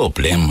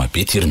 Problème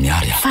be tiry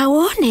miary. Fa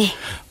ahoana e?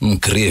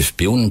 Migrevy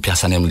be hono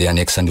mpiasany amin'ilay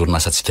annexe ny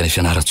orinasantsika ny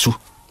fianaratsoa.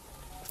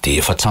 Dia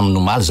efa hatramin'ny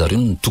nomaly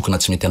zareo ny tokona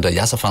tsy mety andray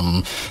asa fa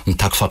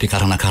mitaky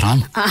fampiakarana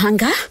karama.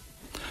 Anga?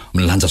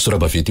 Milanja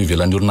sora-baventy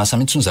ivelan'ny orinasa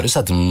mihitsy hono zareo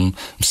sady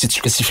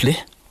misitsoka sifle.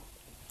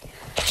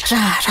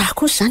 Raha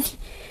kosa zany.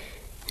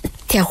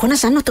 Dia ahoana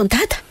zany no ataony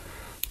dada?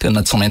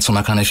 Tena tsy maintsy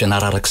makana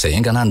fianara arak'izay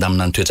aingana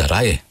andamina ny toetra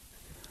raha e.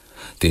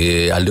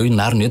 Dia aleo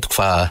inary no entiko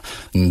fa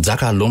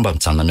njaka aloha mba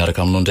mijanona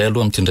miaraka aminao indray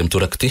aloha amin'ity ndray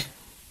mitoraka ity.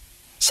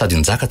 Sady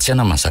njaka tsy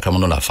hana mazaka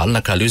manao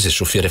lavalina ka aleo izay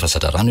chauffeur efa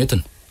zatra rano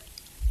entiny.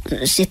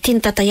 Zay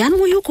tiany dada ihany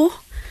moa io ko.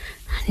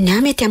 Ny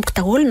ahy mety amiko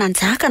daholo na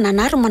njaka na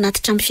nary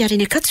manatitra amin'ny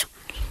fiareny akatso.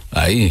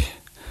 Ay,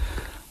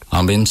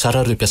 ambeny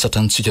tsara ireo mpiasa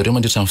tranontsika ireo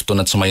mandritra amin'ny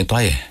fotoana tsy mahento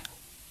ahy e.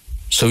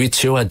 So hoe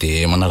tsy eo aho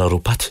dia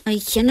manara-ropaty.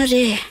 Ikena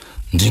re.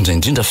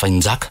 Indrindra fa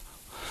injaka.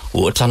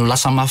 Ohatra ny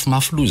lasa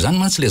mafimafy loha zany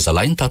mantsy le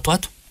zalahy ny tato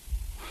ato.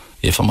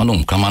 Efa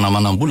manomboka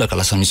manambola ka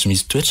lasa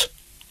misy toetra.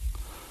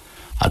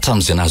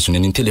 Hatramin'izay nahazo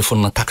ny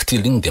telefonina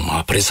tactile iny dia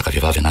mampiresaka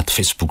vehivavy anaty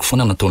Facebook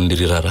foana nataon'le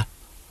rirara.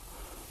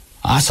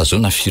 Asa zao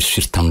na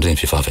firifiry tamin'ireny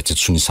vehivavy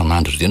atsitsony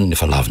isan'andro ireny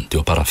nefa laviny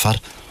teo aparafara.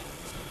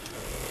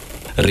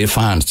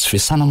 Rehefa andro tsy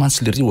fiasana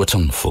mantsy le ry ohatra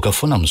ny mivoaka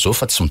foana amin'izao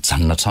fa tsy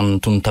mijanona trano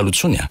tony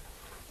talotsony a.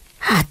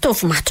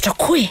 Ataovy matotra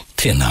koa e.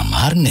 Tena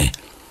marina e.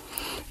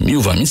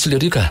 Miova mihitsy le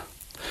ry ka.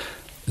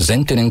 Zay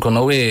ny teneniko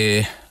anao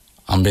hoe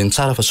ambeny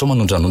tsara fa so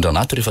manondranondra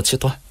nato rehefa tsy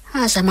eto ah.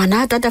 Aza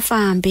manahy dada fa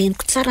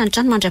ambeniko tsara ny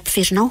trano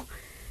mandra-piverinao.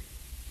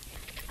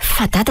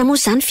 Fa dada moa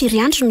zany firy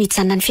andro no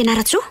hijanona ny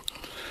fianaratsoa?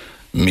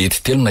 Mety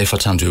 3 na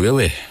 4 andro eo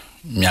e.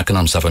 Miankina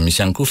amin'ny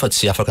zava-misy ihany koa fa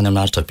tsy afaka ny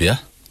amaritra be ah.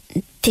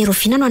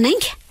 Terovina no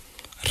anainga?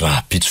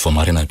 Raha pitso vao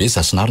marina be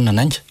zasinaro no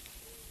anainga.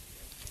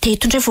 Dia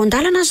hitondray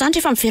voandalana zany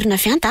rehefa miverina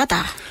avy any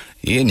dada.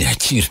 Eny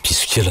akiry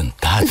piso kely ny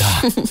dada.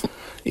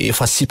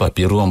 Efa sipa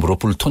be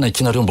 2 taona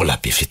akinareo mbola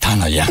be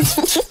fitana ihany.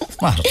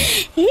 Marina.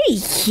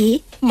 Eye.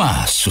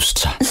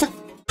 Mahasosotra.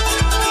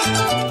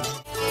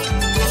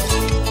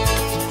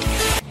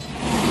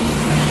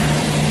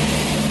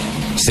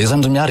 Zay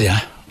zany ry miary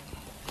ah.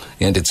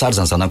 Ende tsara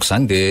zany zanako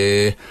zany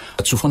dia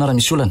atsofoana raha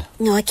misy olana.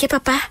 Ok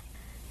papa.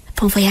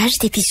 Bon voyage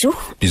des bisous.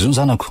 Bisous ny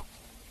zanako.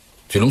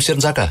 Velomy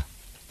serinjaka.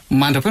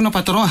 Mandra-peo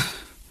patron.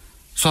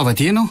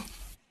 Soavadia ianao.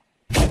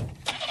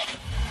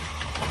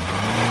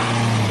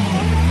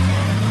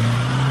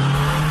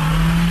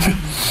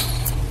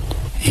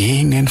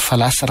 Iny ny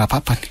falasa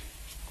rapapany.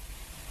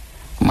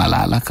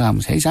 Malalaka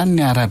amin'izay zany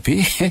ny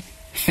arabe.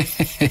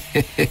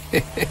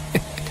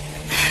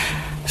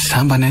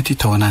 Sambany aty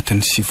tao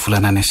anatin'ny 7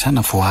 volana any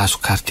asana vao azo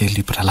carte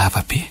libre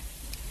lava be.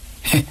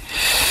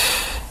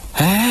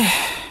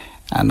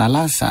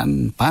 Analaza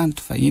zany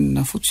bandy fa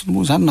inona fotsiny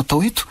moa zany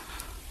natao eto.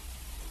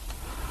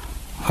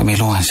 Fa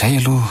melohan'izay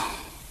aloha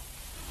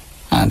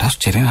andraso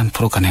jerena ny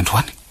progany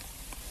androany.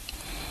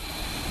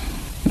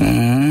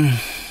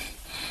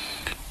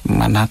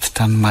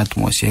 Manatitra ny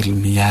mademoiselle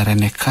miary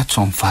any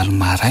akatso amin'ny valo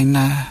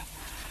maraina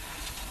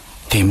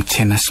dia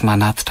mitsena sy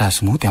manatitra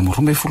azy mody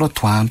amin'ny 12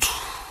 atoandro.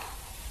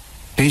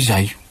 Dia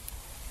izay.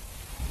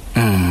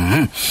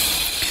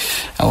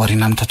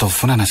 Aoriana amin'ny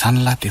tataovonana zany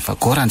lahy dia efa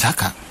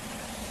goranjaka.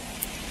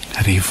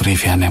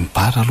 Revorevy any amin'ny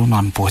bara aloha no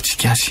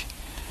anomboantsika azy.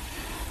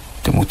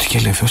 Dia mody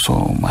kely avy eo so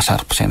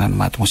mahasari-pisaina ny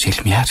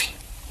mademoiselle miary.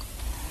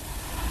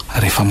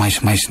 Rehefa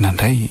maizimaizina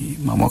indray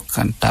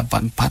mamoaka ny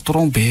taban'ny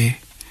patron be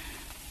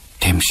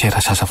dia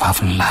misera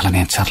zazavavy ny lalany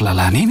antsary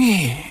lalàna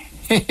iny.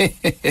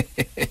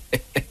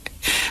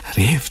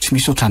 Rehefa tsy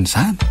misy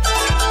ohatran'izany.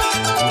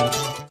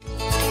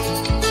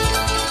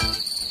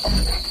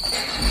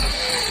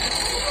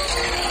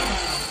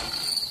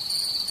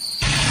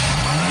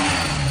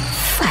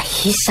 Fa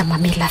iza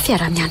mamela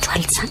fiara-miandro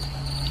alina zany.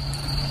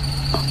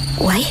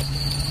 Oay.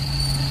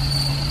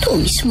 To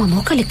misy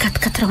mamoaka le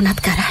 4x4 ao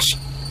anaty garage.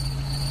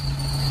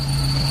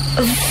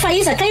 Fa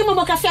iza ka io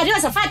mamoaka fiara io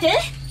azafady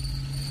e?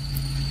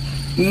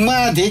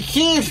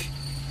 Madekily.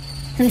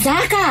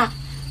 Njaka.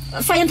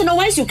 Fa entinao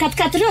aizy io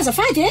 4x4 io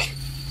azafady e?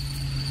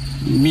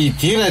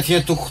 Midira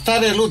dia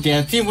tokotany aloha dia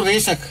aty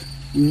miresaka.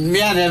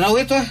 Miary anao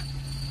eto ah.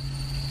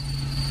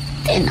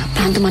 Tena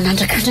bandy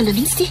manandrakandrana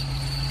mihitsy ty.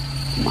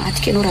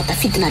 Matika ianao raha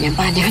tafidina any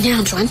ambany any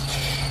andro any.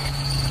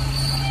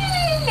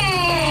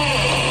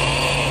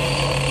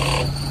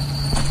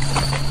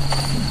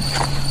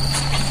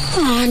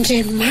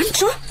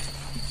 Andriamanitra.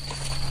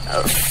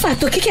 Fa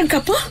tokika ny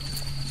kapô.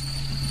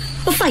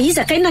 Fa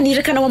iza ka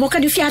naniraka anao mamoaka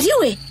an'io fiara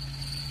io e?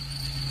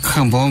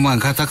 Ka mba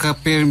mangataka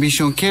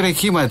permission kely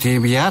kima dia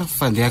miary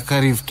fa dia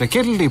akarivotra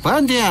kely le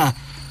bandy ah.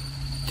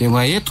 dia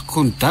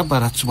mahetiko ny daba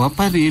raha tsy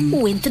mamparino.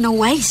 Hoentina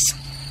ho aiza.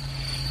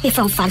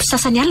 Efa mivaly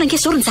sasany alina nge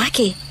zao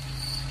Lonjaka e.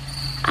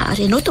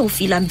 Ary ianao tao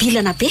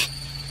vilambilana be.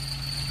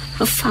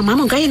 Fa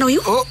mama nga ianao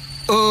io?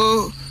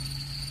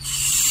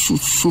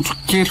 Sotro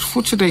kely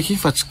fotsiny eky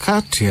fa tsy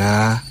katry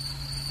a.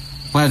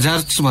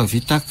 Manjary tsy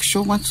mavita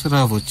action mantsy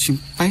raha vao tsy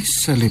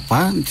mipaisa le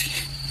bandy.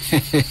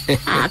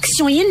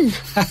 Action inona?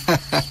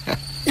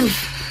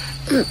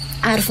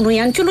 Ary vono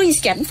ihany koa aloha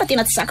izy kariny fa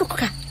tena tsy zakako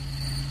ka.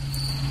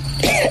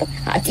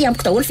 Aty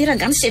amiko daholo ve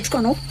rangany setroko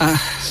anao.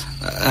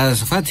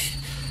 Azafady.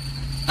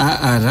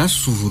 Raha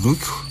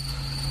sovonoiko.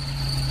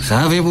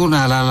 Za ve moa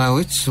nahalala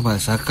hoe tsy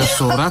mazaka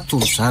sorato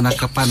ny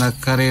zanaka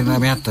mpanan-karena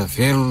mianta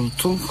velona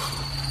tongo.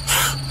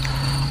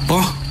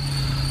 Bon,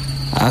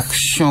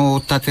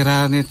 action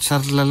tanterahany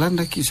tsara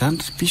lalàna izany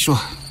ry piso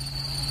a.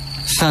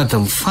 Sady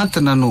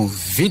mifantana no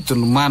vidy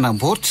no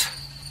manamboatra.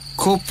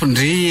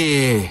 Kopindry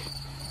e.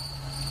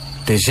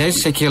 Dia izay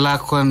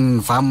sakelako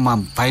ny vamy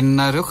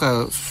mamibaininareo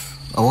ka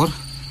ahoana?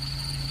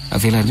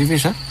 Avelandry ve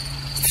za?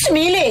 Tsy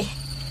mila e.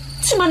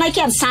 Tsy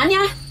manaiky an'izany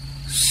a.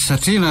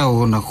 Satria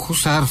nahoana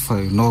kosa ary fa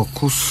ianao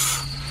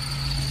kosa.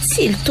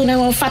 Tsy ilotona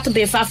eo amin'ny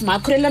fatim-behivavy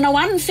makorelana ho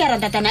any ny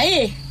fiaran-dadanay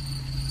e.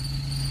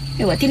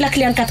 Eo aty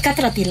lakile any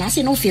 4x4 raha dia lasa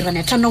ianao miverana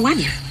an-tranonao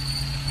any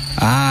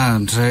a.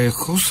 Ndray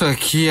kosa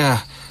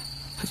kia.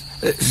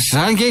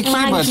 Za nge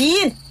kia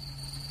mangina.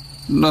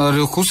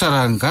 Nareo kosa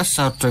raha ngasy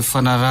sarotra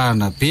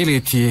ifanarahana be le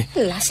ty.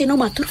 Lasa ianao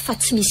matory fa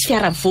tsy misy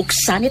fiara mivoaka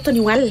izany eto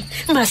ny alina.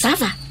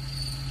 Mazava.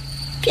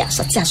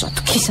 Piasa tsy azo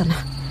atokisana.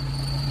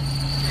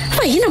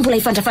 Fa ina mbola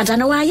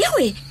hivandravandranao ahy eo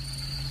e.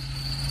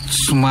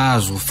 Tsy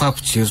mahazo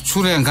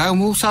fampijeritsory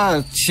angamo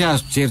sa tsy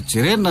azo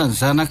jerijerena ny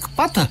zanaka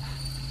pata.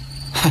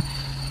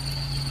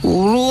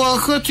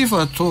 Oroako ty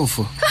fa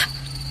tofo.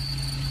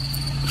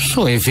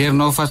 So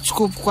everinao fa tsy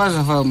kopoko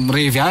aza fa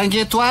mirevy angy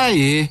eto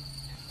ahy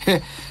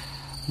e.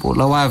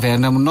 Mbola ho avy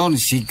any aminao ny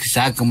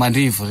zigzag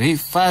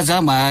mandrivorivo fa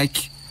za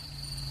mahaky.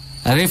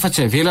 Rehefa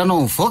tsy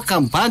avelanao mivoaka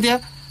amin'ny bandy a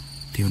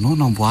dia ianao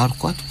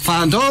namboariko ato.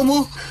 Fa andao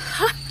mo?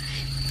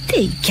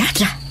 Dia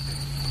gadra.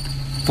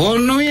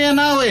 Bonnoui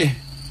ianao e.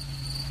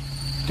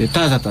 Dia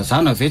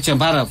tazatazana ve tsy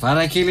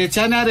ambaravarankely etsy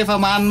any rehefa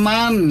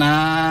manimanina.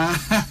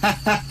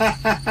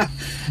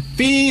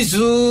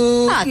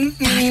 Bisous.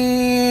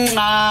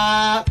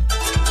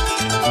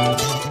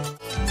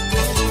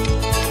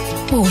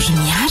 Ory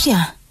miary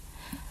a.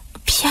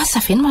 Piasa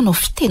ve no manao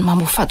fiteny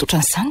mamofady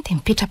ohatran'izany dia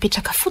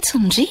mipetrapetraka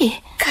fotsiny ndry e.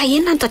 Ka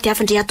inona no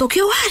tadiavindre ataoko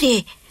eo ary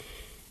e.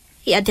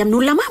 Iady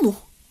amin'olona mamo.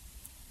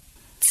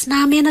 Tsy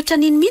nahamenatra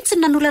niny mihitsy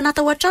ny nan'olana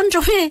atao an-trano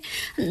raha hoe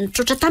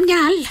nitrotra tamin'ny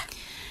alina.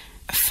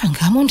 Fa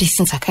nga moa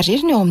ndresinjaka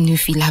rery eo amin'ny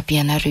vilabe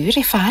anareo io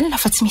rehefa alina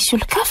fa tsy misy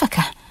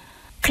olon-kafaka.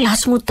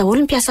 Kilasy mody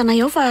daholo ny mpiasana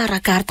eo fa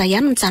ragarda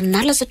ihany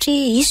mijanonala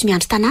satria izy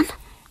miandry tanàna.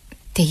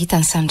 Dia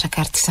hitan'izany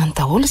ragarda izany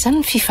daholo izany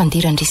ny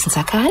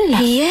fifandiran-dresinjaka alina.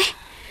 Ie.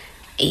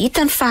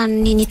 Hitany fa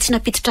ninitsy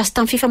napiditra azy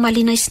tamin'ny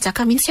fifamaliana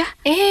isinjaka mihitsy a.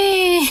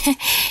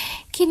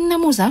 Kinona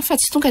moa izany fa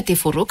tsy tonga dia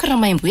voaroaka raha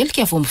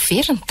maimboelika vao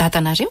mivery ny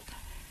dadanareo.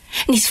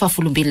 Nisy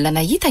fahavolombelona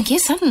nahita nge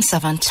izany ny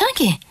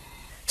zavan-tranga e.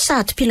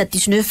 Sady pila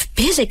 19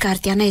 be izay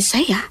gardiana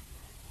izay a.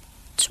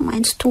 Tsy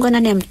maintsy tonga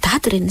nany amin'ny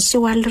dady reny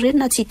seho alina ireny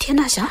na tsy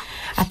tena aza.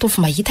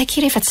 Ataovy mahita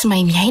kely rehefa tsy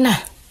mahay miaina.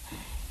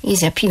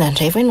 Izy ampila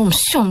indray vai no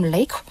misio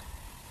milaiko.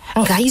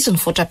 Nga izy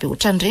nivoatra be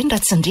ohatran'ireny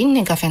raha tsy indriny ny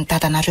angavy any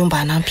dadanareo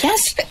mba hanampy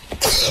azy.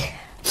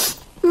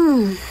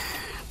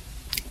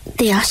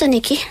 Dia asany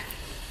eke.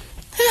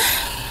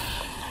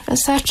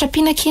 Sarotra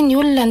ampiana ke ny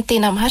olona ny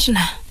tena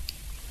marina.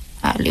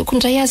 Aleoko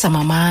indray aza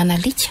mamahana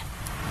alika.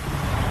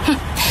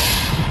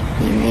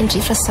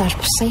 Indry fa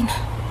saro-posaina.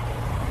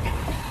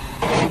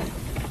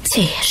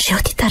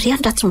 Jereo ty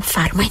tarehany raha tsy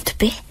mivaly mainty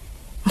be.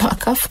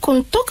 Makafoko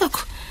ny tokako.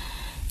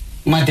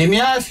 Mandeha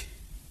miavy.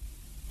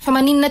 Fa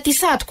maninona ty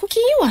sady koky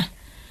io a?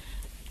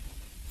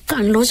 Ka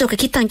ny loza ka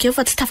kitangeo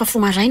fa tsy tafafo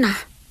maraina.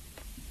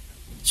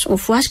 Tsy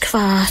mivoazika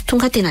fa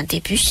tonga tena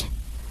debus.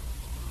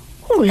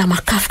 Olona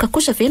makafika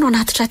kosa ve no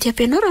anatitra aty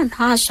ampianarana.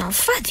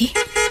 Azafady.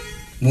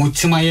 Mody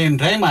tsy maheno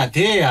indray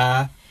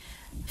mandeha.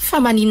 Fa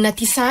maninona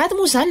ty sahady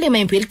moa izany le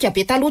maimboelika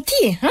be taloha ty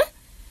e.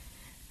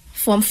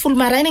 Vao amin'ny folo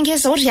maraina nge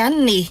zao ry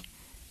aniny.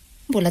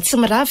 Mbola tsy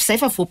miravy izay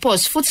fa vao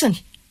paozy fotsiny.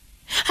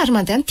 Ary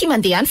mandeha ny ty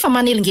mandeha any fa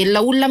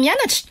manelingelina olona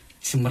mianatra.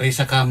 Tsy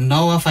miresaka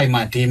aminao fa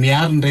mandeha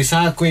miaro ny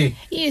resako e.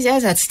 Izy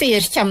aza tsy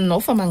teherika aminao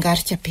fa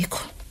mangarika beko.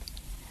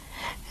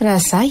 Raha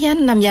za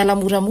ihany na miala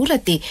moramora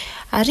dia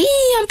ary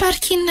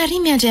amparikinina ary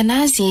miandry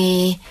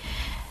anazy.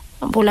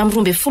 Mbola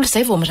 12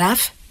 izay vao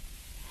mirava.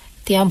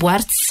 Dia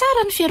amboary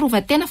tsara ny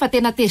fiarovan-tena fa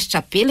tena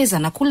tezitra be le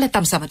zanak'olona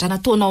tamin'ny zavatra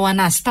nataonao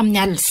anazy tamin'ny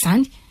alina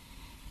izany.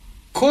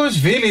 Kozy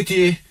ve le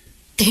ty?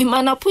 Dia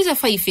manapoiza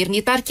fa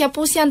iveriny tarika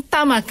posy any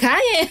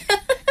tamagay e.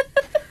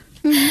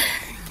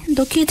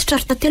 Ndoko hiditra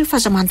ary tantely fa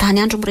aza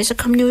mandany andro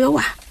miresaka amin'io eo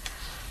a.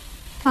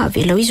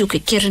 Avela izy ho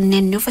kekerin'ny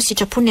neniny eo fa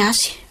sitrapony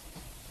azy.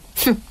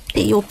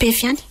 Dia eo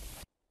pefy ihany.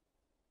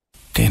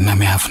 Tena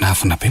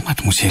miavinavina be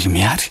mademoiselle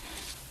miary.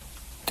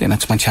 Tena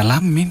tsy maintsy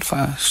alamy mino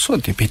fa so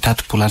dia be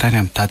tati-bola rany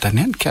amin'ny dadany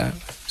ihany ka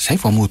izay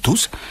vao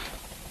modoza.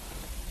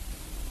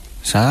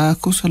 Za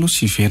kosa aloha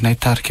sy verina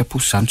hitarika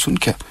posy zany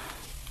tsonika.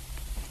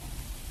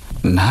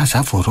 Na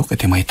za voaroaka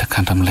dia mahita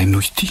kandra amin'ilay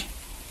noho ity,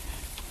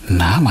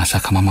 na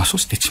mahazaka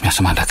mamasosy dia tsy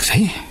miasa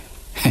mandrakizay.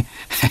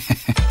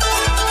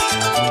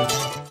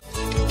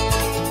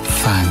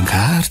 Fa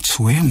angary tsy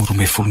hoe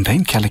mirome folo indray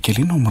ny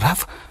kialakely iny no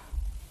mirava.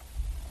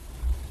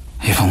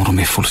 Efa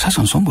mirome folo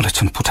sasany izao mbola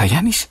tsy nipotra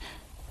ihany izy.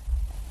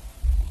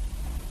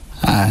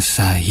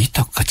 Aza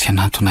hitako ka tsy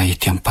hanantona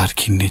ety amin'ny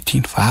parking ety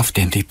iny fa avy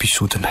dia andeha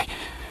episody indray.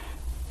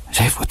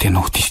 Zay vao tena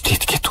ho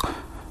tisitetika eto.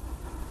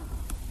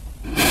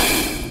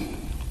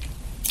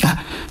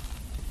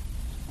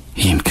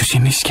 Ino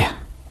kusina izy ka?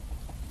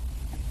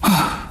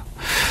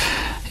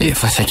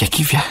 Efa saika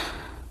kivy aho.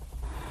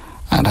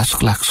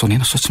 Andrasoko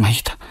laksonena sao tsy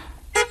mahita.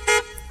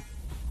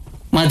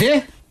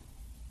 Mandeha?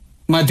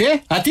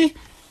 Mandeha? Aty?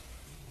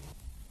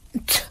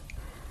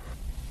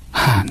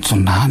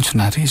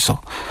 Anjona re zao.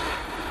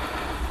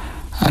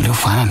 Aleo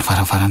vana ny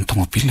varavaran'ny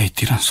tomobila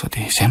idirana sao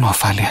dia izay no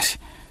hafaly azy.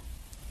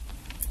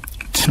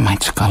 Tsy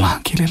maintsy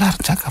galant kely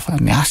larin-jaka fa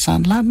miasa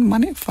ny laniny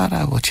manefa fa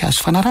raha ohatry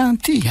azo fanarahany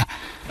ity.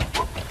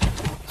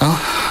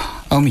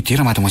 Ao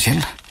midira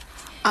mademoiselle.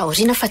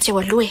 Aoriana fa tsy ao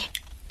aloha e.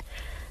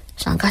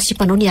 Zangasy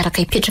mpanao ny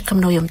araka hipetraka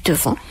aminao eo amin'ny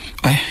devant.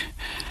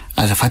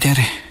 Azafady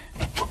ary.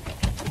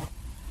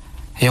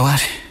 Eo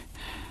ary.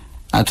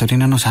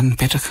 Atoriana anao zany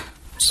nipetraka.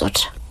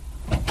 Misaotra.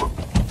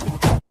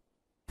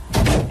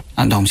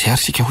 Andao amin'izay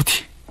ary sika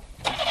hody.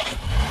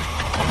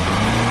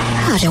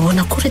 Ary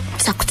ahoana koa reto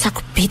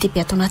tsakotsako be dia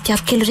be atao anaty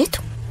aro kely reto.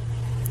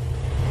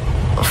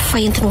 Fa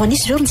entinao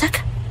an'izy ireo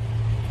ronjaka.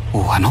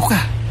 Anao ka?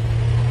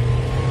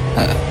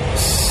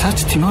 Sa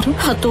tsy tianao reo?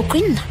 Ataoko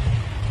inona?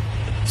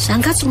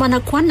 Zangatsy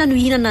manakoanina no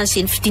hihinana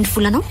izay nividiany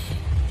volanao.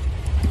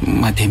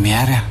 Mandeha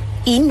miary aho.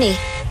 Inona e?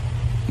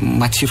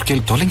 Matsiro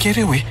kely daola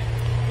angereo e.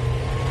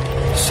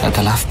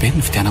 Sady lafo be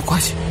ny vidianako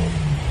azy.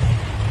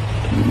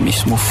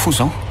 Misy mofo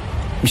zao,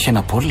 misy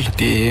hena baolina,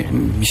 dia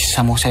misy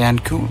samosa ihany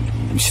koa,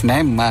 misy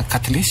nem,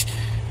 katlesy.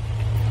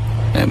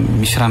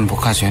 Misy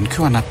ranom-boankazo ihany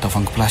koa anaty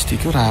tavoahangy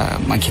plastika io raha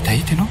mangita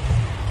hita ianao.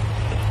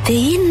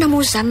 Dia inona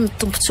moa zany ny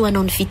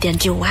tombontsoanao nividy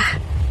andreo ahy?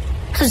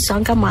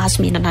 Zanga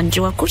mahazo mihinana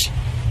andreo akory.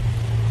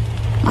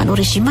 Manao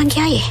régime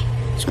angia e,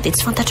 sao dia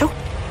tsy fantatrao.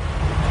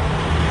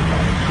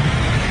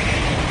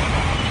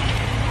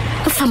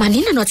 Fa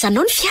maninona no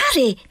ajanonao ny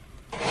fiara e?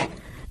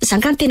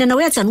 Zanga ny tenanao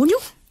hoe ajanona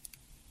io?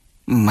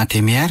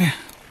 Mandeha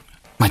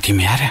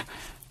miary aho.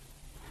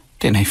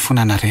 Tena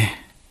hifonana re.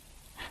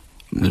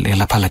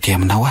 Lela-paladia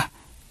aminao aho.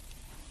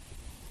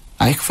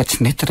 Aiko fa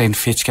tsy nety iray ny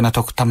fihetsika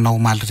nataoko taminao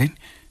omaly ireny.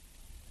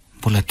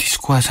 Mbola diso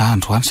koa za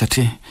androany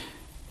satria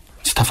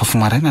tsy tafafo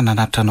maraina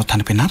nanatitra anao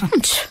tany am-pianarana.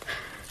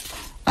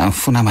 Amin'ny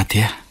fona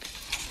mandeha.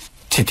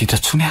 Tsy ditra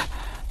tsony aho.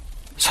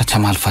 Satria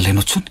maly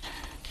valainao tsony.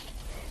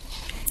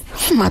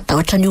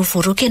 Matahotra ny ho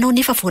voaroka ianao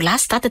nefa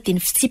voalazy tata dia ny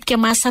fitsipika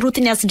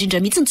mahasarotiny azy indrindra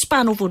mihitsy ny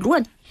tsopahanao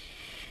voalohany.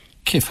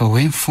 Kefa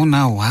hoe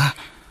mifona aho aho.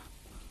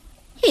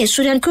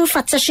 Sory ihany koa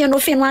fa tsy sasianao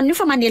fenohanina io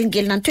fa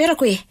manelingelina ny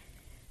toerako e.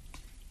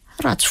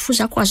 Raha tsy fo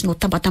zako azonao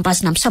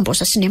tambatambazina amin'ny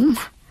sambosa sy ny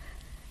emma.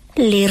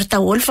 Lery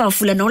daholo fa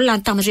volanao ny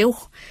lany tamin'ireo.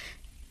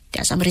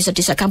 Dia aza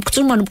miresadresaka amiko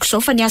tsony manomboka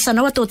izao fa ny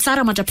asanao atao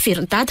tsara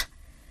mandra-piveriny dada.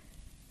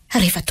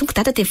 Rehefa tonga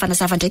dada dia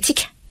mifanazava indray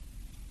tsika.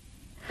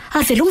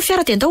 Ary velomy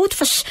fiara dia andao ody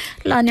fa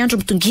la ny andro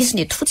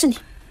mitongiziny eto fotsiny.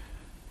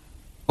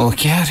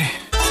 Okey ary.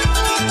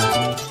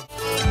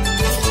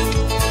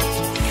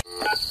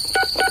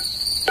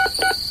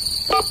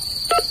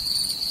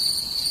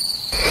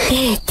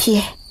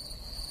 Ety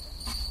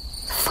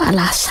fa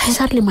lasay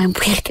zary le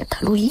maimboelika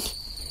taloha iny.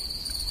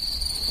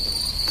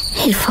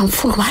 Efa amin'ny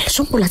 10 alina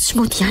izao mbola tsy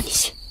mody ihany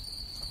izy.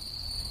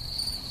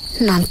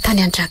 Na ny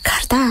tany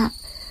Andrakarta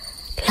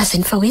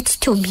lazainy fa hoe tsy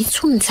teo mihitsy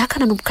ho nijaka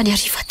nanomboka ny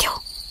hariva teo.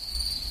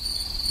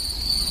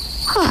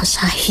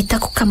 Aza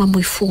hitako ka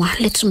mamoy 10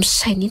 alina tsy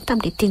misaina iny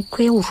tamin'ilay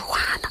teniko hoe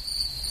horohana.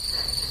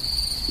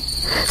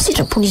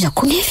 Sitrapon'izy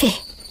koa nefa e.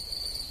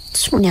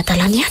 Tsy noho ny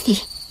adalany ihany.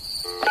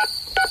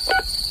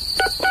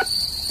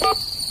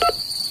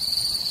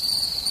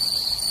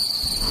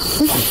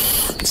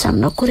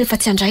 Mijanona koa rehefa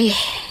tsy andray e.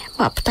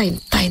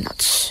 Mampitaimitaina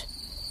tsy.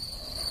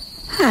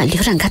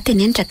 Aleo rangaty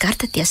eny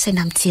Andrakarta dia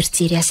asaina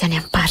mijerijery azy any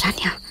amin'ny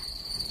barany aho.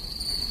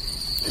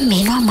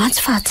 Meno aho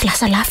mantsy fa tsy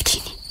lasa lavitra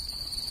iny.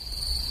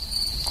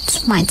 Tsy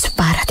maintsy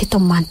bara teto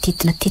amin'ny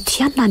manodidina teto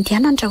ihany na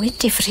andehanana raha hoe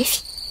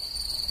nitrefirefy.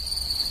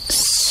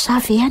 Sa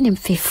ve any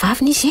amin'ny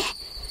vehivaviny izy e?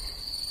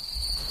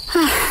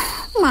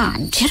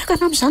 Mandreraka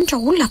na amin'izany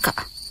raha olona ka.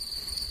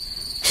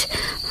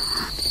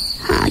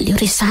 Aleo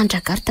resaha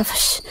Andrakarta fa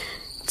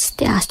tsy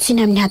dia azo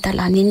tsiny amin'ny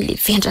adalany iny le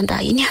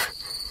vendran-dahy iny aho.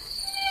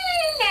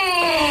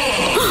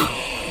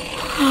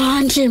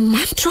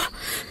 Andriamanitra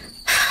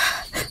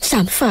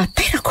za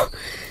mifahatairako.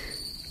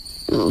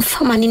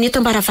 Fa manino eto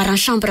ambaravarany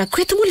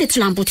chambre-ko eto moa le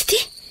jilamboty ity.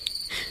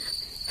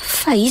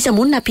 Fa iza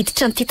moa no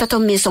napiditra ny tato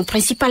amin'ny maison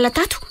principale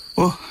tato?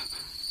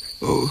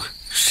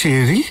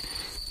 Chérie?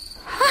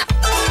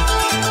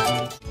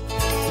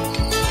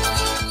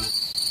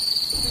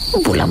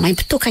 Mbola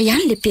maimpi-toaka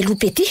ihany le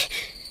belobe ity.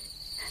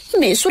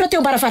 Mesora teo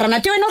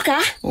ambaravarana teo ianao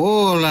ka?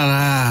 Oh là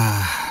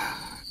là.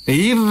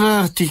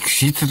 Irra tiako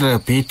zitra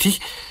be ty.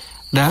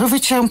 Nareo ve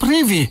tsy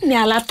ampirevy?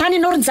 Miala tany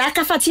ianao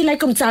Ronjaka fa tsy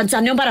ilaiko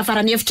mijanojano eo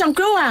ambaravarany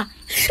efitranoko eo a.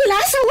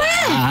 Lasa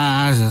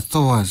hoa! Aza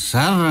tao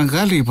azara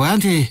nga le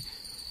bandy.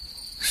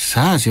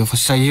 Za zay efa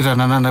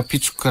sahirana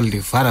nanapitsoka le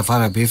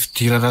varavarambe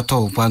fidirana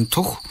tao ambany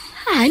toko.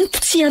 Ny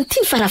potsihany ty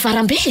ny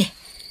varavarambe.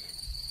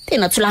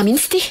 Tena tsy lahy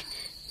mihitsy ty.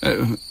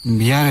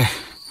 Miara.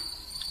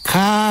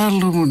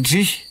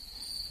 Kalomondry.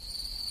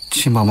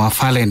 Tsy mba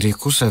mahafaly andre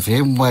kosa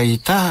ve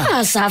mahita.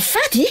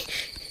 Azafady.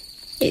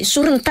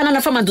 Esoriny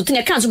tanana fa mandotiny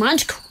akanjo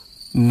mandriko.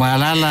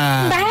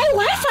 Malala. Mba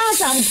hoa fa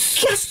aza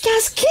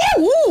mikasikasika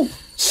eo.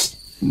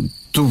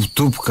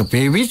 Dobodoboka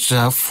be mihitsy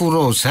za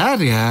forao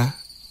zary a.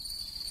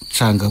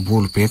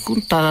 Tsangam-bolo be koa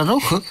ny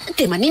tananao.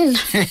 De maninona?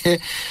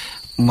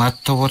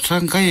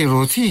 Matahotra nga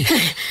ero ty.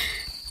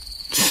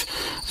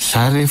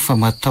 Za rehefa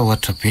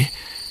matahotra be.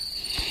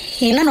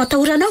 Ina no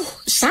atahoranao?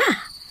 Za?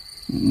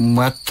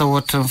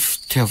 Matahotra ny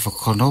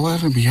fitiavako anao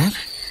ary miara.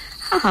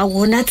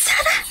 Ahoana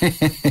tsara?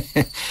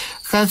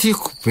 Ka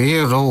tiako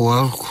be rao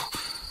aroko.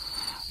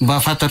 Mba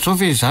fantatrao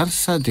ve zany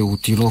sady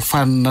hodinao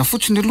fanina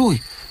fotsiny aloha.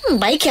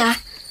 Mbaika.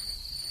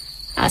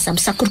 Aza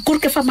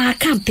misakorokoroka fa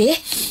mahakamo be.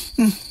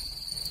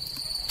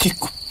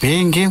 Tiako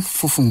be nge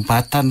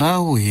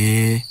fofom-batanao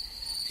e.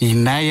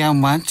 Inay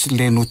amantsy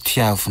le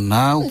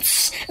notiavinao.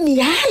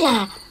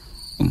 Miala.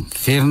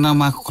 Miverina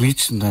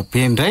makoritsina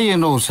be ndray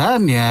ianao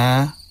zany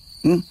a.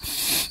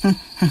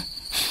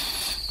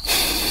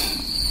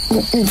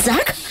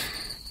 Nzaka?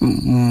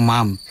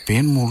 Mamy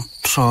be ny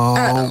molotrao.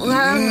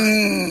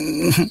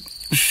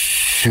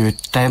 Je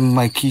t'aime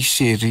ma qui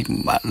chérie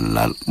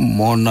malal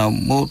mon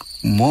amour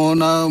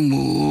mon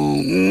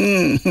amour.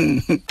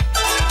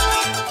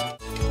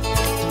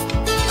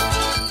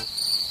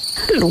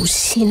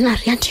 Losina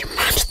ry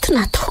Andriamanitra ty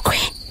nataoko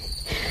e.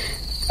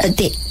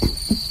 De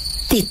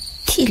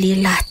ty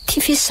lehilahy ty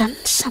ve zany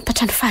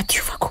santatra ny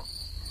fahadiovako.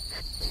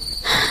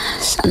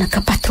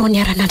 Zanaka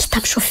patrony aranandry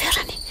tamin'ny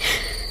shoferany.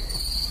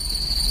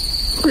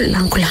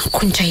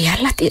 Langolaniko indray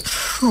alina de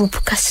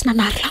roboka sy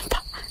nanary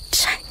lamba.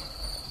 Tsay.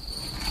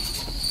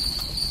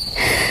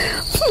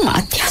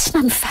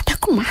 Matiasina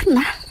mivatako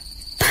marina.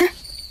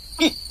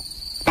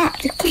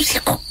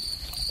 Rikoriko.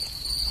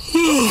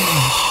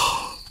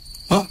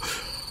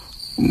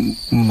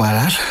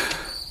 Marara.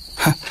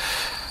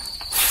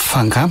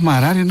 Fanga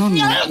marara ianao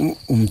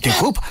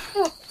midekopa.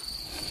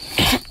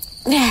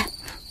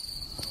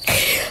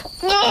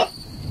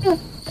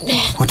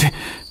 Otre.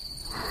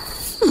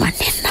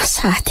 Manenina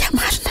sady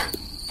marina.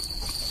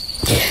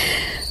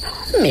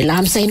 Mela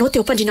amin'izay ianao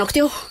teo mpandrinako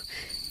teo.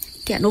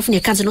 De anaovy ny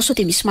akanjanao sao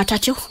de misy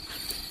matratra eo.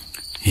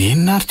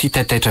 Inona ary ty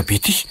taitaitra be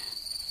ty?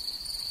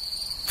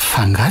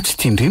 Fangatsy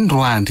ty indriny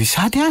roa andry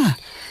sady a.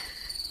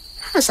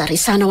 Aza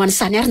resana ho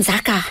an'izany ary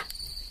Nzaka.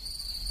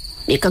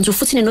 Mekanjo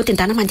fotsiny ianao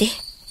tendana mandeha.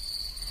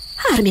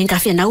 Ary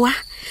miangafy ianao a.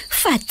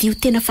 Fadio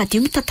tena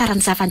fadio mitantara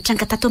ny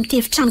zavanitranga tato amin'ny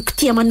tevitranoko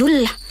ty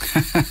aman'olona.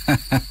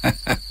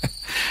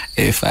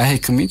 Efa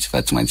haiko mihitsy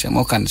fa tsy maintsy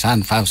amoaka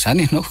an'izany vavy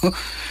zany ianao.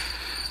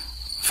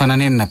 Fa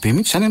nanenina be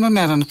mihitsy zany ianao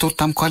niarana tory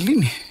tamiko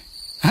aliny.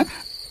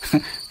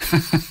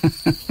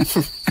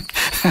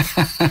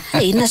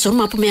 Inona zao no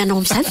mampome anao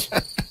amin'izany?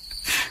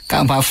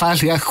 Ka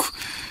mahafaly ako.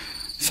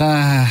 Sa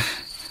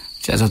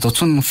tsy azo atao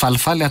tsony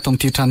falifaly ato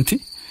amin'ity trano ity.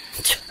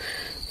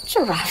 Tsy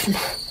rafina.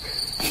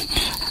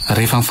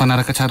 Rehefa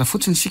mifanaraka tsara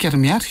fotsiny sika ary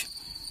miary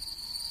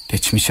de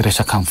tsy misy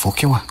resaka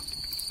mivoaka eo a.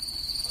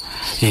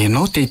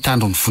 Ianao te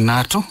hitandro ny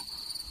voninahitra ao.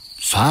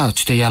 Za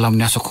tsy te hiala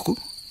amin'ny asa kokoa.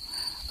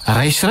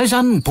 Ray sy ray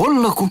zany ny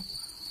baolako.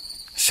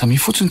 Samy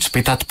fotsiny tsy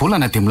be taty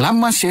baolana de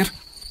milamina sera.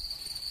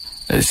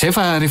 Zay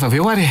fa rehefa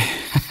aveo ary.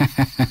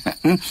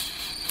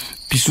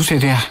 Bisous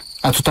chérie,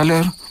 à tout à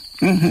l'heure.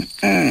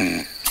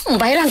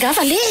 Mba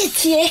irangafa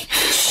lety e.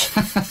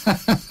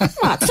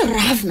 Tsy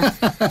ravina.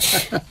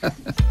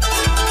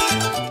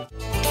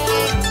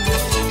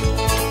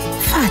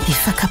 Fady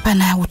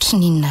fakapana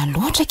ohatrin'inona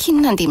loatra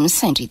kinona andeha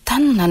misaindry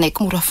tany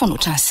nanaiko mora foana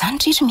ohatran'izany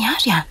riry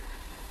miary a.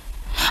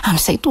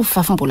 Amin'izay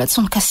tovovavy mbola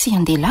tsy nikasi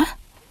an-dehilahy.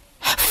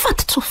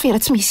 Faty tsofera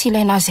tsy misy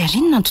ilaina azy ary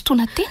inona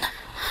ntotoana tena.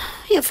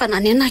 Efa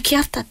nanena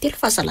kiary tantely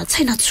fa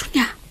zala-tsaina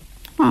tsony a.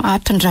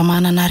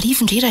 Matondramana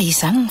rivondry raha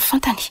izany ny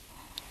fantany.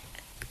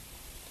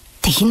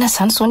 De inona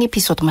zany zao ny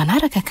episody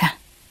manaraka ka?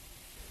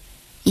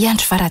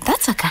 Iandro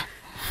varadatsaka?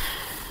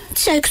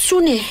 Tsy haiko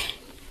tsony e.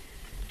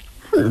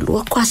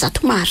 Lohako aza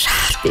ato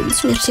marary be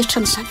mihitsy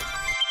mieritreritra an'izany.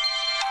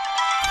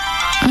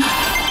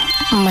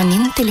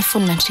 Manino ny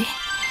telefonina andre?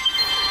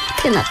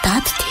 Tena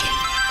dady ty.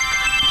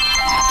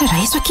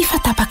 Raha izo aky fa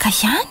tapaka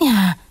ihany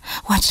a.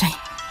 Ohatray.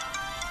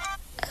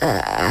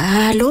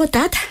 Allô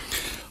dada?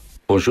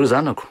 Bonjour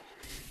zanako.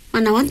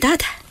 Manao any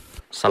dada?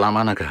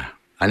 Salamanaka.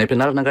 Any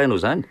am-pianarana nga ianao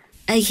zany?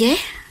 Ie,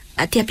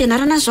 aty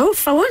am-pianarana zao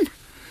fa hoana?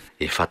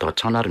 Efa ato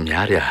an-trano ary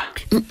miary a.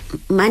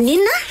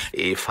 Maninona?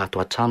 Efa ato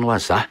an-trano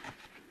aza.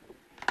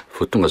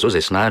 Vao tonga zao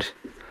zay sinary.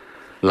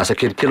 Lasa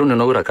kelikely hono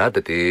ianao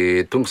ragada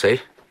de tonga zay.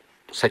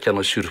 Saika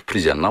anao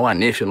surprise anao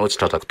anefa ianao tsy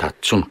tratrako tady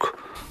tsonoko.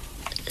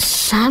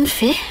 Zany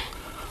ve?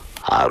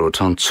 Ary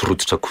ohatrany tsy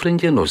rototra koa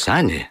rengy ianao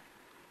zany e.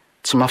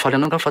 tsy mahafaly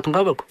anao ka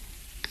fatongavako.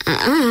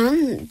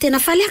 Tena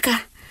faly aka.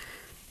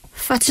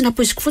 Fa tsy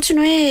napoiziko fotsiny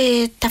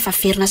hoe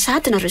tafaverina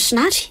sahady nareo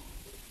sinary.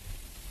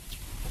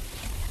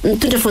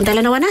 Mitondra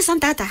voandalana ho anazy zany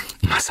dada.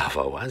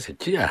 Mazava ho azy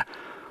kia.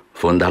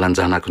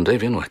 Voandalan-janako indray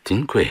ve no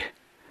adiniko e.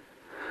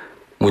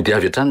 Mody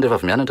avy hatrany rehefa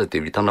avy mianatra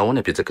dia hitanao ao ny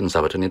abetsaky ny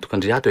zavatra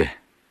nentokandry ato e.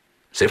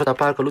 Zay fa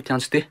tapahako aloha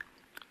tiantsy te.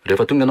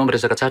 Rehefa tonga anao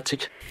miresaka tsara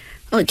tsika.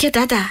 Okey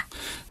dada.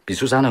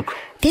 Bisous zanako.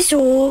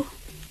 Bisous.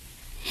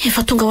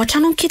 Efa tonga ao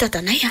an-trano ny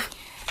dadanay a.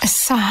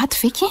 Sahady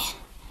veky.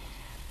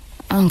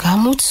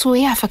 Angamo tsy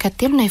hoe afaka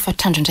telo na efa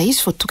trandro indray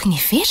izy vao tokony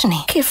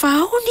hiverina. Kefa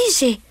aony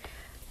izy.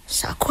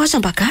 Za koa aza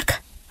mba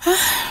gaga.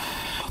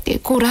 Dia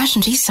courage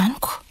indray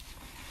zaniko.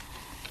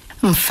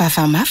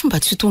 Mivava mafy mba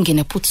tsy ho tonga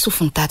eny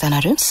am-potsofin'ny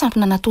dadanareo ny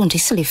sampona nataondry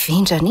sy le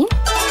vendrana iny.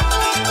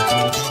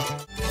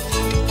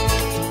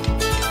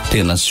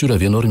 Tena sura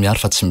ve anao ry miaro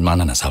fa tsy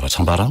manana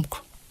zavatra ambaramiko.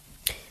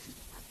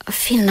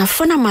 Filina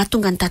foana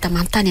mahatonga ny dada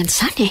manontany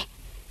an'izany e.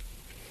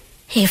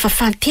 Efa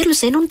fantelo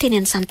izay no teny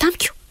an'izany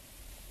tamiko.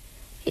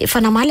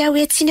 Efa namaly aho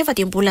hoe tsy nefa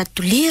dia mbola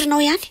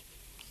dolirinao ihany.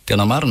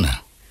 Tena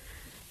marina.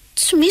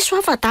 Tsy misy ho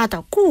afa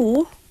dada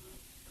koa.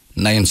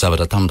 Na eny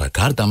zavatra tamin'ny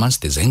ragarda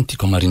mantsy dia izay no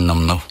tiako amarinina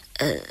aminao.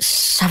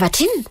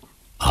 Zavatra inona?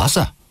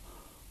 Asa?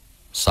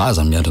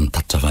 Zaza miandry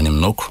nitatitra avy any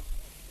aminaoko.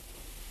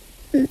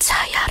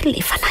 Tsahary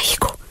le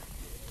fanahiko.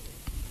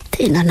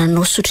 Tena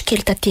nanao sotro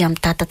kely taty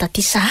amin'ny dada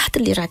taty sahady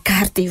le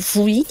ragarda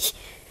vo iny.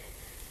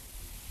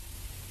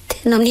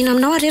 Tena minina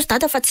aminao arery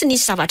dada fa tsy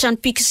nisy zavatra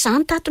nipika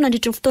izany tato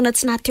nandritry ny fotoana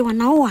tsy nahateo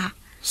anao a.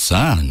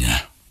 Zany a.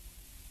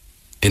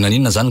 Tena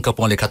ninona zany ny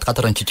kapon le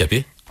 4x4 ny kika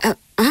be?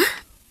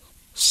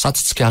 Sa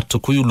tsy tsikaritra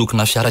koa io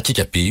lokona fiara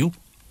kika be io?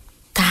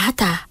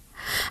 Dada,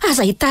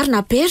 aza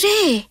hitarina be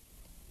re.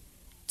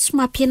 Tsy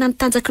mampiena ny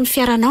tanjaky ny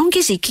fiaranao nge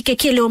izy kika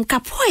kely eo amin'ny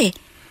kapo e.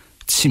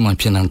 Tsy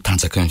mampiena ny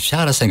tanjaky ny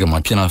fiara sainga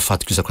mampiena ny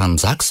fatikizako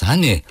anjaka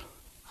zany e.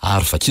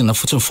 Ary vakina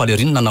fotsiny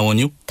falerinina nanao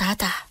an'io.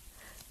 Dada,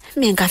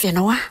 miangavy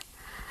anao a.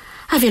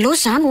 Avy aloha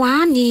zany ho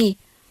any.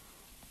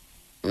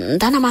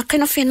 Ndana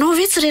makaina fianao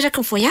ve tsy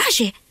reraky ny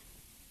voyage e.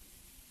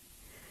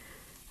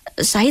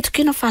 Za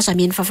hitoko ina fa aza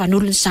mieny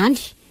vavan'olony zany.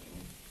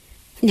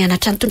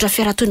 Nianatra nitondra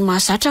fiara toy ny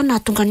mahazatra na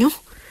tonga an'io.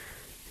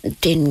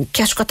 Dia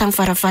nikasoka tamin'ny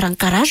varavaran'ny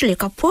garage le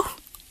kapô.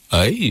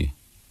 Ay.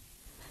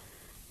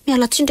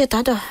 Mialatsindra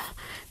dada.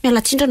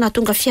 Mialatsindra na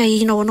tonga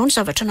fiahinao anao ny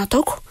zavatra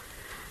nataoko.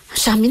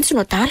 Za mihitsy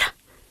no dala.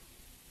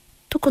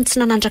 Tokony tsy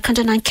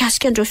nanandrakandrana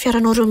nikasika andreo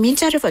fiaranao reo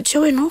mihitsy ary efa tsy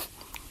eo ianao.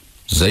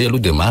 Zay aloha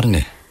dia marina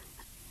e.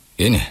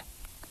 Eny e.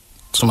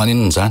 Tsy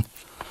maninona izany.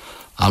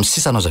 Amin'ny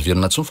sisa anao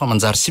zaverina intsony fa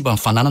manjary siba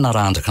mifananana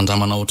raha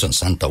andrakan-dramana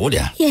ohatran'izany daholo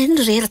a.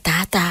 Eny rery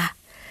dada.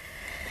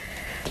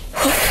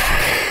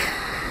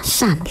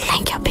 Samy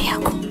lainga be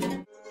ako.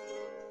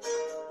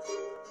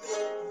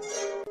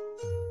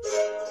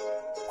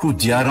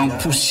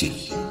 KODIARAM-POSY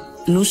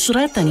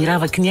nosoratany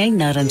ravaky ny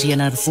aina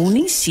Randriana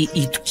Rivony sy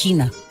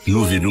Itokina.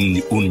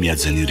 Novelomin'ny Ony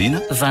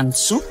Miajanirina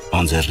Vanitso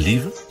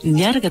Anjarliva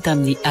niaraka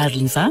tamin'ny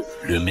Arliva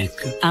Le Mec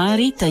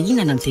ary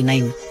tahinana ny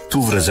tenaina.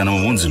 Tovorazana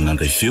mamonjy ny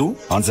nandray feo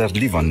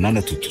Anjarliva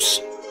Nana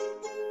Totosa.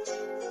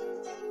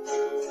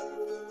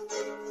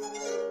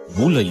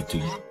 Bola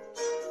Itoy.